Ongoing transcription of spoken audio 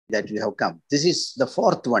that we have come. This is the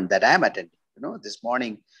fourth one that I am attending. This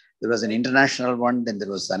morning there was an international one, then there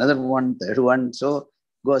was another one, third one, so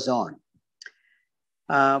goes on.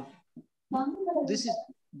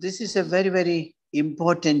 This is a very, very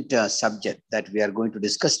important subject that we are going to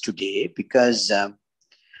discuss today, because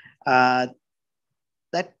that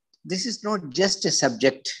this is not just a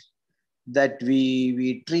subject that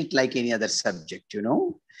we treat like any other subject,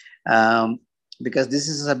 because this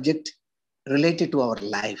is a subject related to our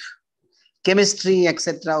life. Chemistry,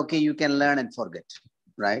 etc. Okay, you can learn and forget,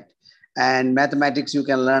 right? And mathematics, you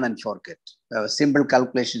can learn and forget. Simple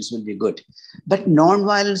calculations will be good. But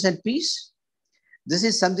non-violence and peace, this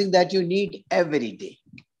is something that you need every day.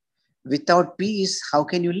 Without peace, how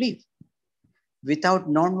can you live? Without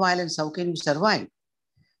non-violence, how can you survive?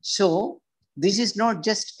 So this is not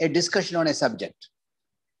just a discussion on a subject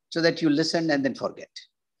so that you listen and then forget.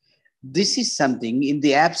 This is something in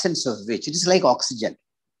the absence of which it is like oxygen.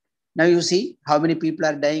 Now you see how many people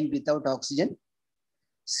are dying without oxygen.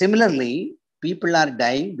 Similarly, people are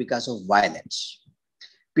dying because of violence.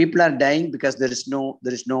 People are dying because there is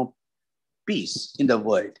no peace in the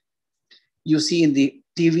world. You see in the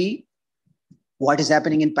TV what is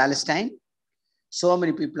happening in Palestine. So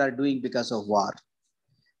many people are doing because of war.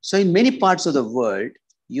 So in many parts of the world,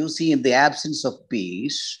 you see in the absence of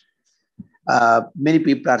peace, many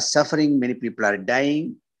people are suffering, many people are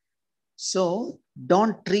dying. So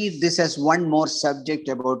don't treat this as one more subject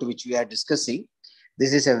about which we are discussing.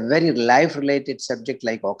 This is a very life-related subject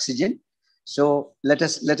like oxygen. So let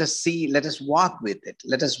us walk with it.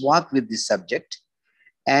 Let us walk with this subject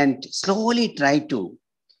and slowly try to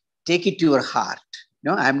take it to your heart.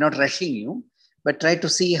 I'm not rushing you, but try to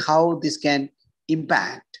see how this can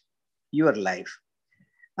impact your life.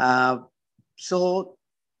 So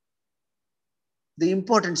the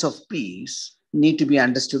importance of peace need to be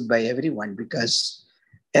understood by everyone, because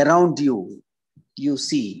around you, you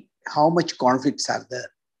see how much conflicts are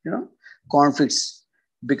there. Conflicts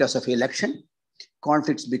because of election,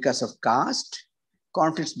 conflicts because of caste,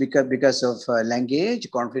 conflicts because of language,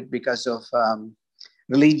 conflict because of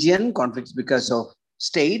religion, conflicts because of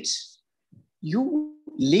states. You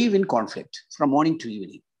live in conflict from morning to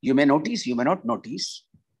evening. You may notice, you may not notice,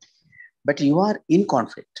 but you are in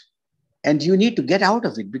conflict. And you need to get out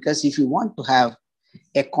of it, because if you want to have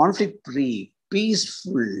a conflict-free,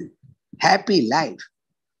 peaceful, happy life,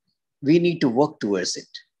 we need to work towards it.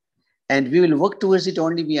 And we will work towards it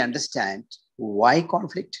only we understand why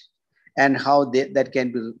conflict and how that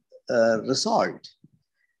can be resolved.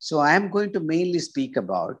 So I am going to mainly speak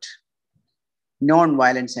about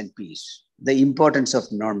non-violence and peace, the importance of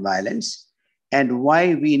non-violence, and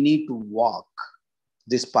why we need to walk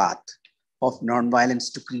this path of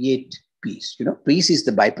non-violence to create peace. Peace is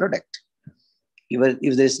the byproduct.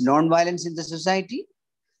 If there is non-violence in the society,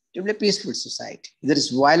 it will be a peaceful society. If there is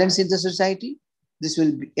violence in the society, this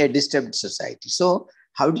will be a disturbed society. So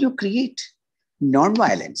how do you create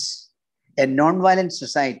non-violence? A non-violent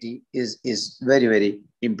society is very, very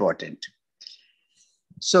important.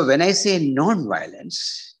 So when I say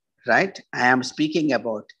non-violence, right, I am speaking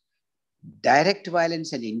about direct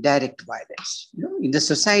violence and indirect violence. In the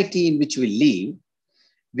society in which we live,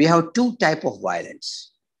 we have two types of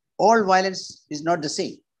violence. All violence is not the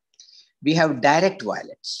same. We have direct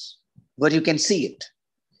violence, where you can see it.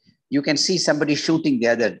 You can see somebody shooting the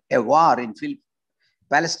other, a war in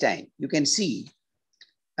Palestine. You can see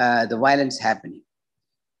the violence happening.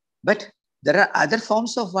 But there are other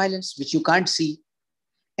forms of violence which you can't see.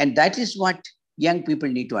 And that is what young people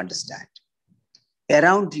need to understand.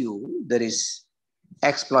 Around you, there is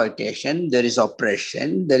exploitation, there is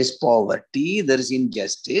oppression, there is poverty, there is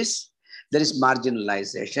injustice, there is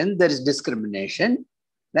marginalization, there is discrimination,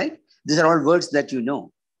 right? These are all words that you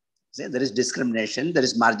know. There is discrimination, there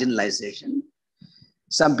is marginalization.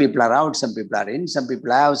 Some people are out, some people are in, some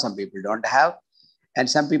people have, some people don't have. And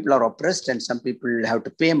some people are oppressed and some people have to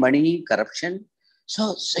pay money, corruption.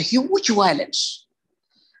 So it's a huge violence.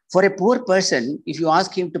 For a poor person, if you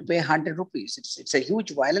ask him to pay 100 rupees, it's a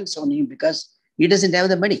huge violence on him because he doesn't have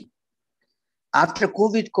the money. After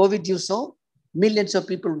COVID, you saw millions of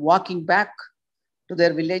people walking back to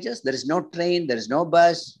their villages. There is no train, there is no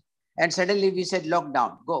bus. And suddenly we said,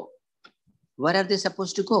 lockdown, go. Where are they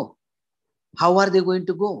supposed to go? How are they going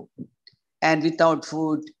to go? And without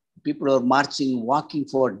food, people are marching, walking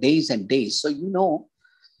for days and days. So,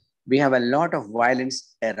 we have a lot of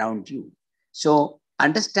violence around you. So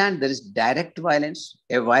understand there is direct violence,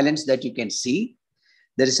 a violence that you can see.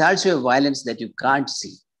 There is also a violence that you can't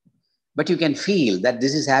see. But you can feel that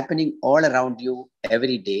this is happening all around you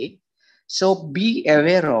every day. So be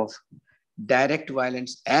aware of direct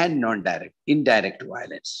violence and non-direct, indirect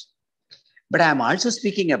violence. But I'm also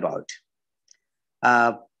speaking about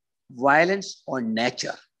uh, violence on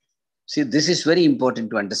nature. See, this is very important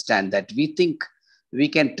to understand that we think we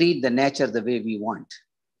can treat the nature the way we want.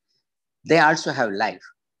 They also have life.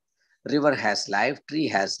 River has life, tree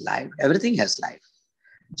has life, everything has life.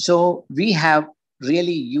 So we have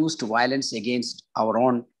really used violence against our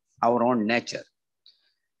own nature.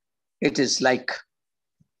 It is like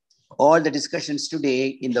all the discussions today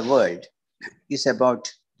in the world is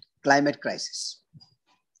about climate crisis.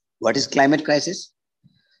 What is climate crisis?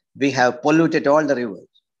 We have polluted all the rivers.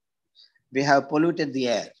 We have polluted the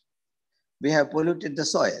air. We have polluted the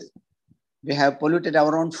soil. We have polluted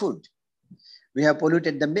our own food. We have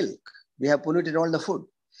polluted the milk. We have polluted all the food.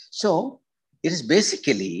 So it is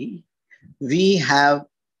basically, we have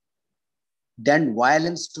done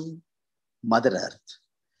violence to Mother Earth,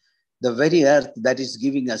 the very earth that is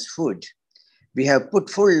giving us food. We have put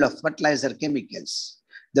full of fertilizer chemicals.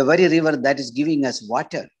 The very river that is giving us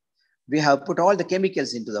water, we have put all the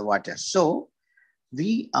chemicals into the water. So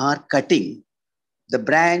we are cutting the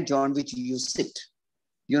branch on which you sit.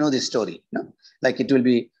 You know this story, no? Like it will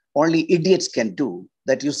be only idiots can do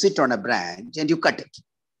that. You sit on a branch and you cut it.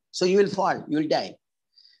 So you will fall, you will die.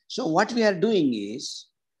 So what we are doing is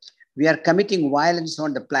we are committing violence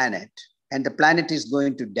on the planet, and the planet is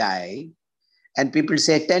going to die. And people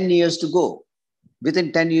say 10 years to go.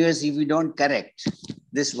 Within 10 years, if we don't correct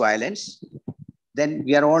this violence, then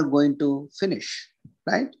we are all going to finish,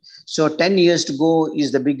 right? So 10 years to go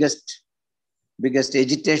is the biggest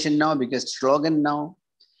agitation now, biggest slogan now.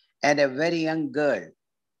 And a very young girl,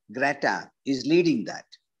 Greta, is leading that.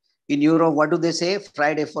 In Europe, what do they say?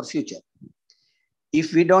 Friday for future.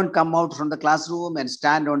 If we don't come out from the classroom and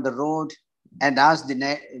stand on the road and ask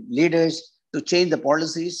the leaders to change the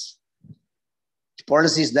policies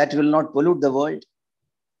that will not pollute the world,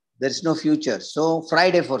 there is no future. So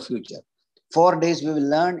Friday for future. 4 days we will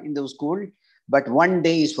learn in the school, but 1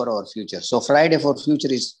 day is for our future. So Friday for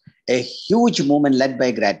future is a huge movement led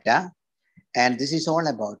by Greta. And this is all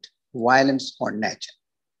about violence on nature.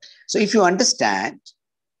 So if you understand,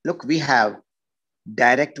 look, we have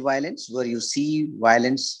direct violence where you see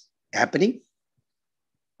violence happening.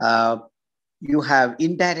 You have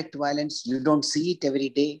indirect violence. You don't see it every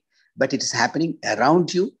day, but it is happening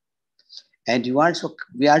around you. And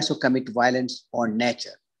we also commit violence on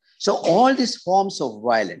nature. So all these forms of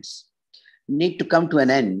violence need to come to an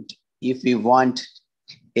end if we want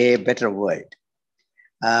a better world.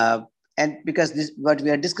 And because this, what we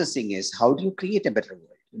are discussing is, how do you create a better world?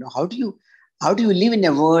 You know, how do you live in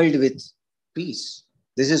a world with peace?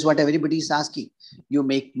 This is what everybody is asking. You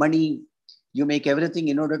make money, you make everything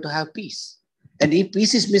in order to have peace. And if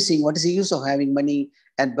peace is missing, what is the use of having money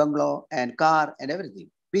and bungalow and car and everything?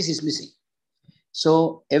 Peace is missing.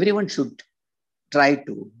 So everyone should try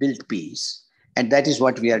to build peace. And that is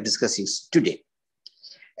what we are discussing today.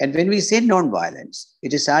 And when we say non-violence,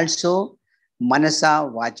 it is also manasa,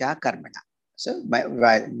 vacha, karmana. So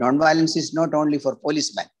non-violence is not only for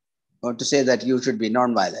policemen or to say that you should be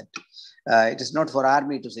non-violent. It is not for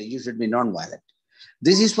army to say you should be non-violent.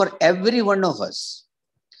 This is for every one of us.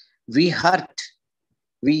 We hurt.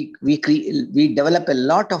 We develop a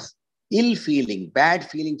lot of ill feeling, bad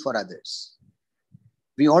feeling for others.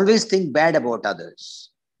 We always think bad about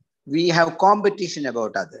others. We have competition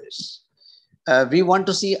about others. We want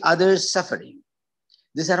to see others suffering.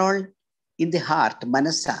 These are all in the heart,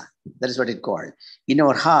 manasa. That is what it's called. In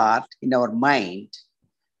our heart, in our mind,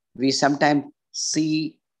 we sometimes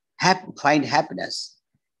find happiness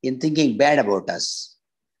in thinking bad about us.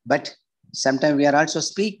 But sometimes we are also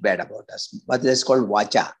speak bad about us. But that's called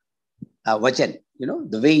vacha, vachan, you know,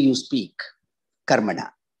 the way you speak,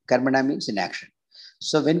 karmana. Karmana means in action.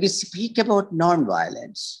 So when we speak about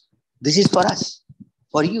non-violence, this is for us,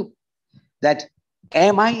 for you, that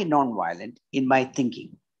am I non-violent in my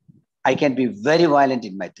thinking? I can be very violent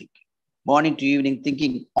in my thinking. Morning to evening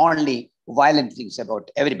thinking only violent things about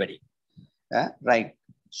everybody, right?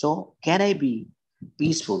 So can I be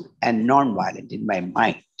peaceful and non-violent in my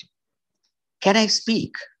mind? Can I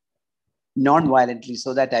speak non-violently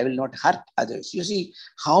so that I will not hurt others? You see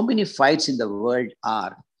how many fights in the world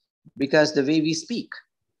are because the way we speak.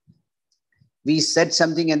 We said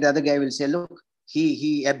something and the other guy will say, look,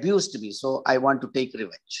 he abused me, so I want to take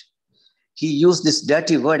revenge. He used this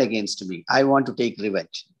dirty word against me. I want to take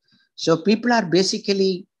revenge. So people are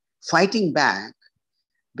basically fighting back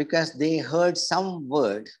because they heard some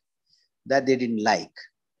word that they didn't like.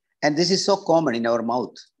 And this is so common in our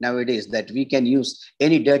mouth nowadays that we can use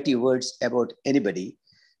any dirty words about anybody.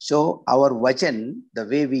 So our vachan, the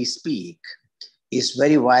way we speak, is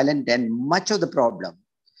very violent, and much of the problem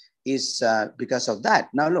is because of that.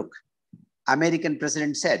 Now look, American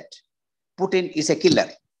president said, Putin is a killer.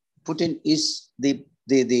 Putin is the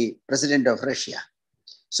president of Russia.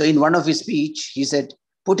 So in one of his speech, he said,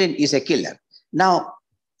 Putin is a killer. Now,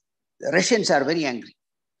 the Russians are very angry.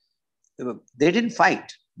 They didn't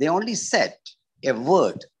fight. They only said a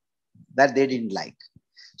word that they didn't like.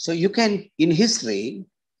 So you can, in history,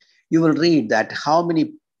 you will read that how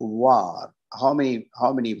many war, how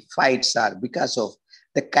many fights are because of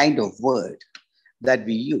the kind of word that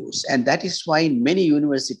we use. And that is why in many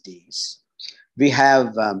universities, we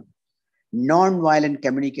have non-violent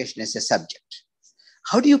communication as a subject.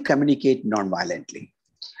 How do you communicate non-violently?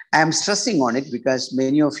 I'm stressing on it because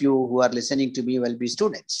many of you who are listening to me will be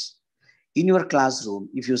students. In your classroom,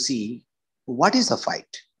 if you see, what is a fight?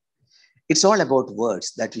 It's all about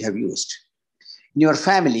words that you have used. In your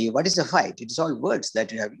family, what is a fight? It's all words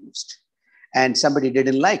that you have used. And somebody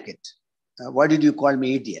didn't like it. Why did you call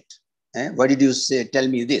me idiot? Why did you say, tell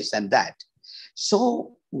me this and that?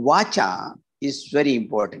 So vacha is very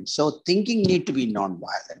important. So thinking need to be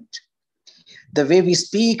non-violent. The way we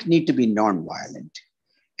speak need to be non-violent.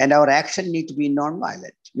 And our action need to be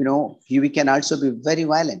non-violent. You know, we can also be very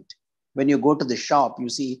violent. When you go to the shop, you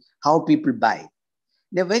see how people buy.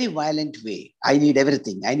 In a very violent way. I need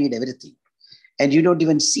everything. I need everything. And you don't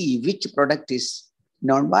even see which product is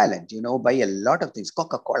non-violent. You know, buy a lot of things.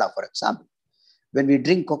 Coca-Cola, for example. When we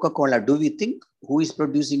drink Coca-Cola, do we think who is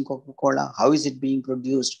producing Coca-Cola? How is it being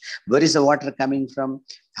produced? Where is the water coming from?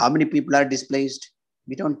 How many people are displaced?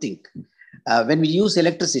 We don't think. When we use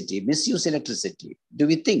electricity, misuse electricity, do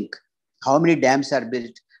we think how many dams are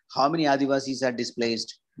built? How many Adivasis are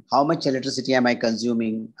displaced? How much electricity am I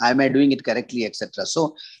consuming? Am I doing it correctly, etc.?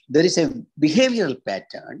 So there is a behavioral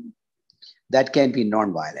pattern that can be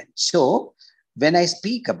non-violent. So when we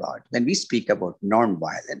speak about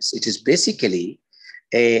non-violence, it is basically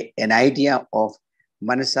an idea of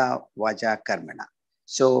manasa, vacha, karmana.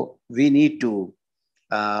 So we need to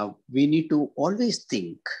always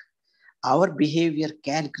think our behavior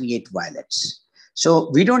can create violence.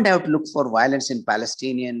 So we don't have to look for violence in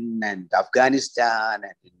Palestinian and Afghanistan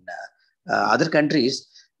and in other countries.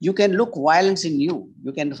 You can look violence in you.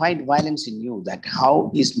 You can find violence in you, that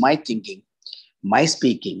how is my thinking, my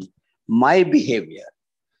speaking, my behavior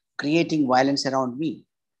creating violence around me.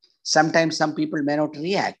 Sometimes some people may not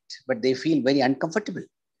react, but they feel very uncomfortable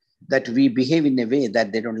that we behave in a way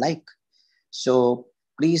that they don't like. So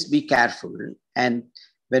please be careful. And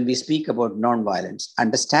when we speak about non-violence,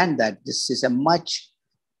 understand that this is a much,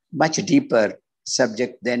 much deeper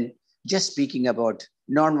subject than just speaking about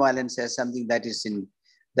non-violence as something that is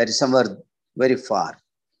somewhere very far.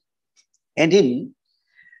 And in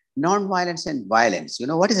non-violence and violence, you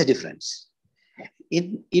know, what is the difference?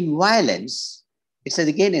 In violence, it says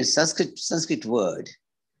again in Sanskrit word,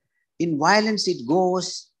 in violence it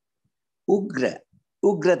goes ugra,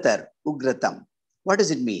 ugratar, ugratam. What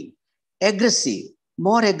does it mean? Aggressive,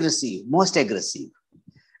 more aggressive, most aggressive.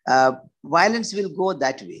 Violence will go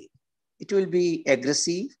that way. It will be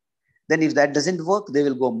aggressive. Then if that doesn't work, they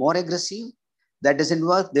will go more aggressive. That doesn't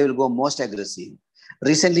work, they will go most aggressive.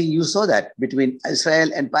 Recently, you saw that between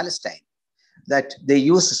Israel and Palestine, that they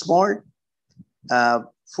used small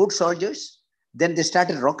foot soldiers, then they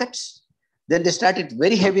started rockets, then they started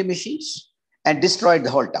very heavy machines and destroyed the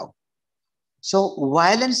whole town. So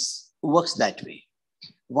violence works that way.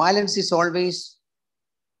 Violence is always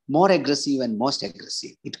more aggressive and most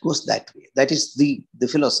aggressive. It goes that way. That is the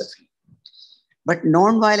philosophy. But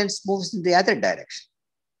non-violence moves in the other direction.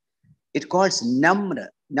 It calls namra,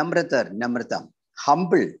 namratar, namratam,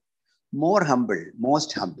 humble, more humble,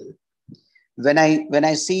 most humble. When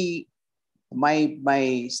I see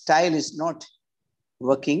my style is not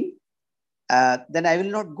working, then I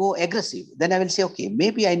will not go aggressive. Then I will say, okay,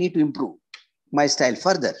 maybe I need to improve my style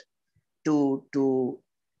further to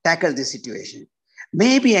tackle this situation.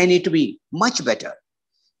 Maybe I need to be much better.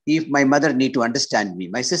 If my mother need to understand me,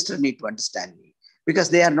 my sister need to understand me, because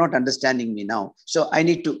they are not understanding me now. So I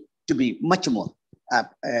need to be much more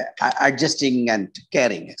adjusting and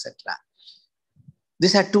caring, etc.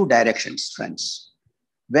 These are two directions, friends.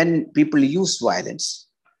 When people use violence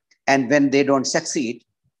and when they don't succeed,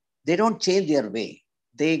 they don't change their way.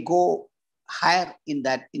 They go higher in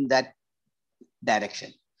that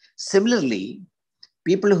direction. Similarly,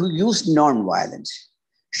 people who use non-violence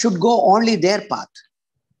should go only their path.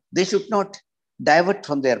 They should not divert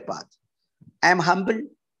from their path. I am humble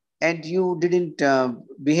and you didn't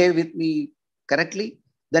behave with me correctly,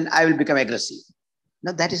 then I will become aggressive.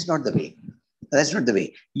 No, that is not the way. That's not the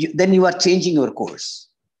way. Then you are changing your course,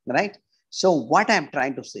 right? So what I'm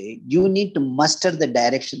trying to say, you need to master the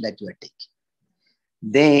direction that you are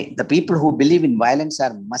taking. The people who believe in violence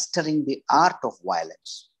are mastering the art of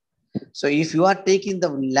violence. So if you are taking the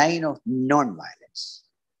line of non-violence,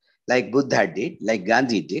 like Buddha did, like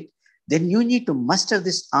Gandhi did, then you need to master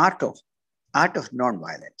this art of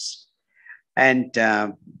non-violence, and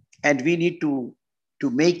we need to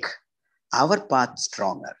make our path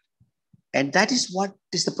stronger. And that is what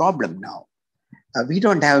is the problem now. We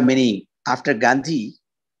don't have many after Gandhi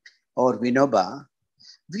or Vinoba.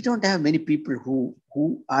 We don't have many people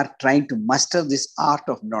who are trying to master this art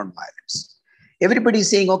of non-violence. Everybody is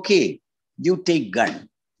saying, okay, you take gun,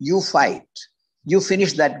 you fight, you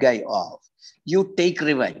finish that guy off, you take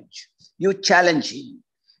revenge, you challenge him.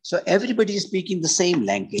 So everybody is speaking the same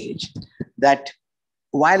language, that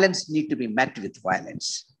violence need to be met with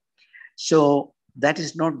violence. So that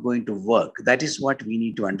is not going to work. That is what we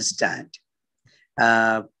need to understand.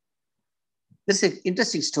 There's an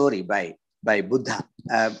interesting story by Buddha,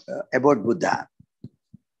 about Buddha.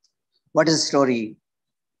 What is the story?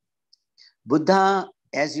 Buddha,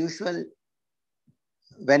 as usual,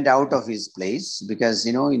 went out of his place because,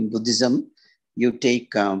 in Buddhism, you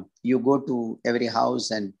go to every house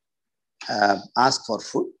and ask for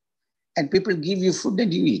food, and people give you food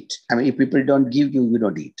and you eat. I mean, if people don't give you, you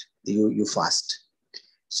don't eat. You fast.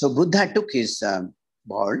 So Buddha took his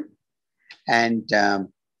bowl and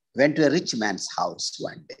went to a rich man's house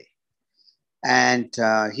one day. And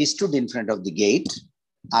he stood in front of the gate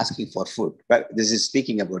asking for food. But this is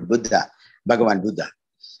speaking about Buddha, Bhagavan Buddha,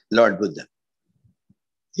 Lord Buddha.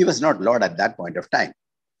 He was not Lord at that point of time,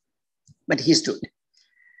 but he stood.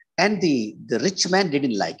 And the rich man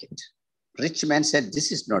didn't like it. Rich man said,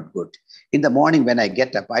 this is not good. In the morning when I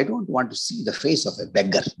get up, I don't want to see the face of a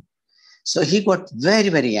beggar. So he got very,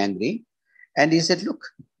 very angry. And he said, look,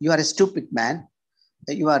 you are a stupid man.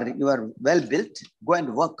 You are well built. Go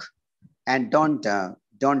and work and don't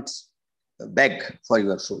beg for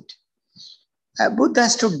your food. Buddha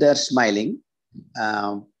stood there smiling,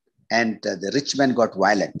 and the rich man got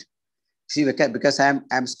violent. See, because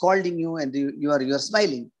I'm scolding you and you are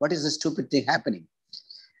smiling. What is the stupid thing happening?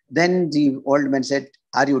 Then the old man said,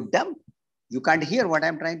 are you dumb? You can't hear what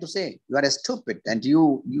I'm trying to say. You are a stupid, and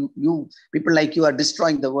you people like you are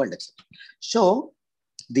destroying the world. So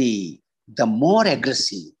the more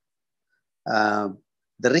aggressive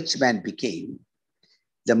the rich man became,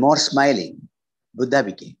 the more smiling Buddha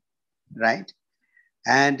became, right?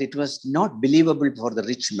 And it was not believable for the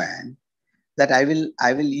rich man that I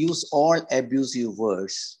will use all abusive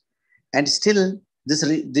words, and still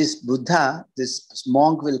this Buddha, this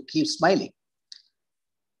monk, will keep smiling.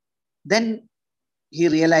 Then he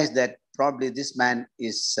realized that probably this man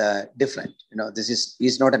is different.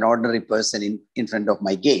 He's not an ordinary person in front of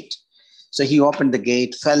my gate. So he opened the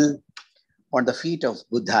gate, fell on the feet of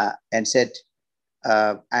Buddha and said,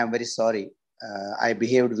 I am very sorry. I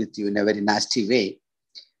behaved with you in a very nasty way.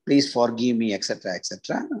 Please forgive me, etc.,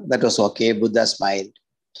 etc. That was okay. Buddha smiled.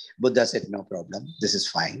 Buddha said, no problem. This is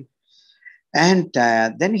fine. And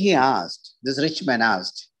then this rich man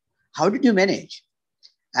asked, how did you manage?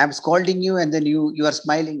 I'm scolding you and then you are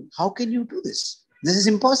smiling. How can you do this? This is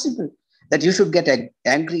impossible, that you should get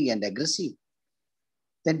angry and aggressive.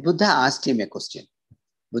 Then Buddha asked him a question.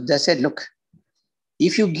 Buddha said, look,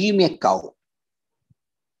 if you give me a cow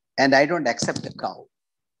and I don't accept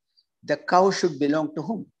the cow should belong to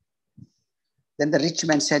whom? Then the rich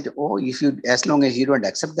man said, oh, as long as you don't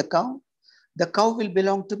accept the cow will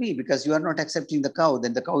belong to me, because you are not accepting the cow.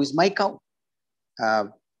 Then the cow is my cow.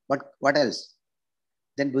 What else?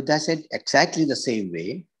 Then Buddha said, exactly the same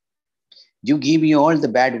way. You give me all the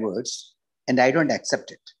bad words and I don't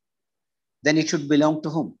accept it. Then it should belong to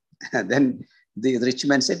whom? Then the rich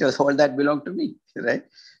man said, all that belong to me, right?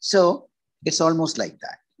 So it's almost like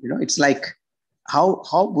that. It's like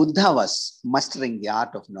how Buddha was mastering the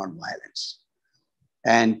art of non-violence.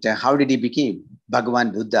 And how did he become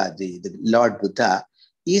Bhagavan Buddha, the Lord Buddha,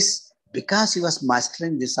 is because he was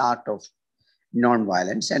mastering this art of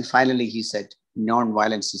non-violence. And finally he said,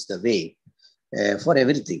 non-violence is the way for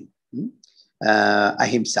everything.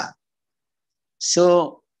 Ahimsa.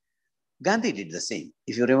 So Gandhi did the same.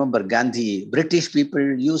 If you remember Gandhi, British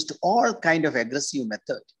people used all kind of aggressive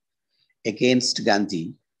method against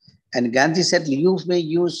Gandhi. And Gandhi said, you may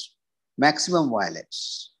use maximum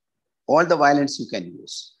violence, all the violence you can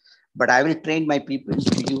use, but I will train my people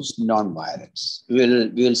to use non-violence.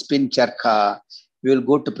 We will spin charkha, we will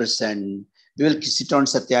go to prison, we will sit on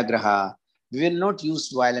satyagraha, we will not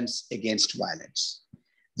use violence against violence.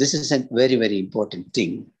 This is a very, very important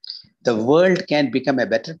thing. The world can become a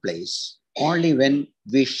better place only when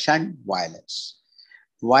we shun violence.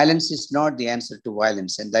 Violence is not the answer to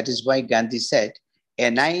violence. And that is why Gandhi said,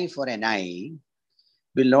 an eye for an eye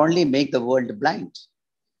will only make the world blind.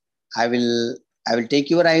 I will take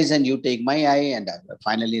your eyes and you take my eye, and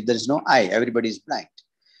finally there is no eye. Everybody is blind.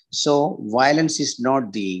 So violence is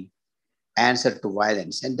not the answer to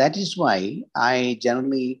violence. And that is why I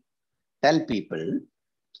generally tell people,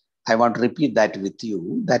 I want to repeat that with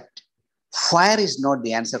you, that fire is not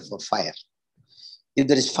the answer for fire. If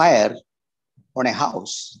there is fire on a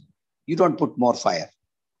house, you don't put more fire.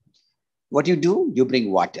 What you do, you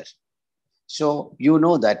bring water. So you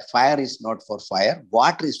know that fire is not for fire,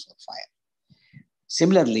 water is for fire.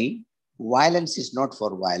 Similarly, violence is not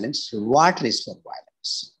for violence, water is for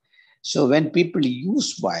violence. So when people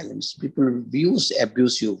use violence, people use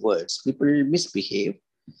abusive words, people misbehave,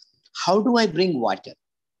 how do I bring water?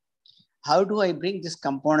 How do I bring this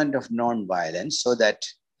component of non-violence so that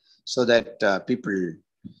people,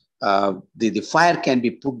 the fire can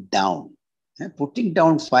be put down? Putting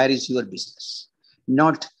down fire is your business,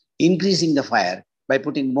 not increasing the fire by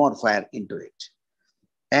putting more fire into it.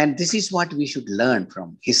 And this is what we should learn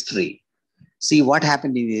from history. See what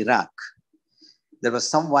happened in Iraq. There was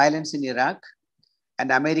some violence in Iraq,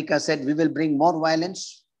 and America said, we will bring more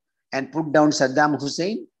violence and put down Saddam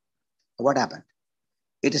Hussein. What happened?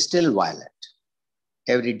 It is still violent.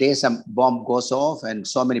 Every day some bomb goes off and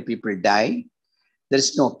so many people die. There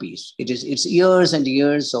is no peace. It's years and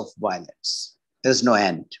years of violence. There's no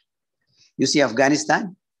end. You see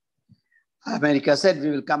Afghanistan? America said,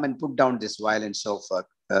 we will come and put down this violence of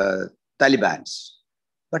Taliban's.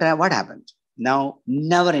 But what happened? Now,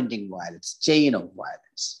 never-ending violence, chain of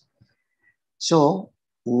violence. So,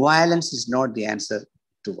 violence is not the answer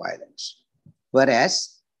to violence.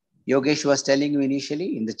 Whereas, Yogesh was telling you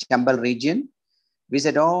initially, in the Chambal region, we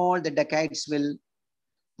said all the dacoits will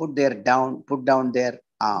put down their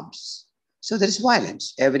arms. So there is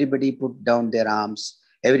violence. Everybody put down their arms.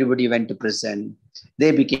 Everybody went to prison.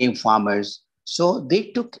 They became farmers. So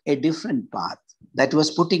they took a different path that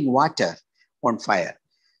was putting water on fire.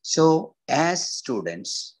 So as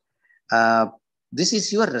students, this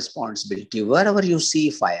is your responsibility. Wherever you see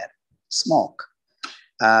fire, smoke,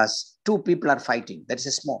 two people are fighting, that is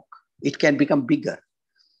a smoke. It can become bigger.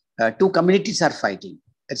 Two communities are fighting,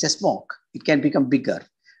 it's a smoke. It can become bigger.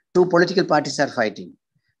 Two political parties are fighting.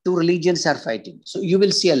 Two religions are fighting. So you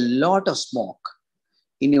will see a lot of smoke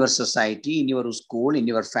in your society, in your school, in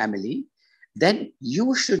your family. Then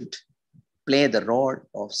you should play the role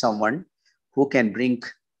of someone who can bring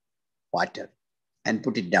water and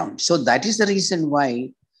put it down. So that is the reason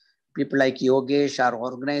why people like Yogesh are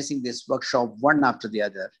organizing this workshop one after the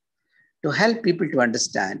other to help people to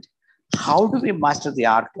understand how do we master the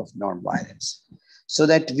art of nonviolence so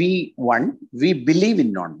that we believe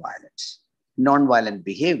in nonviolence, nonviolent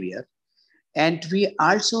behavior, and we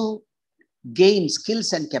also gain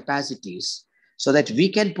skills and capacities so that we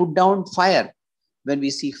can put down fire when we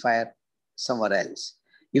see fire somewhere else.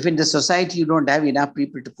 If in the society you don't have enough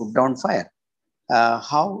people to put down fire,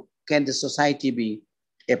 how can the society be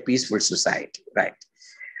a peaceful society, right?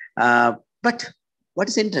 But what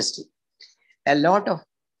is interesting, a lot of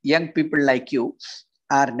young people like you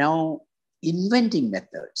are now inventing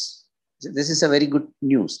methods. So this is a very good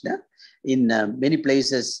news. No? In many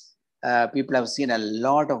places, people have seen a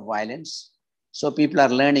lot of violence. So people are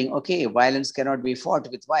learning, okay, violence cannot be fought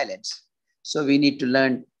with violence. So we need to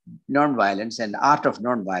learn non-violence and art of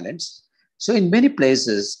non-violence. So in many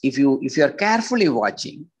places, if you are carefully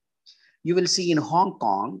watching, you will see in Hong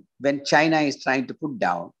Kong, when China is trying to put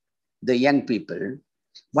down the young people,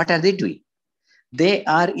 what are they doing? They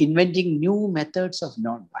are inventing new methods of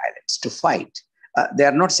non-violence to fight. They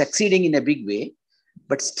are not succeeding in a big way,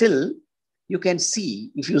 but still you can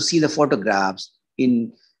see, if you see the photographs,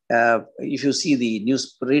 if you see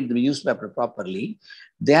read the newspaper properly,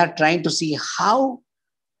 they are trying to see how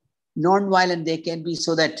non-violent they can be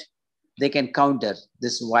so that they can counter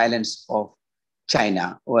this violence of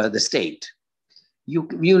China or the state. You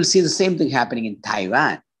will see the same thing happening in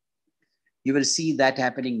Taiwan. You will see that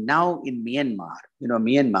happening now in Myanmar. You know,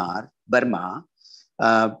 Myanmar, Burma,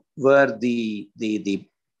 where the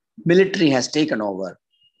military has taken over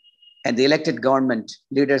and the elected government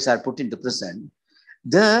leaders are put into prison.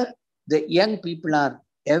 There, the young people are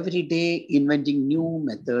every day inventing new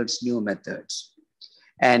methods.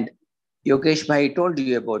 And Yogesh Bhai told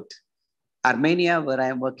you about Armenia, where I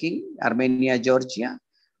am working, Armenia, Georgia,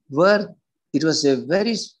 where it was a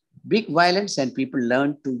very big violence and people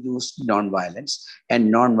learned to use non-violence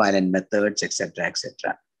and non-violent methods, etc.,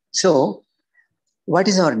 etc. So what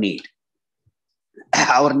is our need?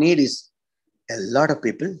 Our need is a lot of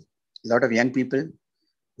people, a lot of young people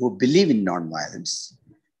who believe in non-violence,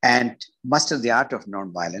 and master the art of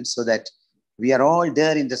non-violence so that we are all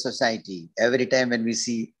there in the society. Every time when we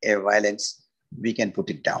see a violence, we can put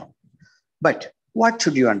it down. But what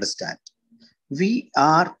should you understand? We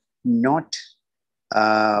are not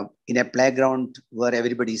in a playground where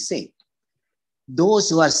everybody is safe. Those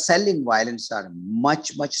who are selling violence are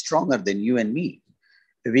much, much stronger than you and me.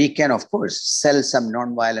 We can, of course, sell some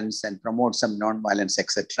non-violence and promote some non-violence,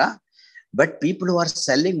 etc. But people who are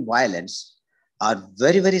selling violence are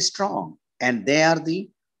very, very strong. And they are the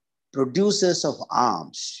producers of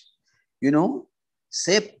arms. You know,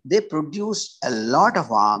 say they produce a lot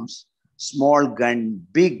of arms, small gun,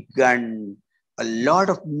 big gun, a lot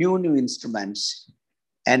of new instruments.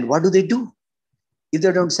 And what do? If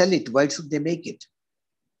they don't sell it, why should they make it?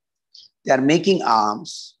 They are making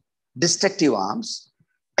arms, destructive arms,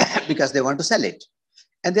 because they want to sell it.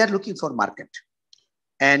 And they are looking for market.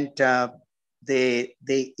 And they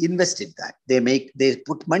invest in that. They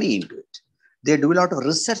put money into it. They do a lot of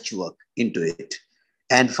research work into it.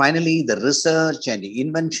 And finally, the research and the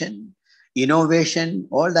invention, innovation,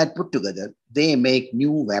 all that put together, they make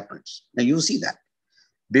new weapons. Now you see that.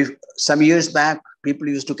 Some years back, people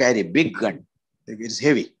used to carry a big gun. It's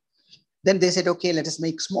heavy. Then they said, okay, let us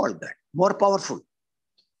make small gun, more powerful.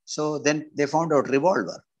 So then they found out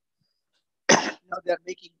revolver. Now they are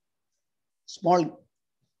making small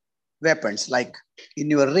weapons, like in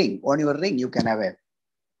your ring. On your ring, you can have a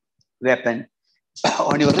weapon.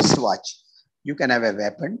 On your wristwatch, you can have a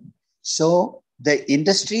weapon. So the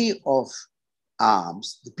industry of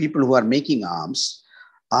arms, the people who are making arms,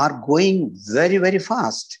 are going very, very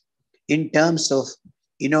fast in terms of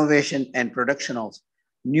innovation and production of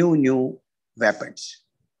new weapons.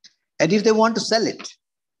 And if they want to sell it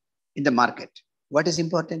in the market, what is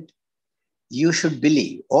important? You should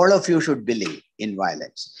believe, all of you should believe in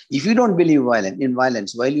violence. If you don't believe in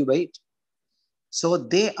violence, why will you buy it? So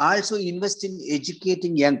they also invest in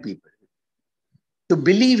educating young people to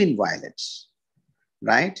believe in violence,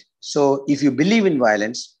 right? So if you believe in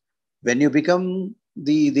violence, when you become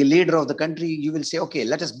the leader of the country, you will say, okay,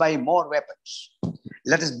 let us buy more weapons.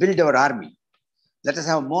 Let us build our army. Let us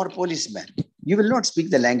have more policemen. You will not speak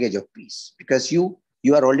the language of peace because you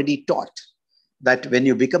are already taught that when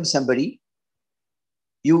you become somebody,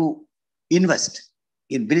 you invest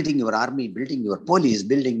in building your army, building your police,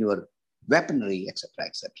 building your weaponry, etc.,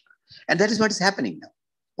 etc. And that is what is happening now.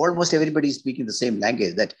 Almost everybody is speaking the same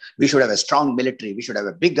language, that we should have a strong military, we should have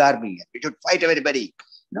a big army, we should fight everybody.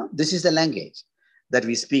 No, this is the language that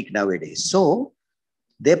we speak nowadays. So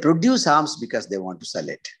they produce arms because they want to sell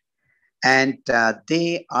it. And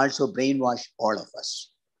they also brainwash all of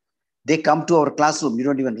us. They come to our classroom, you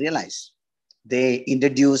don't even realize. They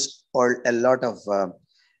introduce a lot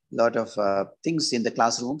of things in the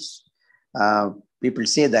classrooms. People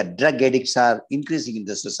say that drug addicts are increasing in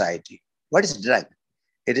the society. What is drug?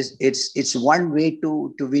 It's one way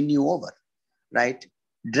to win you over, right?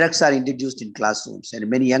 Drugs are introduced in classrooms and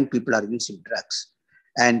many young people are using drugs.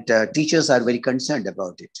 And teachers are very concerned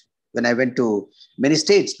about it. When I went to many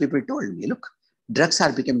states, people told me, look, drugs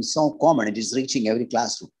are becoming so common, it is reaching every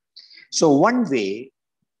classroom. So one way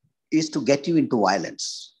is to get you into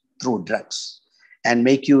violence through drugs and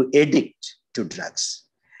make you addict to drugs.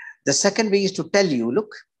 The second way is to tell you,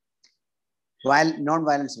 look, while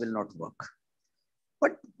non-violence will not work.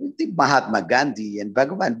 But the Mahatma Gandhi and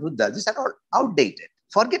Bhagavan Buddha, these are all outdated.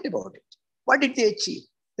 Forget about it. What did they achieve?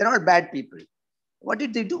 They're all bad people. What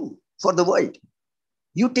did they do for the world?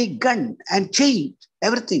 You take gun and change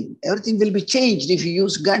everything. Everything will be changed if you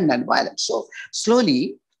use gun and violence. So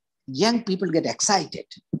slowly, young people get excited.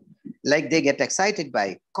 Like they get excited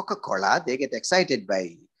by Coca-Cola, they get excited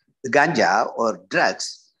by the ganja or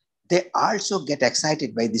drugs. They also get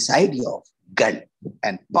excited by this idea of gun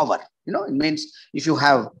and power. You know, it means if you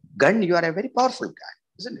have gun, you are a very powerful guy,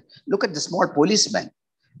 isn't it? Look at the small policeman.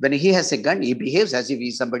 When he has a gun, he behaves as if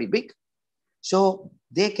he's somebody big. So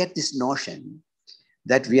they get this notion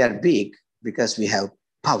that we are big because we have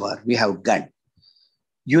power, we have gun.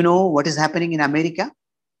 You know what is happening in America?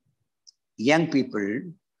 Young people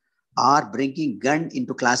are bringing gun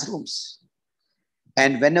into classrooms.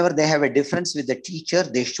 And whenever they have a difference with the teacher,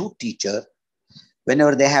 they shoot teacher.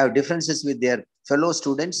 Whenever they have differences with their fellow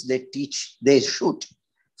students, they shoot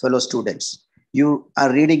fellow students. You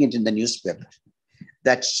are reading it in the newspaper.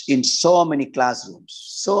 That in so many classrooms,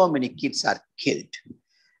 so many kids are killed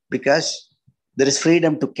because there is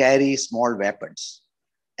freedom to carry small weapons.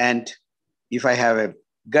 And if I have a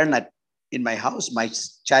gun in my house, my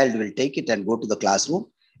child will take it and go to the classroom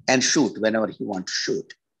and shoot whenever he wants to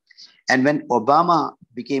shoot. And when Obama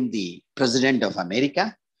became the president of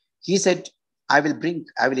America, he said, I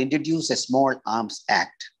will introduce a small arms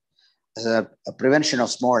act, a prevention of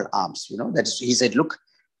small arms. That's, he said, look,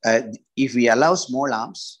 if we allow small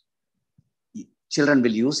arms, children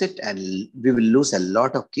will use it and we will lose a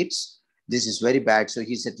lot of kids. This is very bad. So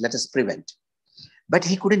he said, let us prevent. But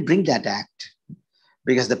he couldn't bring that act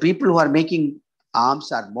because the people who are making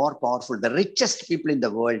arms are more powerful. The richest people in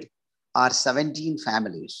the world are 17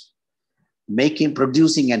 families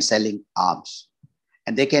producing and selling arms.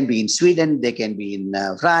 And they can be in Sweden, they can be in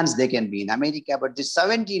France, they can be in America, but these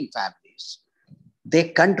 17 families, they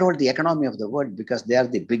control the economy of the world because they are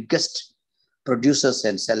the biggest producers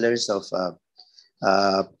and sellers of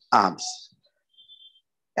arms.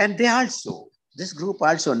 And this group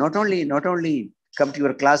also not only come to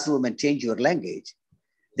your classroom and change your language,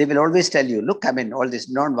 they will always tell you, look, all this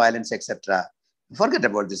non-violence, etc. Forget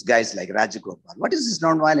about these guys like Rajagopal. What is this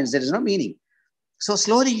non-violence? There is no meaning. So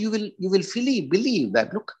slowly you will fully believe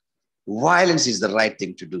that, look, violence is the right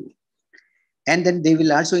thing to do. And then they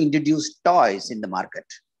will also introduce toys in the market.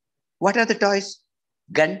 What are the toys?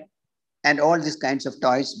 Gun and all these kinds of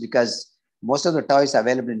toys, because most of the toys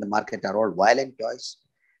available in the market are all violent toys.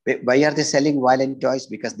 Why are they selling violent toys?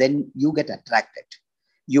 Because then you get attracted.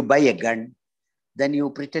 You buy a gun, then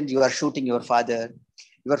you pretend you are shooting your father.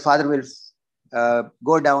 Your father will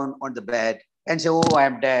go down on the bed and say, oh, I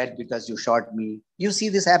am dead because you shot me. You see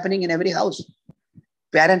this happening in every house.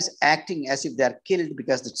 Parents acting as if they are killed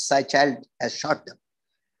because the child has shot them.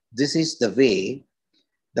 This is the way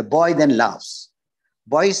the boy then laughs.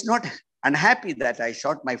 Boy is not unhappy that I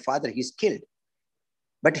shot my father, he's killed.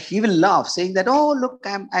 But he will laugh, saying that, oh, look,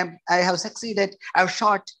 I have succeeded, I've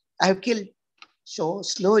shot, I have killed. So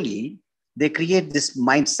slowly, they create this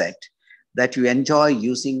mindset that you enjoy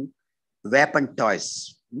using weapon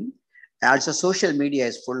toys. Also, social media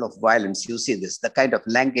is full of violence. You see this, the kind of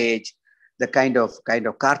language, the kind of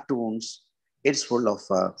cartoons, it's full of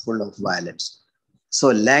violence. So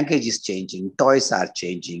language is changing, toys are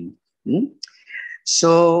changing.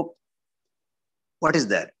 So what is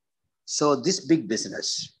that? So this big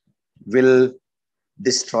business will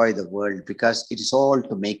destroy the world because it is all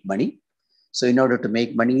to make money. So in order to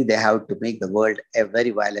make money, they have to make the world a very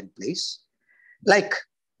violent place. Like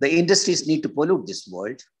the industries need to pollute this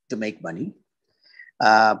world to make money.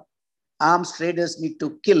 Arms traders need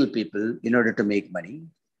to kill people in order to make money.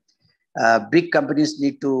 Big companies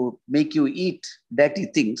need to make you eat dirty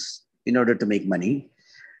things in order to make money.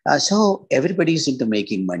 So everybody is into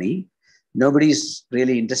making money. Nobody is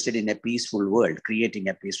really interested in a peaceful world, creating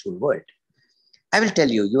a peaceful world. I will tell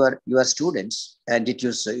you, you are students, and it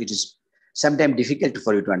is sometimes difficult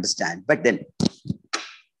for you to understand. But then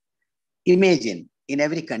imagine in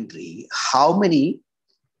every country, how many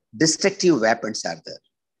destructive weapons are there?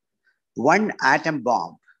 One atom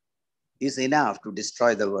bomb is enough to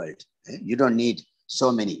destroy the world. You don't need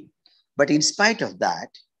so many. But in spite of that,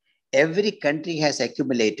 every country has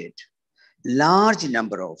accumulated large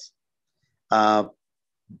number of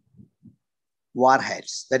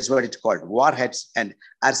warheads. That's what it's called, warheads and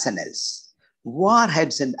arsenals.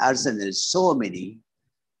 Warheads and arsenals, so many,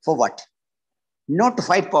 for what? Not to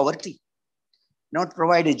fight poverty, not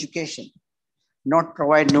provide education, not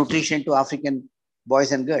provide nutrition to African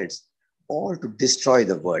boys and girls, all to destroy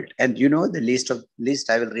the world. And you know the list,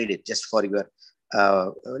 I will read it just for your,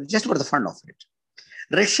 just for the fun of it.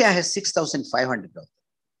 Russia has 6,500 of them.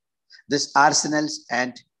 This arsenals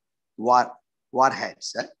and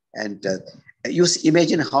warheads. And you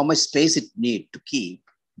imagine how much space it needs to keep.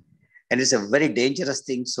 And it's a very dangerous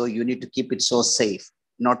thing. So you need to keep it so safe,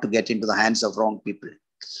 not to get into the hands of wrong people.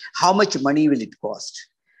 How much money will it cost?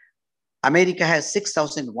 America has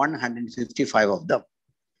 6,155 of them.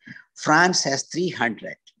 France has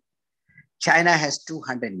 300. China has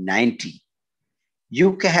 290.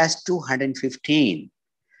 UK has 215.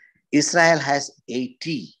 Israel has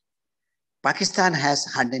 80. Pakistan has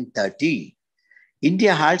 130.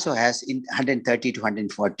 India also has 130 to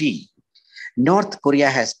 140. North Korea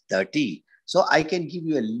has 30. So I can give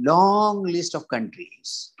you a long list of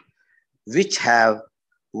countries which have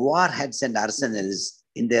warheads and arsenals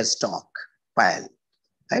in their stock pile,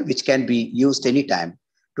 right, which can be used anytime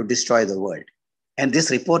to destroy the world. And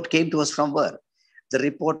this report came to us from where? The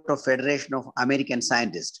report of Federation of American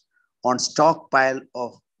Scientists on stockpile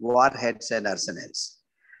of warheads and arsenals.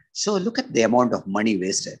 So look at the amount of money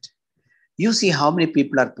wasted. You see how many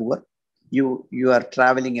people are poor. You are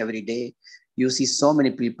traveling every day. You see so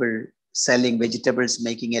many people selling vegetables,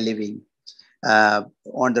 making a living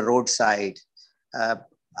on the roadside.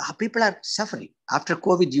 People are suffering. After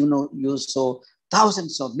COVID, you saw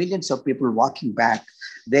thousands of millions of people walking back.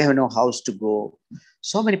 They have no house to go.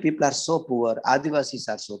 So many people are so poor. Adivasis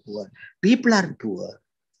are so poor. People are poor.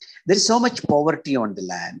 There is so much poverty on the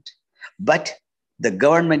land, but the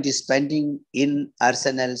government is spending in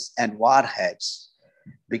arsenals and warheads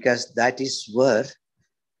because that is where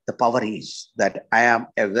the power is. That I am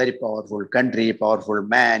a very powerful country, powerful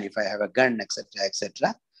man, if I have a gun, etc.,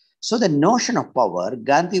 etc. So the notion of power,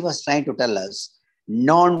 Gandhi was trying to tell us,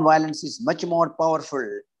 non-violence is much more powerful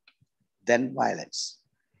than violence.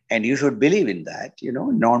 And you should believe in that,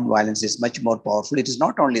 non-violence is much more powerful. It is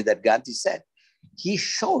not only that Gandhi said, he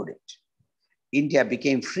showed it. India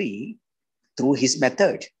became free through his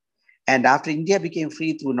method. And after India became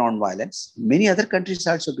free through non-violence, many other countries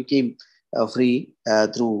also became free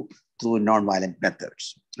through non-violent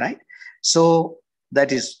methods, right? So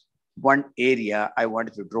that is one area I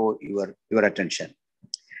wanted to draw your attention.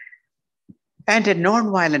 And a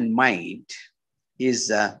non-violent mind is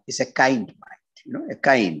a kind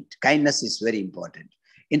mind. Kindness is very important.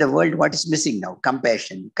 In the world, what is missing now?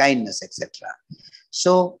 Compassion, kindness, etc.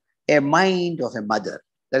 So a mind of a mother,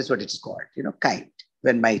 that is what it's called, kind.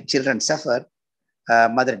 When my children suffer,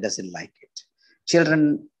 mother doesn't like it.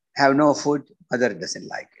 Children have no food, mother doesn't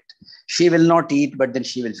like it. She will not eat, but then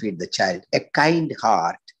she will feed the child. A kind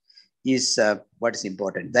heart is what is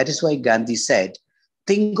important. That is why Gandhi said,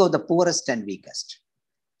 think of the poorest and weakest.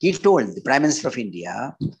 He told the Prime Minister of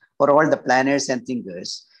India, for all the planners and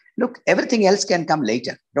thinkers, look, everything else can come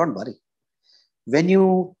later. Don't worry. When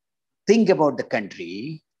you think about the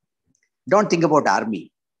country, don't think about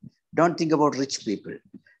army. Don't think about rich people.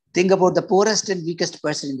 Think about the poorest and weakest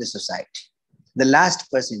person in the society, the last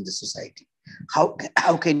person in the society.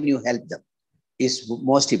 How can you help them is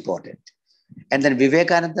most important. And then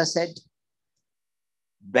Vivekananda said,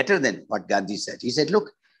 better than what Gandhi said. He said,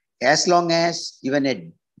 look, as long as even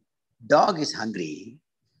a dog is hungry,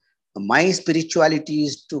 my spirituality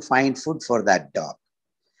is to find food for that dog.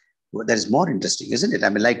 Well, that is more interesting, isn't it? I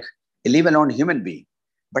mean, like, leave alone human being,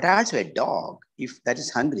 but also a dog, if that is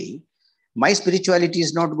hungry, my spirituality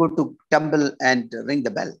is not going to tumble and ring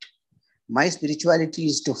the bell. My spirituality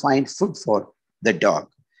is to find food for the dog.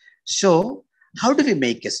 So how do we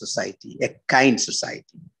make a society, a kind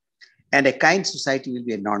society? And a kind society will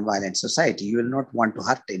be a non-violent society. You will not want to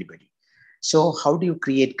hurt anybody. So how do you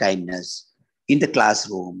create kindness in the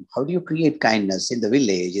classroom? How do you create kindness in the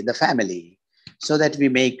village, in the family, so that we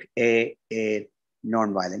make a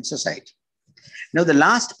non-violent society? Now, the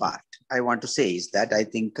last part I want to say is that I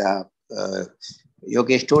think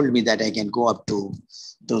Yogesh told me that I can go up to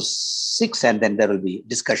 6 and then there will be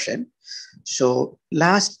discussion. So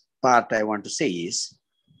last part I want to say is,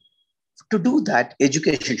 to do that,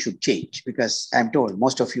 education should change, because I'm told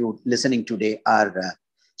most of you listening today are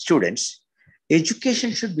students.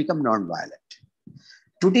 Education should become non-violent.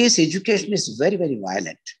 Today's education is very, very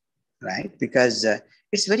violent, right? Because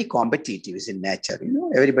it's very competitive, it's in nature.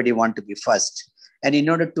 Everybody wants to be first. And in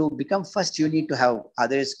order to become first, you need to have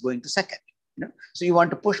others going to second. So you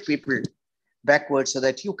want to push people backwards so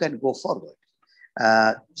that you can go forward.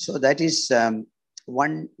 So that is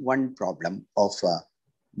one problem of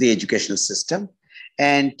the educational system.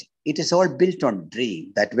 And it is all built on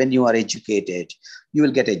dream that when you are educated, you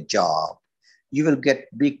will get a job, you will get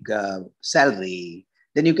big salary,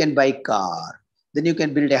 then you can buy a car, then you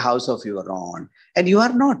can build a house of your own. And you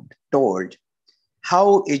are not told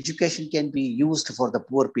how education can be used for the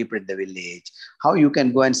poor people in the village, how you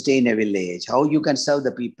can go and stay in a village, how you can serve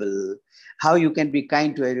the people, how you can be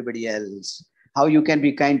kind to everybody else, how you can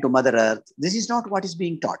be kind to Mother Earth. This is not what is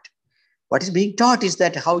being taught. What is being taught is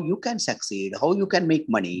that how you can succeed, how you can make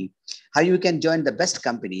money, how you can join the best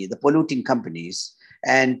company, the polluting companies,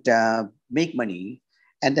 and make money,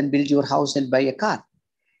 and then build your house and buy a car.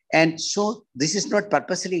 And so this is not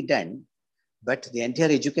purposely done, but the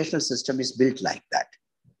entire educational system is built like that.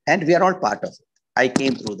 And we are all part of it. I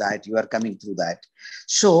came through that. You are coming through that.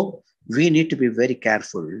 So we need to be very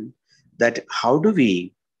careful that how do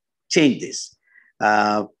we change this?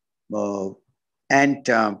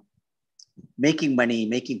 Making money,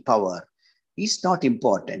 making power is not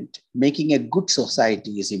important. Making a good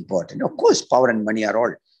society is important. Of course, power and money are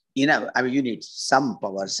all, I mean, you need some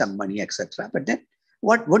power, some money, etc. But then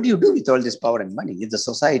what do you do with all this power and money? If the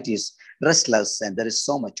society is restless and there is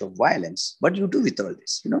so much of violence, what do you do with all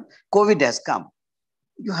this? COVID has come.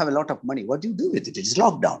 You have a lot of money. What do you do with it? It's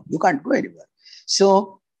lockdown. You can't go anywhere.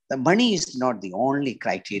 So the money is not the only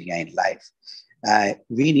criteria in life.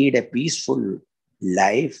 We need a peaceful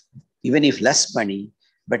life, even if less money,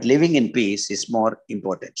 but living in peace is more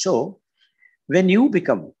important. So when you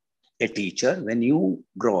become a teacher, when you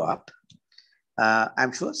grow up,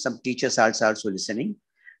 I'm sure some teachers are also listening.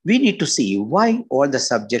 We need to see why all the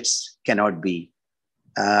subjects cannot be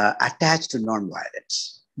attached to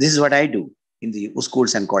non-violence. This is what I do in the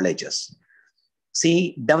schools and colleges.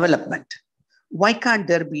 See, development. Why can't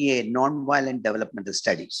there be a non-violent developmental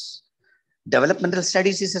studies? Developmental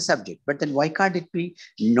studies is a subject, but then why can't it be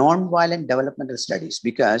non-violent developmental studies?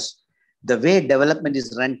 Because the way development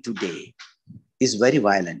is run today is very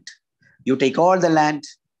violent. You take all the land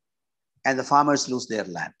and the farmers lose their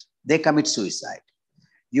land. They commit suicide.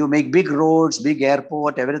 You make big roads, big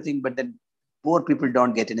airport, everything, but then poor people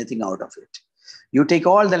don't get anything out of it. You take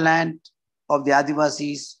all the land of the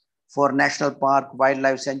Adivasis for national park,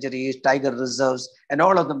 wildlife sanctuaries, tiger reserves, and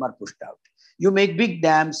all of them are pushed out. You make big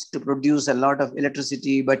dams to produce a lot of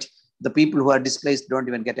electricity, but the people who are displaced don't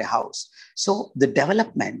even get a house. So the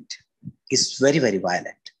development is very, very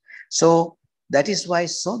violent. So that is why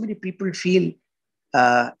so many people feel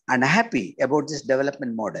unhappy about this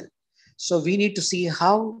development model. So we need to see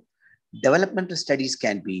how developmental studies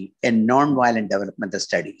can be a non-violent developmental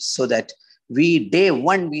studies so that day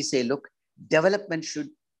one, we say, look, development should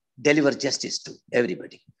deliver justice to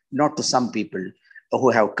everybody, not to some people who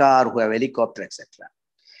have car, who have helicopter, etc.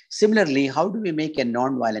 Similarly, how do we make a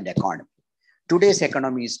non-violent economy? Today's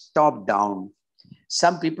economy is top down.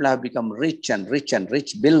 Some people have become rich and rich and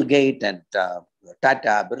rich. Bill Gates and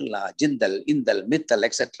Tata, Birla, Jindal, Indal, Mittal,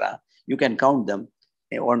 etc. You can count them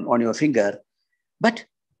on your finger. But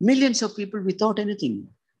millions of people without anything,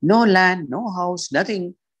 no land, no house,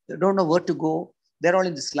 nothing. They don't know where to go. They're all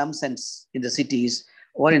in the slums and in the cities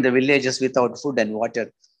or in the villages without food and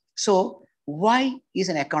water. So why is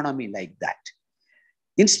an economy like that?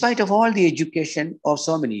 In spite of all the education of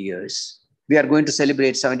so many years, we are going to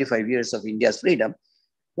celebrate 75 years of India's freedom.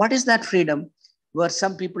 What is that freedom where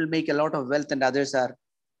some people make a lot of wealth and others are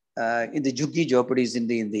in the juggi joppadis in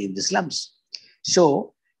the slums?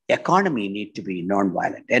 So economy need to be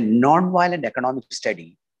non-violent, and non-violent economic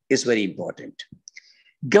study is very important.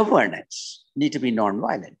 Governance need to be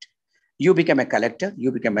non-violent. You become a collector,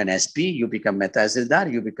 you become an SP, you become a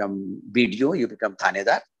tahsildar, you become BDO, you become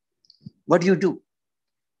thanedar. What do?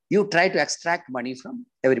 You try to extract money from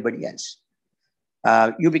everybody else.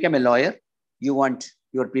 You become a lawyer, you want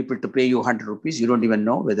your people to pay you 100 rupees, you don't even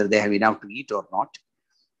know whether they have enough to eat or not.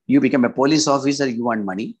 You become a police officer, you want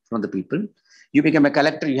money from the people. You become a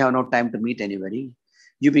collector, you have no time to meet anybody.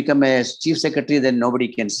 You become a chief secretary, then nobody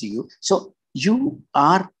can see you. So you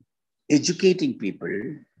are educating people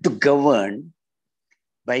to govern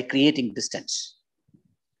by creating distance.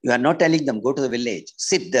 You are not telling them, go to the village,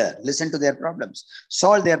 sit there, listen to their problems,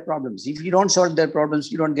 solve their problems. If you don't solve their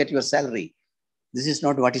problems, you don't get your salary. This is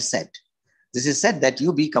not what is said. This is said that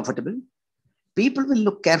you be comfortable. People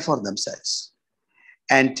will care for themselves.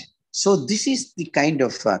 And so this is the kind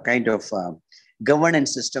of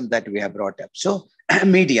governance system that we have brought up. So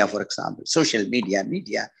media, for example, social media,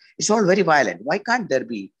 it's all very violent. Why can't there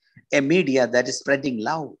be a media that is spreading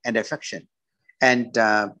love and affection and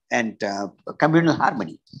communal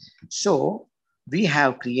harmony? So we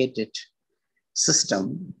have created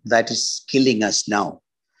system that is killing us now.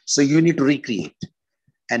 So you need to recreate.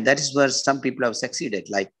 And that is where some people have succeeded.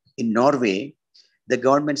 Like in Norway, the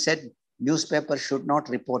government said newspapers should not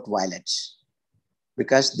report violence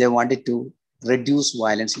because they wanted to reduce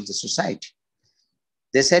violence in the society.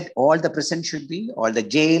 They said all the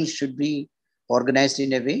jails should be organized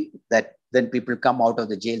in a way that when people come out of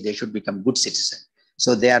the jail, they should become good citizens.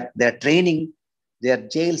 So they're training their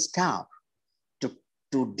jail staff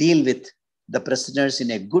to deal with the prisoners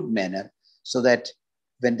in a good manner so that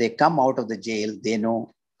when they come out of the jail, they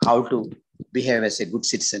know how to behave as a good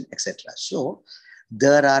citizen, etc. So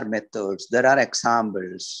there are methods, there are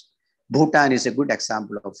examples. Bhutan is a good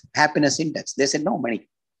example of happiness index. They said no money.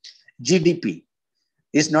 GDP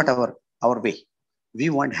is not our way. We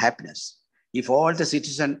want happiness. If all the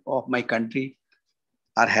citizens of my country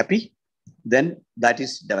are happy, then that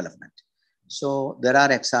is development. So there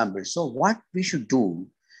are examples. So what we should do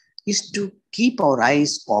is to keep our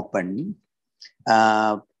eyes open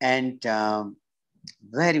and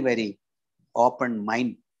very, very open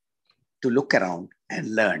mind to look around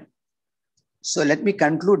and learn. So let me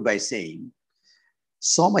conclude by saying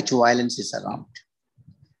so much violence is around.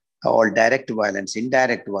 All direct violence,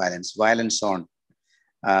 indirect violence, violence on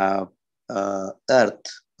earth,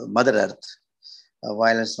 Mother Earth,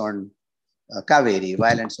 violence on Kaveri,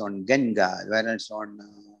 violence on Ganga, violence on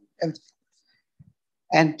everything.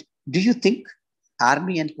 And do you think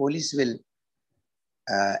army and police will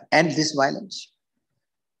end this violence?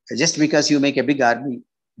 Just because you make a big army,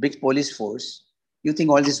 big police force, you think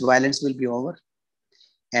all this violence will be over?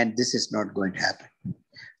 And this is not going to happen.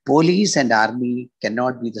 Police and army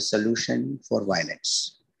cannot be the solution for violence.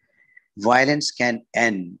 Violence can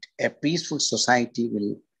end. A peaceful society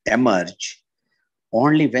will emerge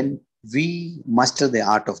only when we master the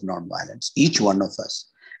art of nonviolence. Each one of us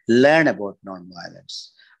learn about nonviolence,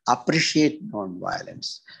 appreciate nonviolence,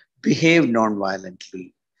 behave nonviolently,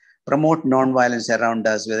 promote nonviolence around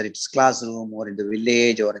us, whether it's classroom or in the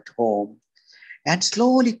village or at home, and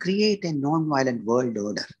slowly create a nonviolent world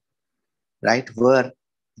order, right? Where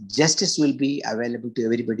justice will be available to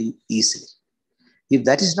everybody easily. If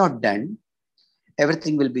that is not done,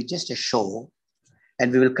 everything will be just a show, and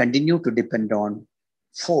we will continue to depend on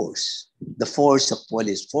force, the force of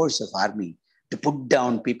police, force of army to put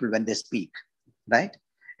down people when they speak, right?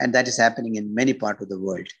 And that is happening in many parts of the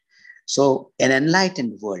world. So an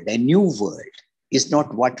enlightened world, a new world is not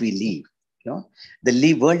what we live. You know,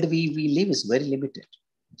 the world we live is very limited.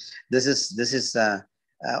 This is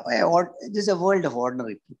a world of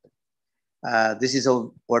ordinary people. This is how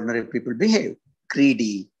ordinary people behave,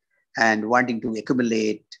 greedy and wanting to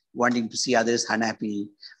accumulate, wanting to see others unhappy,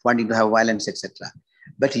 wanting to have violence, etc.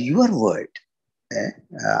 But your world,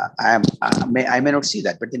 I may not see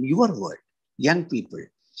that, but then your world, young people,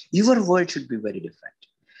 your world should be very different.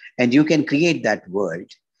 And you can create that world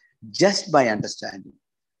just by understanding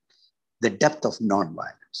the depth of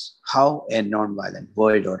nonviolence, how a nonviolent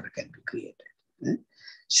world order can be created.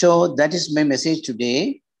 So that is my message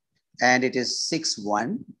today. And it is 6:01,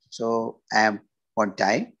 so I am on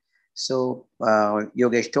time. So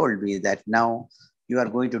Yogesh told me that now you are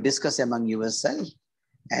going to discuss among yourself.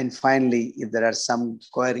 And finally, if there are some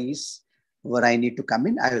queries where I need to come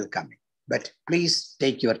in, I will come in. But please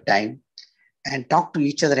take your time and talk to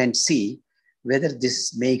each other and see whether this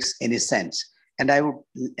makes any sense. And I would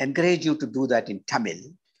encourage you to do that in Tamil.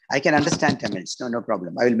 I can understand Tamil, no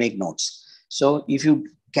problem. I will make notes. So if you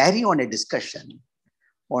carry on a discussion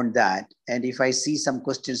on that, and if I see some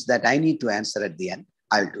questions that I need to answer at the end,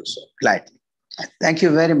 I'll do so gladly. Thank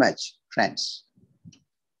you very much, friends.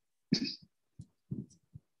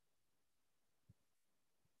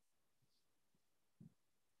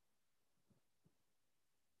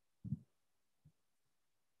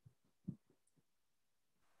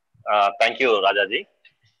 Thank you, Rajaji.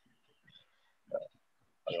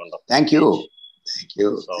 Thank you. Thank you.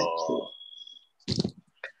 So,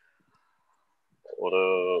 ஒரு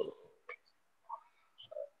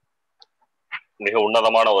மிக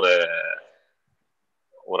உன்னதமான ஒரு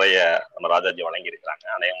உரைய நம்ம ராஜாஜி வழங்கி இருக்கிறாங்க.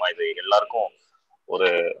 அநேகமா இது எல்லாருக்கும் ஒரு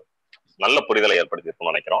நல்ல புரிதலை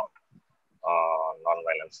ஏற்படுத்தியிருக்கும்னு நினைக்கிறோம். நான்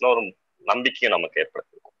வயலன்ஸ்ல ஒரு நம்பிக்கையும் நமக்கு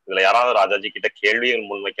ஏற்படுத்திருக்கும். இதுல யாராவது ராஜாஜி கிட்ட கேள்விகள்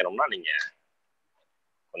முன்வைக்கணும்னா நீங்க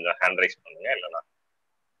கொஞ்சம் ஹேண்ட் ரைஸ் பண்ணுங்க, இல்லைன்னா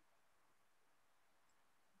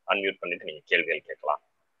அன்மியூட் பண்ணிட்டு நீங்க கேள்விகள் கேட்கலாம்.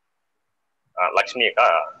 லக்ஷ்மி அக்கா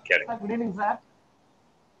கேளுங்க. Good evening sir.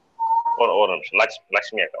 ஒரு நிமிஷம்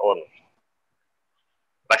லக்ஷ்மி அக்கா, ஒரு நிமிஷம்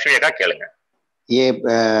லக்ஷ்மி அக்கா கேளுங்க.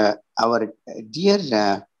 Our dear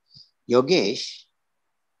Yogesh,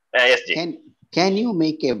 yes, Ji. Can you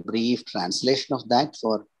make a brief translation of that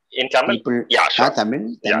for in Tamil? People? Yeah, sure. Tamil,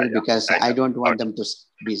 yeah, because yeah. I don't want them to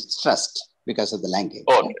be stressed because of the language.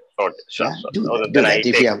 Okay, sure. Yeah, sure. do Then that. I'll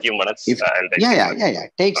take a few minutes. I'll take yeah.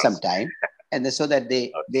 Take some time, and so that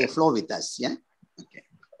they flow with us. Yeah.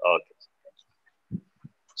 Okay.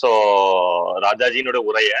 So, ராஜாஜியோட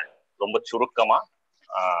உரைய ரொம்ப சுருக்கமா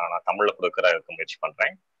நான் தமிழ்ல கொடுக்கறதுக்கு முயற்சி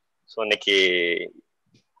பண்றேன். So இன்னைக்கு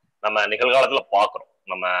நம்ம நிகழ்காலத்துல பாக்குறோம்,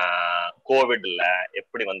 நம்ம கோவிட்ல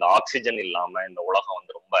எப்படி ஆக்சிஜன் இல்லாம இந்த உலகம்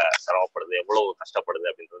ரொம்ப சிரமப்படுது, எவ்வளவு கஷ்டப்படுது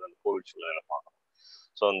அப்படின்றது அந்த கோவிட் சூழ்நிலை பார்க்கணும்.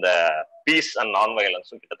 ஸோ இந்த பீஸ் அண்ட் நான்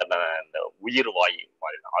வயலன்ஸும் கிட்டத்தட்ட இந்த உயிர் வாயு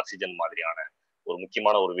மாதிரி ஆக்சிஜன் மாதிரியான ஒரு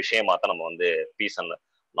முக்கியமான ஒரு விஷயமா தான் நம்ம பீஸ் அண்ட்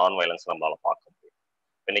நான் வயலன்ஸ் நம்மளால பார்க்க முடியும்.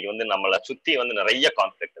 இன்னைக்கு நம்மளை சுத்தி நிறைய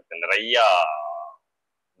கான்ஃபிளிக்ட் இருக்கு, நிறைய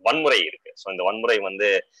வன்முறை இருக்கு. ஸோ இந்த வன்முறை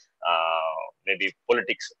மேபி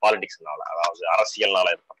பாலிடிக்ஸ்னால, அதாவது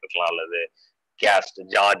அரசியல்னால ஏற்பட்டிருக்கலாம், அல்லது கேஸ்ட்,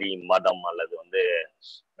 ஜாதி, மதம், அல்லது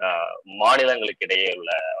மாநிலங்களுக்கு இடையே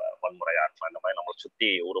உள்ள வன்முறையா இருக்கலாம். இந்த மாதிரி நம்மளை சுத்தி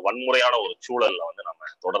ஒரு வன்முறையான ஒரு சூழல்ல நம்ம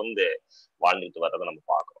தொடர்ந்து வாழ்ந்துட்டு வர்றதை நம்ம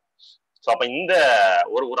பார்க்கிறோம். ஸோ அப்ப இந்த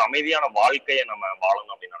ஒரு அமைதியான வாழ்க்கையை நம்ம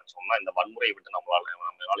வாழணும் அப்படின்னு நினைச்சோம்னா, இந்த வன்முறையை விட்டு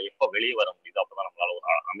நம்மளால எப்ப வெளியே வர முடியுதோ அப்பதான் நம்மளால ஒரு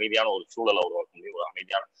அமைதியான ஒரு சூழலை உருவாக்க முடியும், ஒரு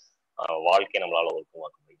அமைதியான வாழ்க்கையை நம்மளால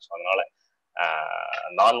உருவாக்க முடியும். ஸோ அதனால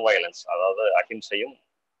நான் வயலன்ஸ், அதாவது அஹிம்சையும்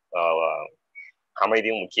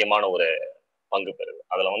அமைதியும் முக்கியமான ஒரு பங்கு பெறுது.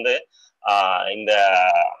 அதுல இந்த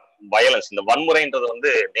வயலன்ஸ், இந்த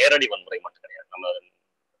வன்முறைன்றது நேரடி வன்முறை மட்டும் கிடையாது. நம்ம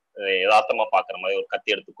யதார்த்தமா பாக்குற மாதிரி ஒரு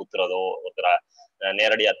கத்தி எடுத்து குத்துறதோ, ஒருத்தர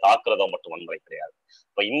நேரடியா தாக்குறதோ மட்டும் வன்முறை கிடையாது.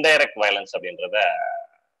 இப்போ இன்டைரக்ட் வயலன்ஸ் அப்படின்றத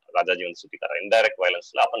ராஜாஜி சுட்டி தர்றாரு. இன்டைரக்ட்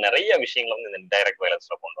வயலன்ஸ்ல அப்ப நிறைய விஷயங்கள் இந்த இன்டைரக்ட்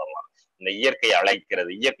வயலன்ஸ்ல கொண்டு வரலாம். இந்த இயற்கையை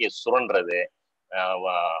அழைக்கிறது, இயற்கையை சுரண்டுறது,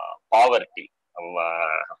 பாவர்ட்டி,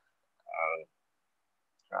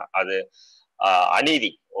 அது அநீதி,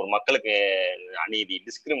 ஒரு மக்களுக்கு அநீதி,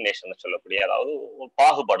 டிஸ்கிரிமினேஷன் சொல்லக்கூடிய, அதாவது ஒரு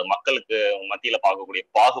பாகுபாடு, மக்களுக்கு மத்தியில பார்க்கக்கூடிய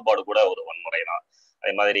பாகுபாடு கூட ஒரு வன்முறை தான்.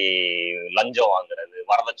 அதே மாதிரி லஞ்சம் வாங்குறது,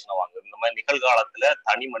 வரதட்சணை வாங்குறது, இந்த மாதிரி நிகழ்காலத்துல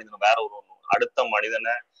தனி மனிதன் வேற ஒரு அடுத்த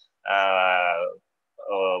மனிதனை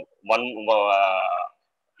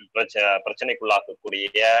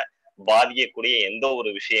பிரச்சனைக்குள்ளாக்கக்கூடிய, பாதிக்கக்கூடிய எந்த ஒரு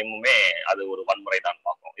விஷயமுமே அது ஒரு வன்முறை தான்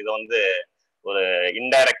பார்க்கணும். இதை வந்து ஒரு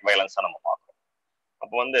இன்டைரக்ட் வயலன்ஸா நம்ம பார்க்கணும்.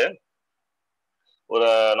 அப்போ வந்து ஒரு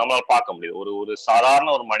நம்மளால பார்க்க முடியுது, ஒரு ஒரு சாதாரண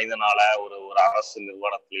ஒரு மனிதனால ஒரு ஒரு அரசு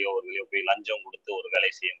நிறுவனத்திலேயோ ஒரு இதுலயோ போய் லஞ்சம் கொடுத்து ஒரு வேலை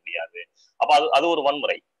செய்ய முடியாது. அப்ப அது அது ஒரு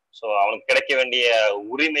வன்முறை. ஸோ அவனுக்கு கிடைக்க வேண்டிய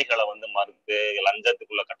உரிமைகளை வந்து மறுத்து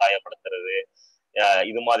லஞ்சத்துக்குள்ள கட்டாயப்படுத்துறது,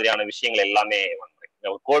 இது மாதிரியான விஷயங்கள் எல்லாமே வன்முறை.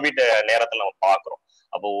 கோவிட் நேரத்துல நம்ம பார்க்கிறோம்.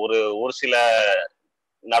 அப்போ ஒரு ஒரு சில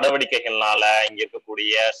நடவடிக்கைகள்னால இங்க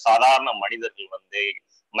இருக்கக்கூடிய சாதாரண மனிதர்கள் வந்து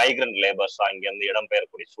மைக்ரண்ட் லேபர்ஸா இங்க இருந்து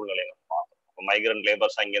இடம்பெயரக்கூடிய சூழ்நிலை நம்ம பார்க்கிறோம். மைக்ரண்ட்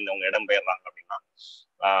லேபர்ஸ் அங்கிருந்து அவங்க இடம்பெயர்றாங்க அப்படின்னா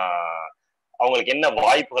அவங்களுக்கு என்ன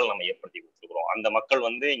வாய்ப்புகள் நம்ம ஏற்படுத்தி கொடுத்துருக்கிறோம். அந்த மக்கள்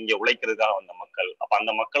வந்து இங்க உழைக்கிறதுக்காக வந்த மக்கள். அப்ப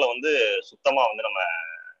அந்த மக்களை வந்து சுத்தமா வந்து நம்ம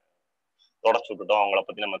தொடச்சு விட்டுட்டோம். அவங்கள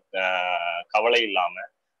பத்தி நம்ம கவலை இல்லாம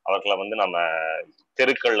அவர்களை வந்து நம்ம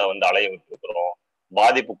தெருக்கள்ல வந்து அலைய விட்டுருக்கிறோம்,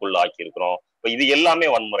 பாதிப்புக்குள்ள ஆக்கி இருக்கிறோம். இப்ப இது எல்லாமே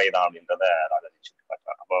வன்முறை தான் அப்படின்றத ராஜாஜி சுட்டி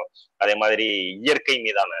காட்டுறாங்க. அப்போ அதே மாதிரி இயற்கை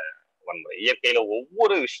மீதான வன்முறை, இயற்கையில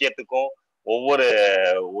ஒவ்வொரு விஷயத்துக்கும், ஒவ்வொரு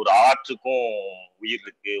ஒரு ஆற்றுக்கும் உயிர்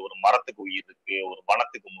இருக்கு, ஒரு மரத்துக்கு உயிர் இருக்கு, ஒரு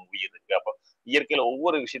வனத்துக்கு உயிர் இருக்கு. அப்போ இயற்கையில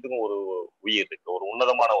ஒவ்வொரு விஷயத்துக்கும் ஒரு உயிர் இருக்கு, ஒரு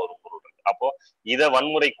உன்னதமான ஒரு பொருள் இருக்கு. அப்போ இதை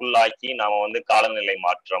வன்முறைக்குள்ளாக்கி நாம வந்து காலநிலை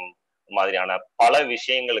மாற்றம் மாதிரியான பல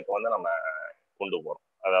விஷயங்களுக்கு வந்து நம்ம கொண்டு போறோம்,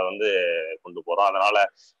 அதை வந்து கொண்டு போறோம். அதனால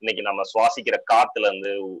இன்னைக்கு நம்ம சுவாசிக்கிற காத்துல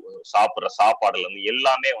இருந்து சாப்பிடுற சாப்பாடுல இருந்து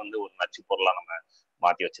எல்லாமே வந்து ஒரு நச்சு பொருளா நம்ம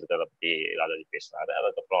மாத்தி வச்சிருக்கிறத பத்தி ராஜாஜி பேசினாரு.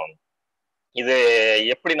 அதுக்கப்புறம் இது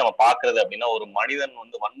எப்படி நம்ம பாக்குறது அப்படின்னா, ஒரு மனிதன்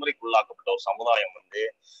வந்து வன்முறைக்குள்ளாக்கப்பட்ட ஒரு சமுதாயம் வந்து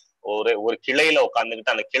ஒரு ஒரு கிளையில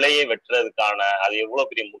உட்காந்துக்கிட்டு அந்த கிளையை வெட்டுறதுக்கான அது எவ்வளவு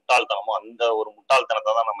பெரிய முட்டாள்தனமோ அந்த ஒரு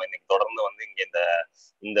முட்டாள்தனத்தை தான் நம்ம இன்னைக்கு தொடர்ந்து வந்து இங்க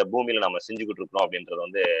இந்த பூமியில நம்ம செஞ்சுக்கிட்டு இருக்கிறோம் அப்படின்றது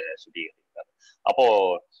வந்து சுட்டிக்காரு. அப்போ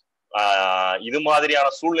இது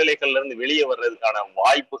மாதிரியான சூழ்நிலைகள்ல இருந்து வெளியே வர்றதுக்கான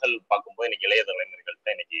வாய்ப்புகள் பார்க்கும்போது இன்னைக்கு இளைய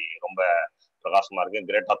தலைமுறைகள்கிட்ட இன்னைக்கு ரொம்ப பிரகாசமா இருக்கு.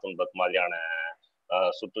 கிரேட்டா துன்பக் மாதிரியான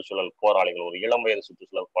சுற்றுச்சூழல் போராளிகள், ஒரு இளம் வயது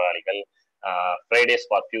சுற்றுச்சூழல் போராளிகள், ஃப்ரைடேஸ்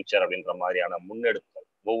ஃபார் ஃபியூச்சர் அப்படின்ற மாதிரியான முன்னெடுப்புகள்.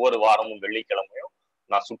 ஒவ்வொரு வாரமும் வெள்ளிக்கிழமையும்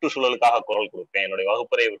நான் சுற்றுச்சூழலுக்காக குரல் கொடுப்பேன், என்னுடைய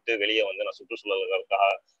வகுப்பறையை விட்டு வெளியே வந்து நான் சுற்றுச்சூழலுக்காக,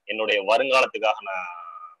 என்னுடைய வருங்காலத்துக்காக நான்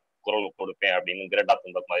குரல் கொடுப்பேன் அப்படின்னு கிரேட்டா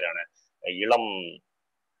துன்பக் மாதிரியான இளம்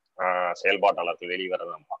செயல்பாட்டாளர்கள்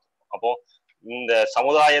வெளிவரதை நம்ம பார்க்கணும். அப்போ இந்த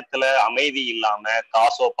சமுதாயத்துல அமைதி இல்லாம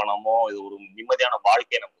காசோ பணமோ இது ஒரு நிம்மதியான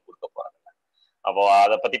வாழ்க்கையை நமக்கு கொடுக்க போறாங்க. அப்போ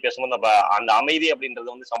அதை பத்தி பேசும்போது நம்ம அந்த அமைதி அப்படின்றது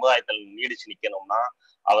வந்து சமுதாயத்தில் நீடிச்சு நிக்கணும்னா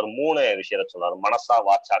அவர் 3 விஷயத்த சொல்றாரு, மனசா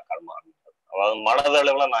வாச்சா கர்மா அப்படின்றது. அதாவது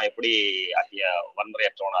மனதளவுல நான் எப்படி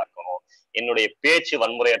வன்முறையற்றவனா இருக்கணும், என்னுடைய பேச்சு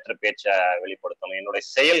வன்முறையற்ற பேச்சை வெளிப்படுத்தணும், என்னுடைய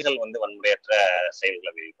செயல்கள் வந்து வன்முறையற்ற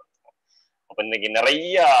செயல்களை வெளிப்படுத்தணும். அப்ப இன்னைக்கு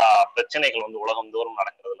நிறைய பிரச்சனைகள் வந்து உலகம் தோறும்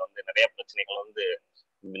நடக்கிறதுல வந்து நிறைய பிரச்சனைகள் வந்து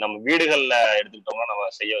நம்ம வீடுகள்ல எடுத்துக்கிட்டோம்னா நம்ம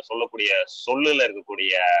சொல்லக்கூடிய சொல்லுல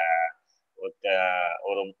இருக்கக்கூடிய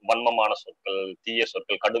ஒரு வன்மமான சொற்கள், தீய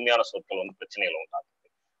சொற்கள், கடுமையான சொற்கள் வந்து பிரச்சனைகள் உண்டாகுது.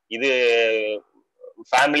 இது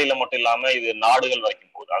ஃபேமிலியில மட்டும் இல்லாம இது நாடுகள்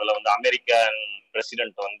வரைக்கும் போகுது. அதுல வந்து அமெரிக்கன்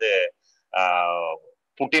பிரசிடென்ட் வந்து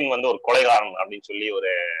புட்டின் வந்து ஒரு கொலைகாரன் அப்படின்னு சொல்லி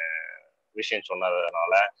ஒரு விஷயம்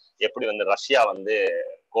சொன்னதுனால எப்படி வந்து ரஷ்யா வந்து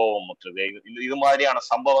கோபம் முற்றுது. இது மாதிரியான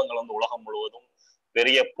சம்பவங்கள் வந்து உலகம் முழுவதும்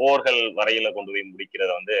பெரிய போர்கள் வரையில கொண்டு போய்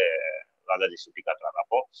முடிக்கிறத வந்து ராஜாஜி சுட்டி காட்டுறாரு.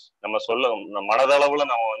 அப்போ நம்ம மனதளவுல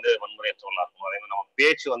நம்ம வந்து வன்முறையற்றவர்களா இருக்கணும். அதே மாதிரி நம்ம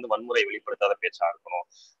பேச்சு வந்து வன்முறை வெளிப்படுத்தாத பேச்சா இருக்கணும்.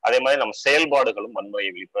 அதே மாதிரி நம்ம செயல்பாடுகளும்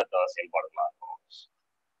வன்முறையை வெளிப்படுத்தாத செயல்பாடுகளா இருக்கணும்.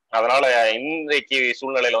 அதனால இன்றைக்கு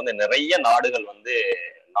சூழ்நிலையில வந்து நிறைய நாடுகள் வந்து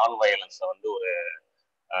நான் வயலன்ஸை வந்து ஒரு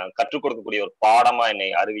கற்றுக் கொடுக்கக்கூடிய ஒரு பாடமா என்னை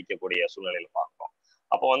அறிவிக்கக்கூடிய சூழ்நிலையில பார்க்கிறோம்.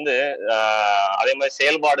 அப்போ வந்து அதே மாதிரி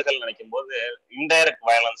செயல்பாடுகள் நினைக்கும் போது இன்டைரக்ட்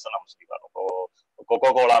வயலன்ஸ் நம்ம சொல்லி வரோம். இப்போ கொக்கோ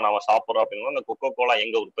கோலா நம்ம சாப்பிட்றோம் அப்படின்னா அந்த கொக்கோ கோலா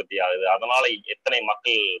எங்க உற்பத்தி ஆகுது, அதனால எத்தனை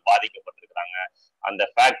மக்கள் பாதிக்கப்பட்டிருக்கிறாங்க, அந்த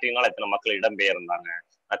ஃபேக்டரினால எத்தனை மக்கள் இடம்பெயர்ந்தாங்க,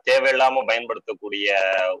 தேவையில்லாம பயன்படுத்தக்கூடிய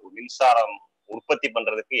மின்சாரம் உற்பத்தி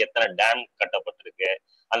பண்றதுக்கு எத்தனை டேம் கட்டப்பட்டிருக்கு,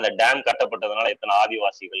 அந்த டேம் கட்டப்பட்டதுனால எத்தனை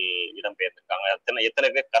ஆதிவாசிகள் இடம்பெயர்ந்திருக்காங்க, எத்தனை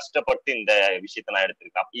பேர் கஷ்டப்பட்டு இந்த விஷயத்த நான்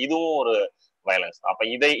எடுத்திருக்கேன். இதுவும் ஒரு வயலன்ஸ். அப்ப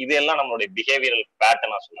இதெல்லாம் நம்மளுடைய பிஹேவியரல்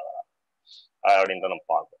பேட்டர்னா சொல்லலாம் அப்படின்றத நம்ம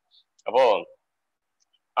பார்ப்போம். அப்போ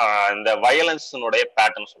இந்த வயலன்ஸுடைய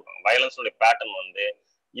பேட்டர்ன் சொல்றாங்க. வயலன்ஸுடைய பேட்டர்ன் வந்து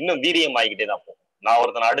இன்னும் வீரியம் ஆகிக்கிட்டே தான் போகும். நான்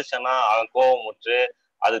ஒருத்தனை அடிச்சேன்னா அவன் கோபம் முற்று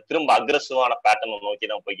அது திரும்ப அக்ரெசிவான பேட்டர்ன் நோக்கி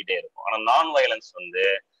தான் போய்கிட்டே இருக்கும். ஆனா நான் வயலன்ஸ் வந்து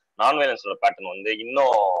நான் வயலன்ஸோட பேட்டர்ன் வந்து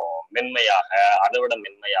இன்னும் மென்மையாக, அதை விட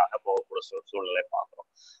மென்மையாக போகக்கூடிய சூழ்நிலை பார்க்கிறோம்.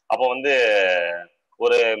 அப்போ வந்து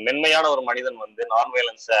ஒரு மென்மையான ஒரு மனிதன் வந்து நான்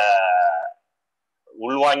வயலன்ஸ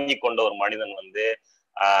உள்வாங்கி கொண்ட ஒரு மனிதன் வந்து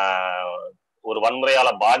ஒரு வன்முறையால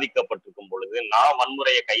பாதிக்கப்பட்டிருக்கும் பொழுது நான்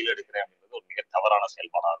வன்முறையை கையில் எடுக்கிறேன் அப்படின்றது ஒரு மிக தவறான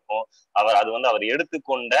செயல்பாடா இருக்கும். அவர்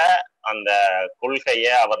எடுத்துக்கொண்ட அந்த கொள்கைய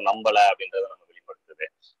அவர் நம்பல அப்படின்றத நம்ம வெளிப்படுத்துது.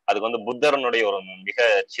 அதுக்கு வந்து புத்தரனுடைய ஒரு மிக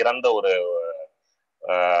சிறந்த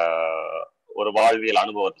ஒரு வாழ்வியல்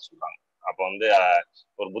அனுபவத்தை சொல்றாங்க. அப்ப வந்து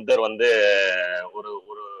ஒரு புத்தர் வந்து ஒரு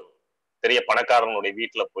ஒரு பெரிய பணக்காரனுடைய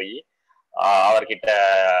வீட்டுல போய் அவர்கிட்ட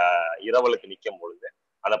இரவலுக்கு நிற்கும் பொழுது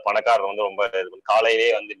அந்த பணக்காரர் வந்து ரொம்ப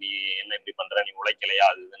காலையிலேயே வந்து நீ என்ன இப்படி பண்ற, நீ உழைக்கலையா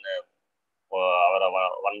அதுன்னு அவரை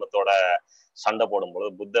வன்மத்தோட சண்டை போடும்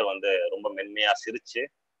பொழுது புத்தர் வந்து ரொம்ப மென்மையா சிரிச்சு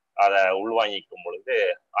அதை உள்வாங்கிக்கும் பொழுது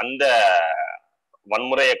அந்த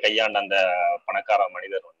வன்முறையை கையாண்ட அந்த பணக்கார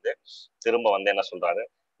மனிதர் வந்து திரும்ப வந்து என்ன சொல்றாரு,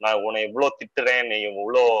 நான் உன்னை இவ்வளவு திட்டுறேன், நீ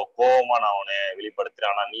இவ்வளோ கோபமா நான் உன்னை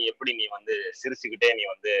வெளிப்படுத்துறேன், ஆனா நீ வந்து சிரிச்சுக்கிட்டே நீ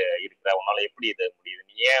வந்து இருக்கிற, உன்னால எப்படி இது முடியுது,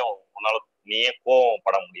 நீ ஏன்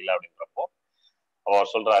கோபப்பட முடியல அப்படின்றப்போ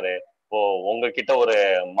அவர் சொல்றாரு, இப்போ உங்ககிட்ட ஒரு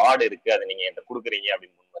மாடு இருக்கு, அதை நீங்க என்கிட்ட கொடுக்குறீங்க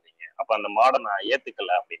அப்படின்னு முன்வரீங்க, அப்ப அந்த மாடை நான்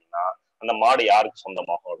ஏத்துக்கல அப்படின்னா அந்த மாடு யாருக்கு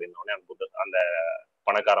சொந்தமாகும் அப்படின்னு அந்த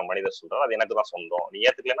பணக்கார மனிதர் சொல்றாரு, அது எனக்கு தான் சொந்தம், நீ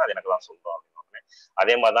ஏத்துக்கலன்னா அது எனக்கு தான் சொந்தம் அப்படின்னு.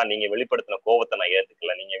 அதே மாதிரிதான் நீங்க வெளிப்படுத்தின கோபத்தை நான்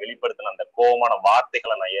ஏத்துக்கல, நீங்க வெளிப்படுத்தின அந்த கோபமான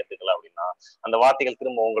வார்த்தைகளை நான் ஏத்துக்கல அப்படின்னா அந்த வார்த்தைகள்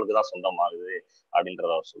திரும்ப உங்களுக்கு தான் சொந்தமாகுது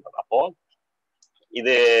அப்படின்றத அவர் சொல்றாரு. அப்போ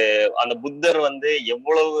இது அந்த புத்தர் வந்து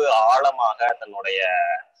எவ்வளவு ஆழமாக தன்னுடைய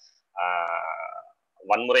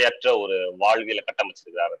வன்முறையற்ற ஒரு வாழ்வியலை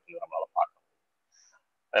கட்டமைச்சிருக்கிறார் அப்படின்னு நம்மளால பார்க்க முடியும்.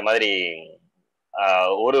 அதே மாதிரி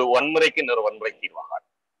ஒரு வன்முறைக்கு இன்னொரு வன்முறை தீர்வாகாது,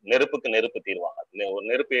 நெருப்புக்கு நெருப்பு தீர்வாகாது. ஒரு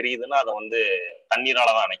நெருப்பு எரியுதுன்னா அதை வந்து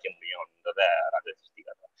தண்ணீராலதான் அணைக்க முடியும் அப்படின்றத ராஜா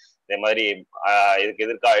சுட்டிக்காரு. அதே மாதிரி இதுக்கு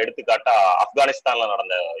எடுத்துக்காட்டா ஆப்கானிஸ்தான்ல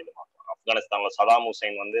நடந்த இது பார்க்கலாம். ஆப்கானிஸ்தான்ல சதாம்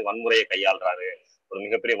ஹுசைன் வந்து வன்முறையை கையாளுறாரு, ஒரு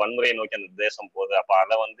மிகப்பெரிய வன்முறையை நோக்கி அந்த தேசம் போகுது. அப்ப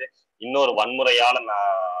அதை வந்து இன்னொரு வன்முறையால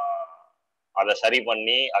நான் அதை சரி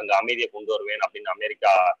பண்ணி அங்க அமைதியை கொண்டு வருவேன் அப்படின்னு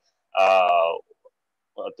அமெரிக்கா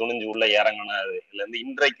துணிஞ்சு உள்ள இறங்கினதுல இருந்து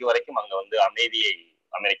இன்றைக்கு வரைக்கும் அங்க வந்து அமைதியை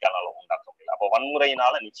அமெரிக்கானால உண்டாக்க முடியல. அப்போ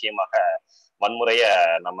வன்முறையினால நிச்சயமாக வன்முறைய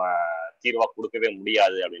நம்ம தீர்வா கொடுக்கவே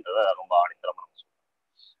முடியாது அப்படின்றத ரொம்ப ஆணித்தரமா நம்ம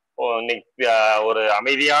சொல்றோம். இன்னைக்கு ஒரு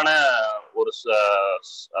அமைதியான ஒரு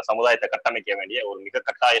சமுதாயத்தை கட்டமைக்க வேண்டிய ஒரு மிக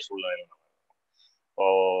கட்டாய சூழ்நிலை. இப்போ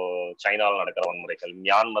சைனாவில் நடக்கிற வன்முறைகள்,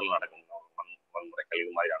 மியான்மர்ல நடக்கிற வன்முறைகள்,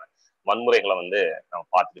 இது மாதிரியான வன்முறைகளை வந்து நம்ம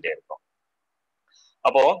பார்த்துக்கிட்டே இருக்கோம்.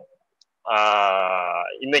 அப்போ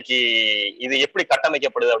இன்னைக்கு இது எப்படி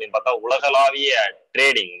கட்டமைக்கப்படுது அப்படின்னு பார்த்தா, உலகளாவிய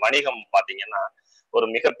ட்ரேடிங் வணிகம் பாத்தீங்கன்னா ஒரு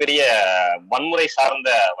மிகப்பெரிய வன்முறை சார்ந்த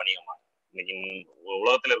வணிகமா இன்னைக்கு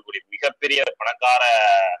உலகத்துல இருக்கக்கூடிய மிகப்பெரிய பணக்கார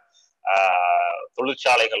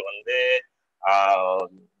தொழிற்சாலைகள் வந்து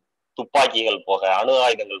துப்பாக்கிகள் போக அணு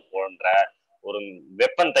ஆயுதங்கள் போன்ற ஒரு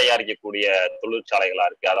வெப்பன் தயாரிக்கக்கூடிய தொழிற்சாலைகளா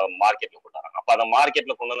இருக்கு. அதை மார்க்கெட்ல கொண்டு வராங்க. அப்ப அதை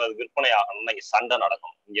மார்க்கெட்ல கொண்டு வந்து அது விற்பனை ஆகணும்னா இங்க சண்டை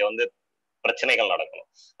நடக்கும், இங்க வந்து பிரச்சனைகள் நடக்கணும்.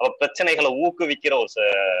 அப்ப பிரச்சனைகளை ஊக்குவிக்கிற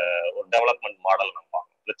ஒரு டெவலப்மெண்ட் மாடல் நம்ம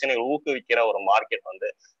பார்க்கணும். பிரச்சனைகளை ஊக்குவிக்கிற ஒரு மார்க்கெட் வந்து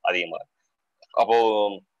அதிகமா இருக்கு. அப்போ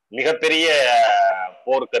மிகப்பெரிய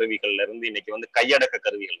போர்க்கருவிகள்ல இருந்து இன்னைக்கு வந்து கையடக்க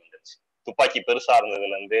கருவிகள் வந்துருச்சு. துப்பாக்கி பெருசா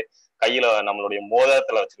இருந்ததுல இருந்து கையில நம்மளுடைய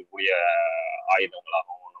மோதிரத்துல வச்சிருக்கக்கூடிய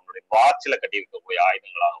ஆயுதங்களாகவும் நம்மளுடைய வாட்சில கட்டி இருக்கக்கூடிய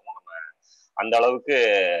ஆயுதங்களாகவும் நம்ம அந்த அளவுக்கு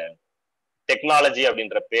டெக்னாலஜி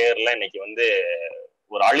அப்படின்ற பேர்ல இன்னைக்கு வந்து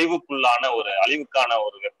ஒரு அழிவுக்கான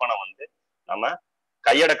ஒரு வெப்பனை வந்து நம்ம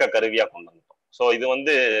கையடக்க கருவியா கொண்டு வந்துட்டோம். சோ இது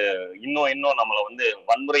வந்து இன்னும் நம்மளை வந்து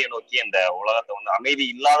வன்முறையை நோக்கி அந்த உலகத்தை வந்து அமைதி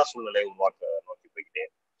இல்லாத சூழ்நிலையை உருவாக்க நோக்கி போய்கிட்டே.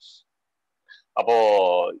 அப்போ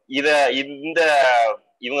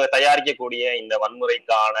இவங்க தயாரிக்கக்கூடிய இந்த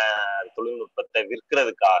வன்முறைக்கான தொழில்நுட்பத்தை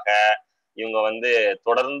விற்கிறதுக்காக இவங்க வந்து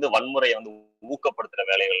தொடர்ந்து வன்முறையை வந்து ஊக்கப்படுத்துற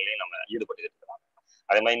வேலைகள்லயும் நம்ம ஈடுபட்டு இருக்கிறாங்க.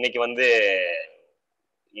 அதே மாதிரி இன்னைக்கு வந்து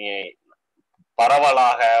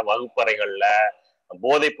பரவலாக வகுப்பறைகள்ல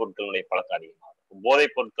போதைப் பொருட்களுடைய பழக்கம் அதிகமாகும்.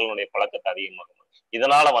 போதைப் பொருட்களுடைய பழக்கத்தை அதிகமாகும்.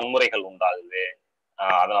 இதனால வன்முறைகள் உண்டாகுது.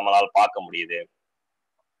 அதை நம்மளால பார்க்க முடியுது.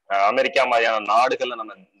 அமெரிக்கா மாதிரியான நாடுகள்ல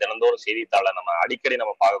நம்ம தினந்தோறும் செய்தித்தாளை நம்ம அடிக்கடி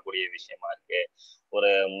நம்ம பார்க்கக்கூடிய விஷயமா இருக்கு. ஒரு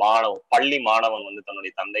பள்ளி மாணவன் வந்து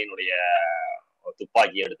தன்னுடைய தந்தையினுடைய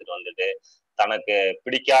துப்பாக்கி எடுத்துட்டு வந்துட்டு தனக்கு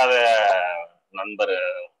பிடிக்காத நண்பர்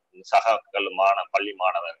பள்ளி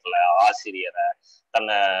மாணவர்களை, ஆசிரியரை,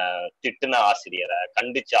 தன்னை திட்டுன ஆசிரியரை,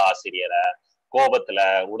 கண்டிச்ச ஆசிரியரை கோபத்துல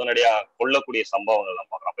உடனடியா கொல்லக்கூடிய சம்பவங்கள் நம்ம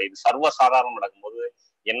பார்க்கிறோம். அப்ப இது சர்வசாதாரணம் நடக்கும்போது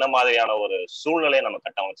என்ன மாதிரியான ஒரு சூழ்நிலையை நம்ம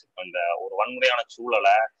கட்டமைச்சிருக்கோம்? இந்த ஒரு வன்முறையான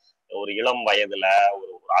சூழலை ஒரு இளம் வயதுல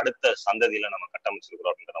ஒரு அடுத்த சந்ததியில நம்ம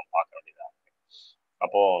கட்டமைச்சிருக்கிறோம் அப்படின்றத நம்ம பார்க்க வேண்டியதா இருக்கு.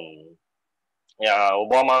 அப்போ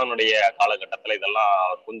ஒபாமாவுடைய காலகட்டத்துல இதெல்லாம்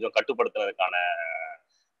கொஞ்சம் கட்டுப்படுத்துறதுக்கான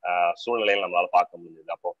சூழ்நிலையில் நம்மளால பார்க்க முடியுது.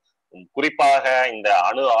 அப்போ குறிப்பாக இந்த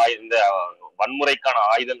இந்த வன்முறைக்கான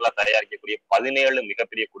ஆயுதங்களை தயாரிக்கக்கூடிய 17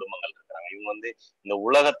 மிகப்பெரிய குடும்பங்கள் இருக்கிறாங்க. இவங்க வந்து இந்த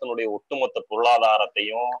உலகத்தினுடைய ஒட்டுமொத்த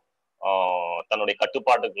பொருளாதாரத்தையும் தன்னுடைய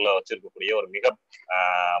கட்டுப்பாட்டுக்குள்ள வச்சிருக்கக்கூடிய ஒரு மிக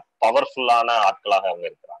பவர்ஃபுல்லான ஆட்களாக அவங்க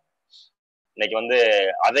இருக்கிறாங்க. இன்னைக்கு வந்து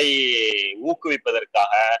அதை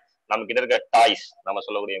ஊக்குவிப்பதற்காக நம்ம கிட்ட இருக்க டாய்ஸ், நம்ம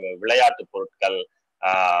சொல்லக்கூடிய விளையாட்டு பொருட்கள்,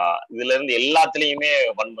 இதுல இருந்து எல்லாத்துலயுமே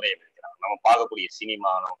வன்முறையை வைக்கிறாங்க. நம்ம பார்க்கக்கூடிய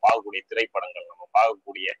சினிமா, நம்ம பார்க்கக்கூடிய திரைப்படங்கள், நம்ம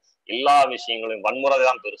பார்க்கக்கூடிய எல்லா விஷயங்களும் வன்முறை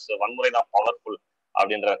தான் பெருசு, வன்முறை தான் பவர்ஃபுல்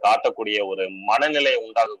அப்படின்ற காட்டக்கூடிய ஒரு மனநிலையை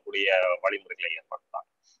உண்டாகக்கூடிய வழிமுறைகளை ஏற்படுத்தாங்க.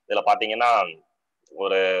 இதுல பாத்தீங்கன்னா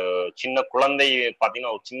ஒரு சின்ன குழந்தை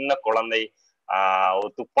பாத்தீங்கன்னா, ஒரு சின்ன குழந்தை ஒரு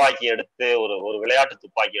துப்பாக்கி எடுத்து ஒரு விளையாட்டு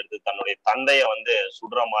துப்பாக்கி எடுத்து தன்னுடைய தந்தைய வந்து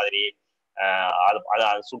சுடுற மாதிரி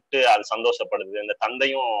அது சுட்டு அது சந்தோஷப்படுது. இந்த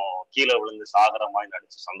தந்தையும் கீழே விழுந்து சாகிற மாதிரி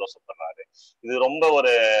நடிச்சு சந்தோஷப்படுறாரு. இது ரொம்ப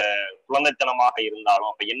ஒரு குழந்தைத்தனமாக இருந்தாலும்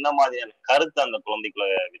அப்ப என்ன மாதிரியான கருத்து அந்த குழந்தைக்குள்ள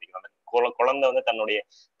விதிக்கிறாங்க. அந்த குழந்தை வந்து தன்னுடைய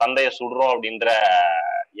தந்தைய சுடுறோம் அப்படின்ற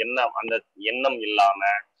அந்த எண்ணம் இல்லாம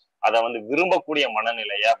அதை வந்து விரும்பக்கூடிய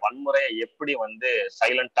மனநிலைய, வன்முறையை எப்படி வந்து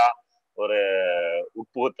சைலண்டா ஒரு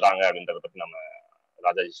உட்புகுத்துறாங்க அப்படின்றத பத்தி நம்ம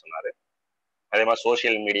ராஜாஜி சொன்னாரு. அதே மாதிரி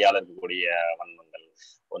சோசியல் மீடியால இருக்கக்கூடிய வன்மங்கள்,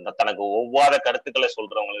 தனக்கு ஒவ்வாத கருத்துக்களை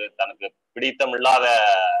சொல்றவங்களுக்கு, தனக்கு பிடித்தமில்லாத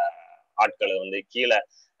ஆட்களை வந்து கீழே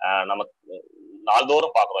நமக்கு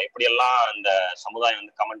நாள்தோறும் பாக்குறோம். எப்படியெல்லாம் இந்த சமுதாயம்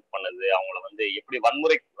வந்து கமெண்ட் பண்ணுது, அவங்கள வந்து எப்படி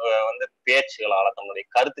வன்முறை வந்து பேச்சுகளால தன்னுடைய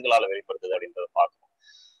கருத்துக்களால வெளிப்படுத்துது அப்படின்றத பார்க்கணும்.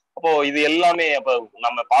 அப்போ இது எல்லாமே அப்ப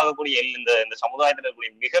நம்ம பார்க்கக்கூடிய இந்த சமுதாயத்தில்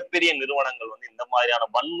இருக்கக்கூடிய மிகப்பெரிய நிறுவனங்கள் வந்து இந்த மாதிரியான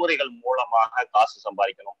வன்முறைகள் மூலமாக காசு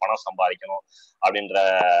சம்பாதிக்கணும், பணம் சம்பாதிக்கணும் அப்படின்ற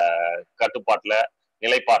கட்டுப்பாட்டுல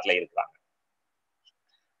நிலைப்பாட்டுல இருக்கிறாங்க.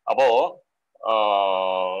 அப்போ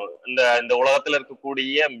இந்த உலகத்துல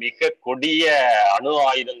இருக்கக்கூடிய மிக கொடிய அணு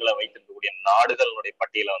ஆயுதங்களை வைத்திருக்கக்கூடிய நாடுகளுடைய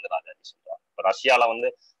பட்டியலை வந்து ராஜாஜி சொல்றாங்க. இப்ப ரஷ்யால வந்து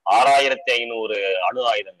 6500 அணு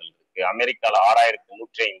ஆயுதங்கள் இருக்கு, அமெரிக்கால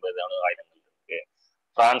 6150 அணு ஆயுதங்கள் இருக்கு,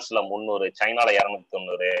 பிரான்ஸ்ல 300, சைனால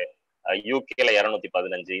 290, யூகேல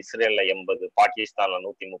 215, இஸ்ரேல்ல 80, பாகிஸ்தான்ல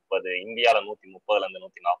 130, இந்தியால 130ல இருந்து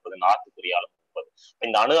 140, நார்த் கொரியால 30.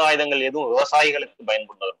 இந்த அணு ஆயுதங்கள் எதுவும் விவசாயிகளுக்கு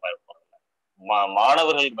பயன்படுறது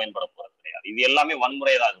மாணவர்களுக்கு பயன்பட போறது கிடையாது. இது எல்லாமே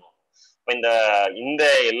வன்முறை தான் இருக்கும். இப்ப இந்த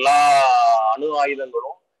எல்லா அணு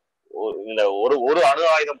ஆயுதங்களும் இந்த ஒரு அணு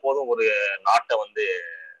ஆயுதம் போதும் ஒரு நாட்டை வந்து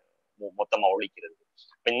மொத்தமா ஒழிக்கிறது.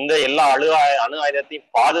 இந்த எல்லா அணு ஆயுதத்தையும்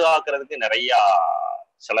பாதுகாக்கிறதுக்கு நிறைய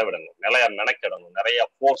செலவிடணும், மெனக்கிடணும், நிறைய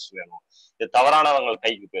போர்ஸ் வேணும். இது தவறானவங்க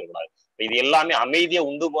கைக்கு போயிடக்கூடாது. இது எல்லாமே அமைதியை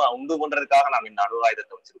உண்டு பண்றதுக்காக நாம இந்த அணு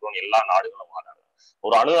ஆயுதத்தை வச்சிருக்கோம். எல்லா நாடுகளும் ஆனாங்க.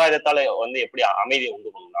 ஒரு அணு ஆயுதத்தால வந்து எப்படி அமைதியை உண்டு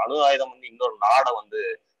பண்ணணும்? அணு ஆயுதம் வந்து இன்னொரு நாடை வந்து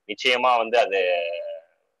நிச்சயமா வந்து அது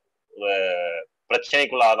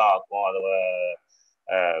பிரச்சனைக்குள்ளாதான் ஆக்கும். அது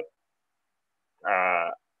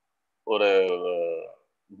ஒரு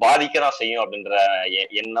பாதிக்கதான் செய்யும் அப்படின்ற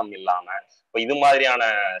எண்ணம் இல்லாம இப்ப இது மாதிரியான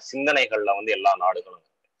சிந்தனைகள்ல வந்து எல்லா நாடுகளும்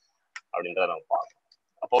அப்படின்றத நம்ம பார்க்கணும்.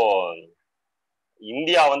 அப்போ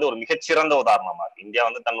இந்தியா வந்து ஒரு மிகச்சிறந்த உதாரணமா இருக்கு. இந்தியா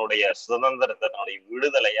வந்து தன்னுடைய சுதந்திரத்தை, தன்னுடைய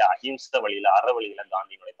விடுதலையை அஹிம்சை வழியில, அறவழியில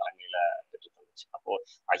காந்தியினுடைய தலைமையில பெற்றுக் கொண்டுச்சு. அப்போ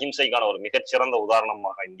அஹிம்சைக்கான ஒரு மிகச்சிறந்த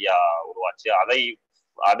உதாரணமாக இந்தியா உருவாச்சு.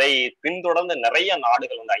 அதை பின்தொடர்ந்து நிறைய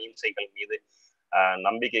நாடுகள் வந்து அஹிம்சைகள் மீது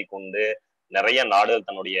நம்பிக்கை கொண்டு நிறைய நாடுகள்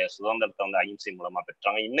தன்னுடைய சுதந்திரத்தை வந்து அஹிம்சை மூலமா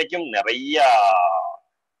பெற்றாங்க. இன்னைக்கும் நிறைய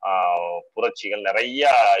புரட்சிகள், நிறைய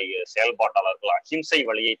செயல்பாட்டாளர்கள் அஹிம்சை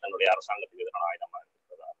வழியை தன்னுடைய அரசாங்கத்துக்கு எதிரான ஆயுதமா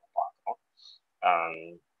இருக்கிறத பார்க்கிறோம்.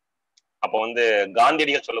 அப்போ வந்து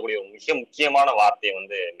காந்தியடிகள் சொல்லக்கூடிய ஒரு மிக முக்கியமான வார்த்தையை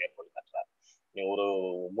வந்து மேற்கொண்டு காட்டுறாரு. நீ ஒரு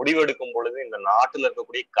முடிவு எடுக்கும் பொழுது இந்த நாட்டுல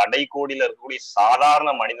இருக்கக்கூடிய கடைக்கோடியில இருக்கக்கூடிய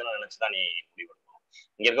சாதாரண மனிதனை நினைச்சுதான் நீ முடிவெடுக்கணும்.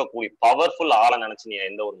 இங்க இருக்கக்கூடிய பவர்ஃபுல் ஆளை நினைச்சு நீ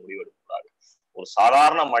எந்த ஒரு முடிவு எடுக்கக்கூடாது. ஒரு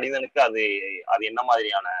சாதாரண மனிதனுக்கு அது என்ன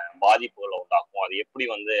மாதிரியான பாதிப்புகளை உண்டாக்கும், அது எப்படி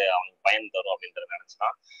வந்து அவனுக்கு பயன் தரும் அப்படின்றத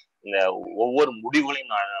நினைச்சுதான் இந்த ஒவ்வொரு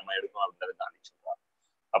முடிவுகளையும் நம்ம எடுக்கணும் அப்படின்றத தாண்டி சொல்றாரு.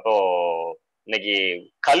 அப்போ இன்னைக்கு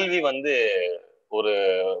கல்வி வந்து ஒரு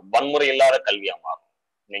வன்முறை இல்லாத கல்வியா மாறும்.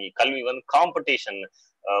 இன்னைக்கு கல்வி வந்து காம்படிஷன்,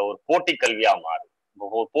 ஒரு போட்டி கல்வியா மாறும்.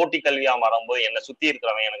 போட்டி கல்வியா மாறும்போது என்னை சுத்தி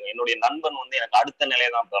இருக்கிறவன், என்னுடைய நண்பன் வந்து எனக்கு அடுத்த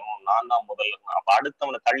நிலையை தான் பெறணும், நான் தான் முதல்ல இருக்கணும். அப்ப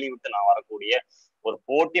அடுத்தவனை தள்ளி விட்டு நான் வரக்கூடிய ஒரு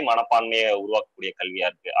போட்டி மனப்பான்மையை உருவாக்கக்கூடிய கல்வியா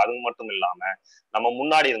இருக்கு. அது மட்டும் இல்லாம நம்ம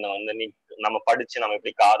முன்னாடி இருந்தவங்க வந்து நம்ம படிச்சு நம்ம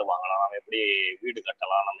எப்படி கார் வாங்கலாம், நம்ம எப்படி வீடு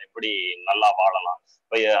கட்டலாம், நம்ம எப்படி நல்லா வாழலாம்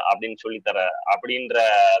அப்படின்னு சொல்லித்தர அப்படின்ற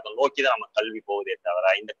நோக்கிதான் நம்ம கல்வி போகுதே தவிர,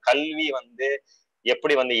 இந்த கல்வி வந்து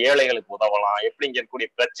எப்படி வந்து ஏழைகளுக்கு உதவலாம், எப்படி இங்க இருக்கக்கூடிய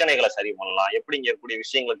பிரச்சனைகளை சரி பண்ணலாம், எப்படி இங்க இருக்கக்கூடிய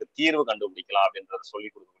விஷயங்களுக்கு தீர்வு கண்டுபிடிக்கலாம் அப்படின்றத சொல்லி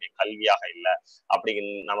கொடுக்கக்கூடிய கல்வியாக இல்லை. அப்படி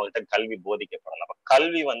நம்ம கிட்ட கல்வி போதிக்கப்படலாம். அப்ப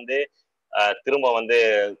கல்வி வந்து திரும்ப வந்து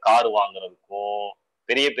கார் வாங்குறதுக்கும்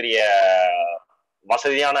பெரிய பெரிய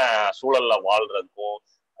வசதியான சூழல்ல வாழ்றதுக்கும்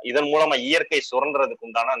இதன் மூலமா இயற்கை சுரண்டுறதுக்கு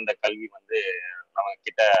உண்டான அந்த கல்வி வந்து நம்ம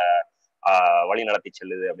கிட்ட வழி நடத்தி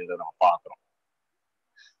செல்லுது அப்படின்றத நம்ம பாக்குறோம்.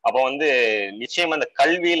 அப்ப வந்து நிச்சயமா இந்த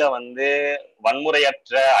கல்வியில வந்து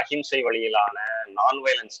வன்முறையற்ற அஹிம்சை வழியிலான நான்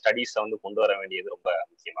வயலன்ஸ் ஸ்டடீஸை வந்து கொண்டு வர வேண்டியது ரொம்ப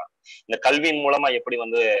முக்கியமா. இந்த கல்வியின் மூலமா எப்படி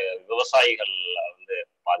வந்து விவசாயிகள் வந்து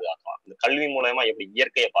பாதுகாக்கலாம், இந்த கல்வி மூலமா எப்படி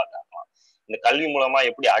இயற்கையை பாதுகாக்கலாம், இந்த கல்வி மூலமா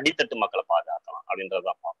எப்படி அடித்தட்டு மக்களை பாதுகாக்கலாம்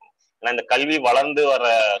அப்படின்றதான் பார்க்கணும். ஏன்னா இந்த கல்வி வளர்ந்து வர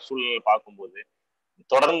சூழ்நிலை பார்க்கும்போது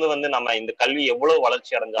தொடர்ந்து வந்து நம்ம இந்த கல்வி எவ்வளவு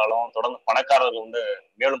வளர்ச்சி அடைஞ்சாலும் தொடர்ந்து பணக்காரர்கள் வந்து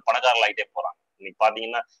மேலும் பணக்காரர்கள் ஆகிட்டே போறாங்க. இன்னைக்கு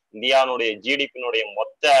பாத்தீங்கன்னா இந்தியாவுடைய ஜிடிபியினுடைய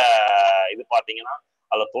மொத்த இது பாத்தீங்கன்னா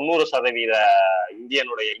அதுல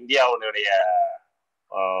 90% இந்தியாவுடைய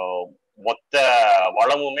மொத்த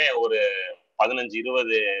வளமுமே ஒரு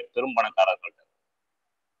 15-20 பெரும் பணக்காரர்கள்ட்ட,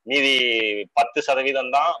 மீதி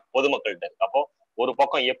 10% தான் பொதுமக்கள்கிட்ட இருக்கு. அப்போ ஒரு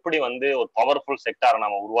பக்கம் எப்படி வந்து ஒரு பவர்ஃபுல் செக்டாரை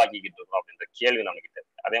நம்ம உருவாக்கிக்கிட்டு இருக்கோம் அப்படின்ற கேள்வி நம்ம கிட்ட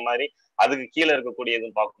இருக்கு. அதே மாதிரி அதுக்கு கீழே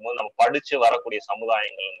இருக்கக்கூடியதுன்னு பார்க்கும்போது நம்ம படிச்சு வரக்கூடிய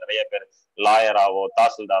சமுதாயங்கள் நிறைய பேர் லாயராவோ,